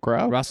 Russell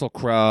Crowe? Russell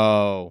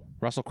Crowe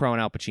and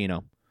Al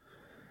Pacino.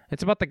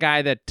 It's about the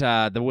guy that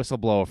the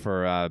whistleblower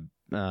for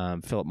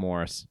Philip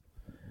Morris.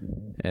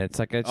 It's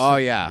like a all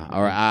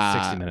right,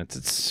 60 minutes.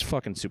 It's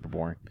fucking super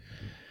boring.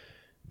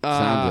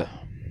 Sounds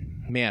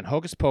Man,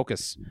 Hocus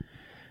Pocus.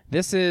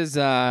 This is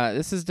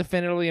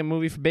definitively a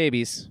movie for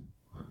babies.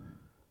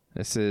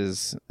 This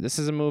is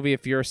a movie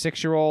if you're a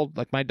 6-year-old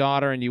like my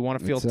daughter and you want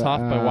to feel tough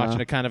by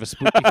watching a kind of a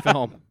spooky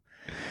film.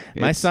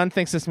 My son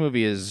thinks this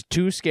movie is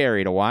too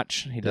scary to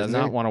watch. He does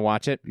not want to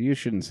watch it. You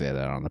shouldn't say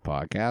that on the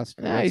podcast.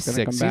 He's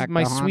 6. He's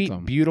my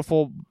sweet,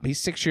 beautiful. He's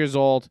 6 years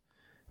old.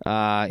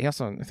 I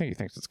think he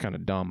thinks it's kind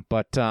of dumb,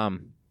 but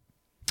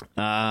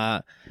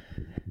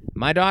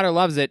my daughter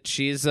loves it.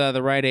 She's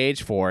the right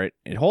age for it.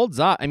 It holds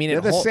up. I mean,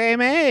 they're the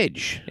same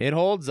age. It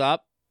holds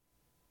up.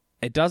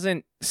 It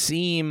doesn't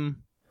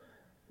seem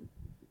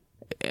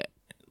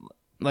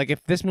like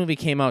if this movie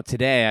came out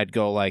today, I'd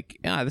go like,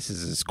 this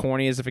is as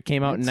corny as if it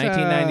came out in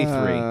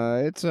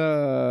 1993.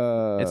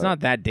 It's not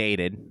that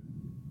dated.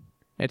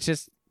 It's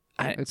just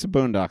it's a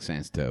Boondock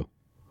Saints too.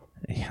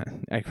 Yeah,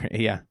 I agree.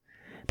 Yeah.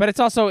 But it's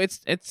also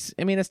it's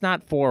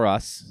not for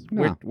us.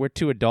 No. We're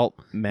two adult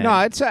men. No,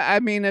 it's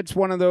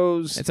one of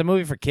those. It's a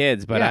movie for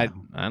kids, but yeah.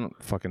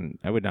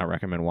 I would not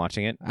recommend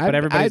watching it. But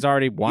everybody's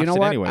already watched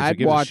it anyway. So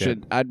I'd watch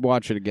it. I'd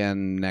watch it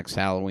again next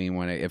Halloween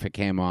if it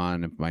came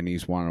on. If my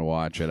niece wanted to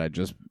watch it, I'd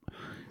just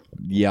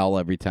yell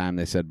every time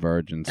they said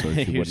virgin, so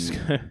she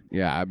wouldn't.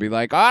 Yeah, I'd be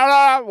like,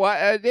 "Oh,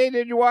 what?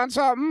 Did you want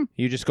something?"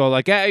 You just go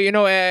like,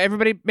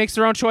 everybody makes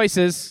their own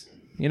choices.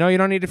 You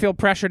don't need to feel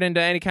pressured into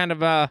any kind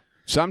of.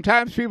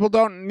 Sometimes people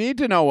don't need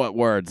to know what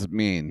words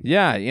mean.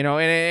 Yeah,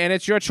 and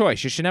it's your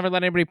choice. You should never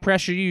let anybody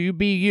pressure you. You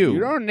be you. You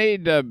don't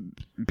need to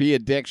be a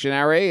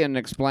dictionary and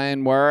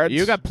explain words.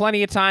 You got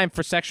plenty of time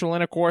for sexual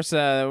intercourse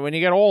when you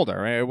get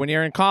older, when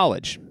you're in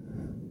college.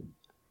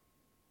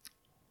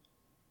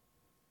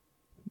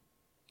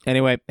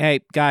 Anyway,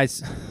 hey,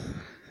 guys.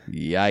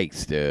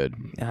 Yikes, dude.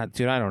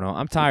 Dude, I don't know.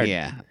 I'm tired.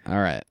 Yeah, all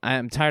right.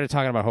 I'm tired of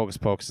talking about Hocus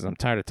Pocus. I'm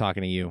tired of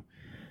talking to you.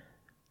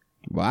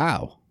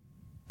 Wow.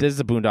 This is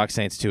the Boondock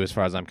Saints 2 as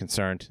far as I'm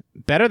concerned.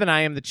 Better than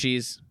I Am the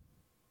Cheese.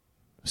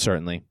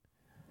 Certainly.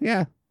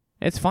 Yeah.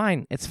 It's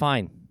fine. It's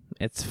fine.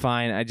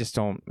 I just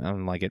don't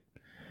like it.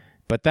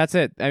 But that's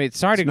it. I mean,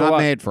 sorry It's to go not up.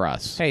 made for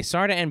us. Hey,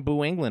 sorry to end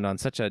Boo England on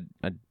such a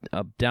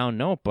down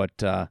note,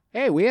 but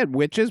Hey, we had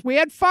witches. We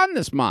had fun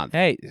this month.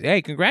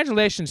 hey,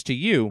 congratulations to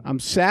you. I'm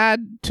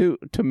sad to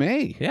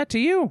me. Yeah, to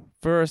you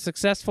for a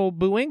successful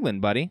Boo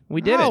England, buddy.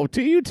 We did Oh, it.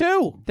 to you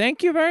too.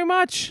 Thank you very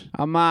much.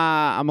 I'm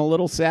a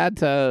little sad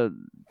to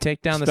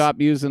Take down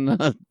stop using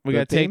the we the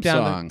got to theme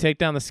song. take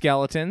down the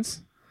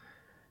skeletons.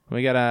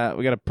 We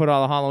gotta put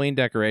all the Halloween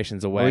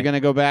decorations away. Are we gonna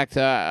go back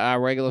to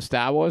our regular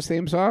Star Wars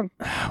theme song?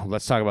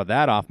 Let's talk about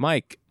that off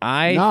mic.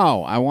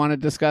 No, I want to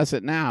discuss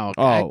it now.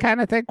 Oh. I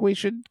kind of think we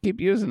should keep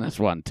using this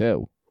one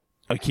too.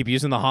 keep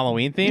using the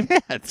Halloween theme. Yeah,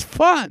 it's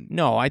fun.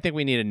 No, I think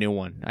we need a new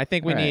one. I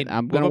think we All right, need.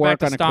 I'm we'll gonna go back work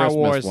to on a Star Christmas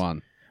Wars,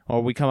 one.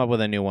 or we come up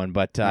with a new one.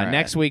 But All right.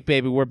 next week,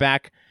 baby, we're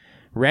back.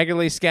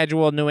 Regularly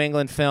scheduled New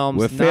England films.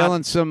 We're Not-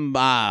 feeling some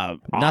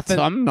nothing-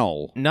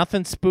 autumnal.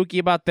 Nothing spooky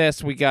about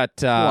this. We got.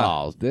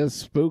 Well, this is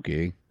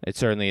spooky. It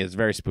certainly is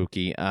very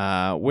spooky.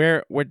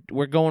 We're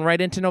going right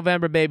into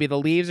November, baby. The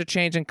leaves are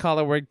changing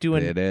color. We're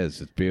doing. It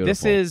is. It's beautiful.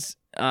 This is.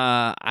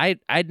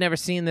 I'd never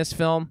seen this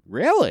film.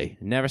 really.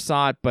 Never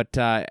saw it, but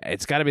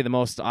it's got to be the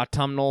most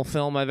autumnal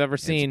film I've ever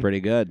seen. It's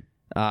pretty good.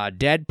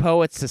 Dead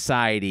Poets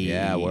Society.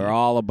 Yeah, we're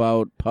all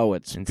about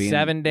poets. In being-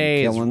 7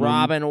 days. killing them.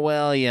 Robin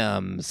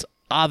Williams,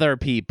 other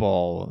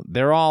people.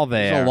 They're all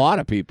there. There's a lot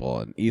of people.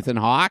 And Ethan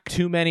Hawke.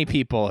 Too many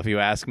people, if you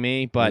ask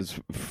me. But There's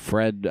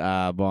Fred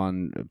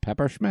von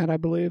Pepperschmidt, I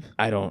believe.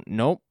 I don't.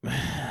 Nope.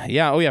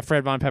 Yeah. Oh yeah.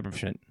 Fred von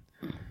Pepperschmidt.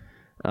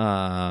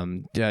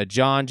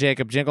 John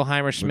Jacob Jingleheimer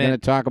We're going to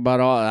Schmidt. talk about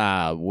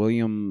all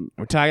William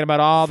We're talking about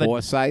all the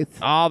Forsythe. dead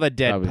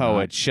Probably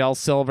poets. Shel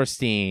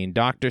Silverstein,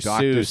 Dr.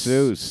 Dr.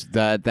 Seuss.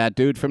 That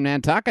dude from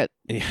Nantucket.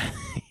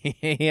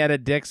 He had a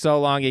dick so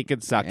long he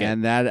could suck it.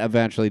 And that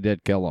eventually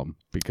did kill him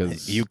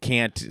because You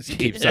can't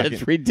keep sucking.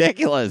 it's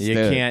ridiculous. You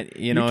dude. can't.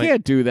 You know. you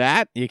can't do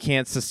that. You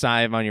can't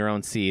saliva on your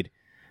own seed.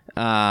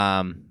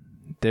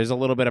 There's a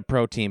little bit of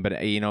protein, but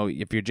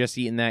if you're just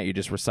eating that, you're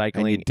just And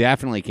recycling. you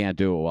definitely can't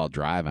do it while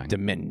driving.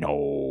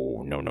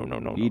 No.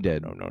 He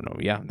did. No.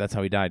 Yeah, that's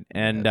how he died.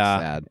 And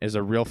That's sad. it was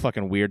a real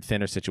fucking weird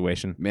thinner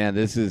situation. Man,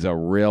 this is a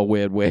real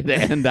weird way to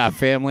end our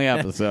family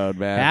episode,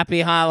 man. Happy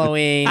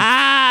Halloween.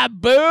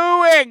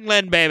 Boo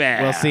England,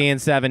 baby. We'll see you in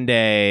 7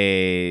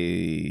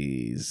 days.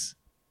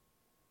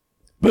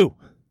 Boo.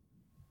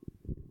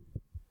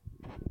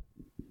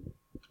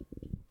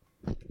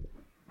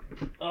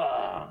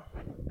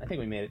 I think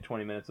we made it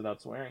 20 minutes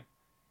without swearing.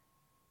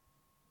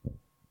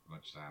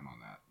 Much time on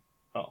that.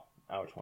 Oh, hour 20.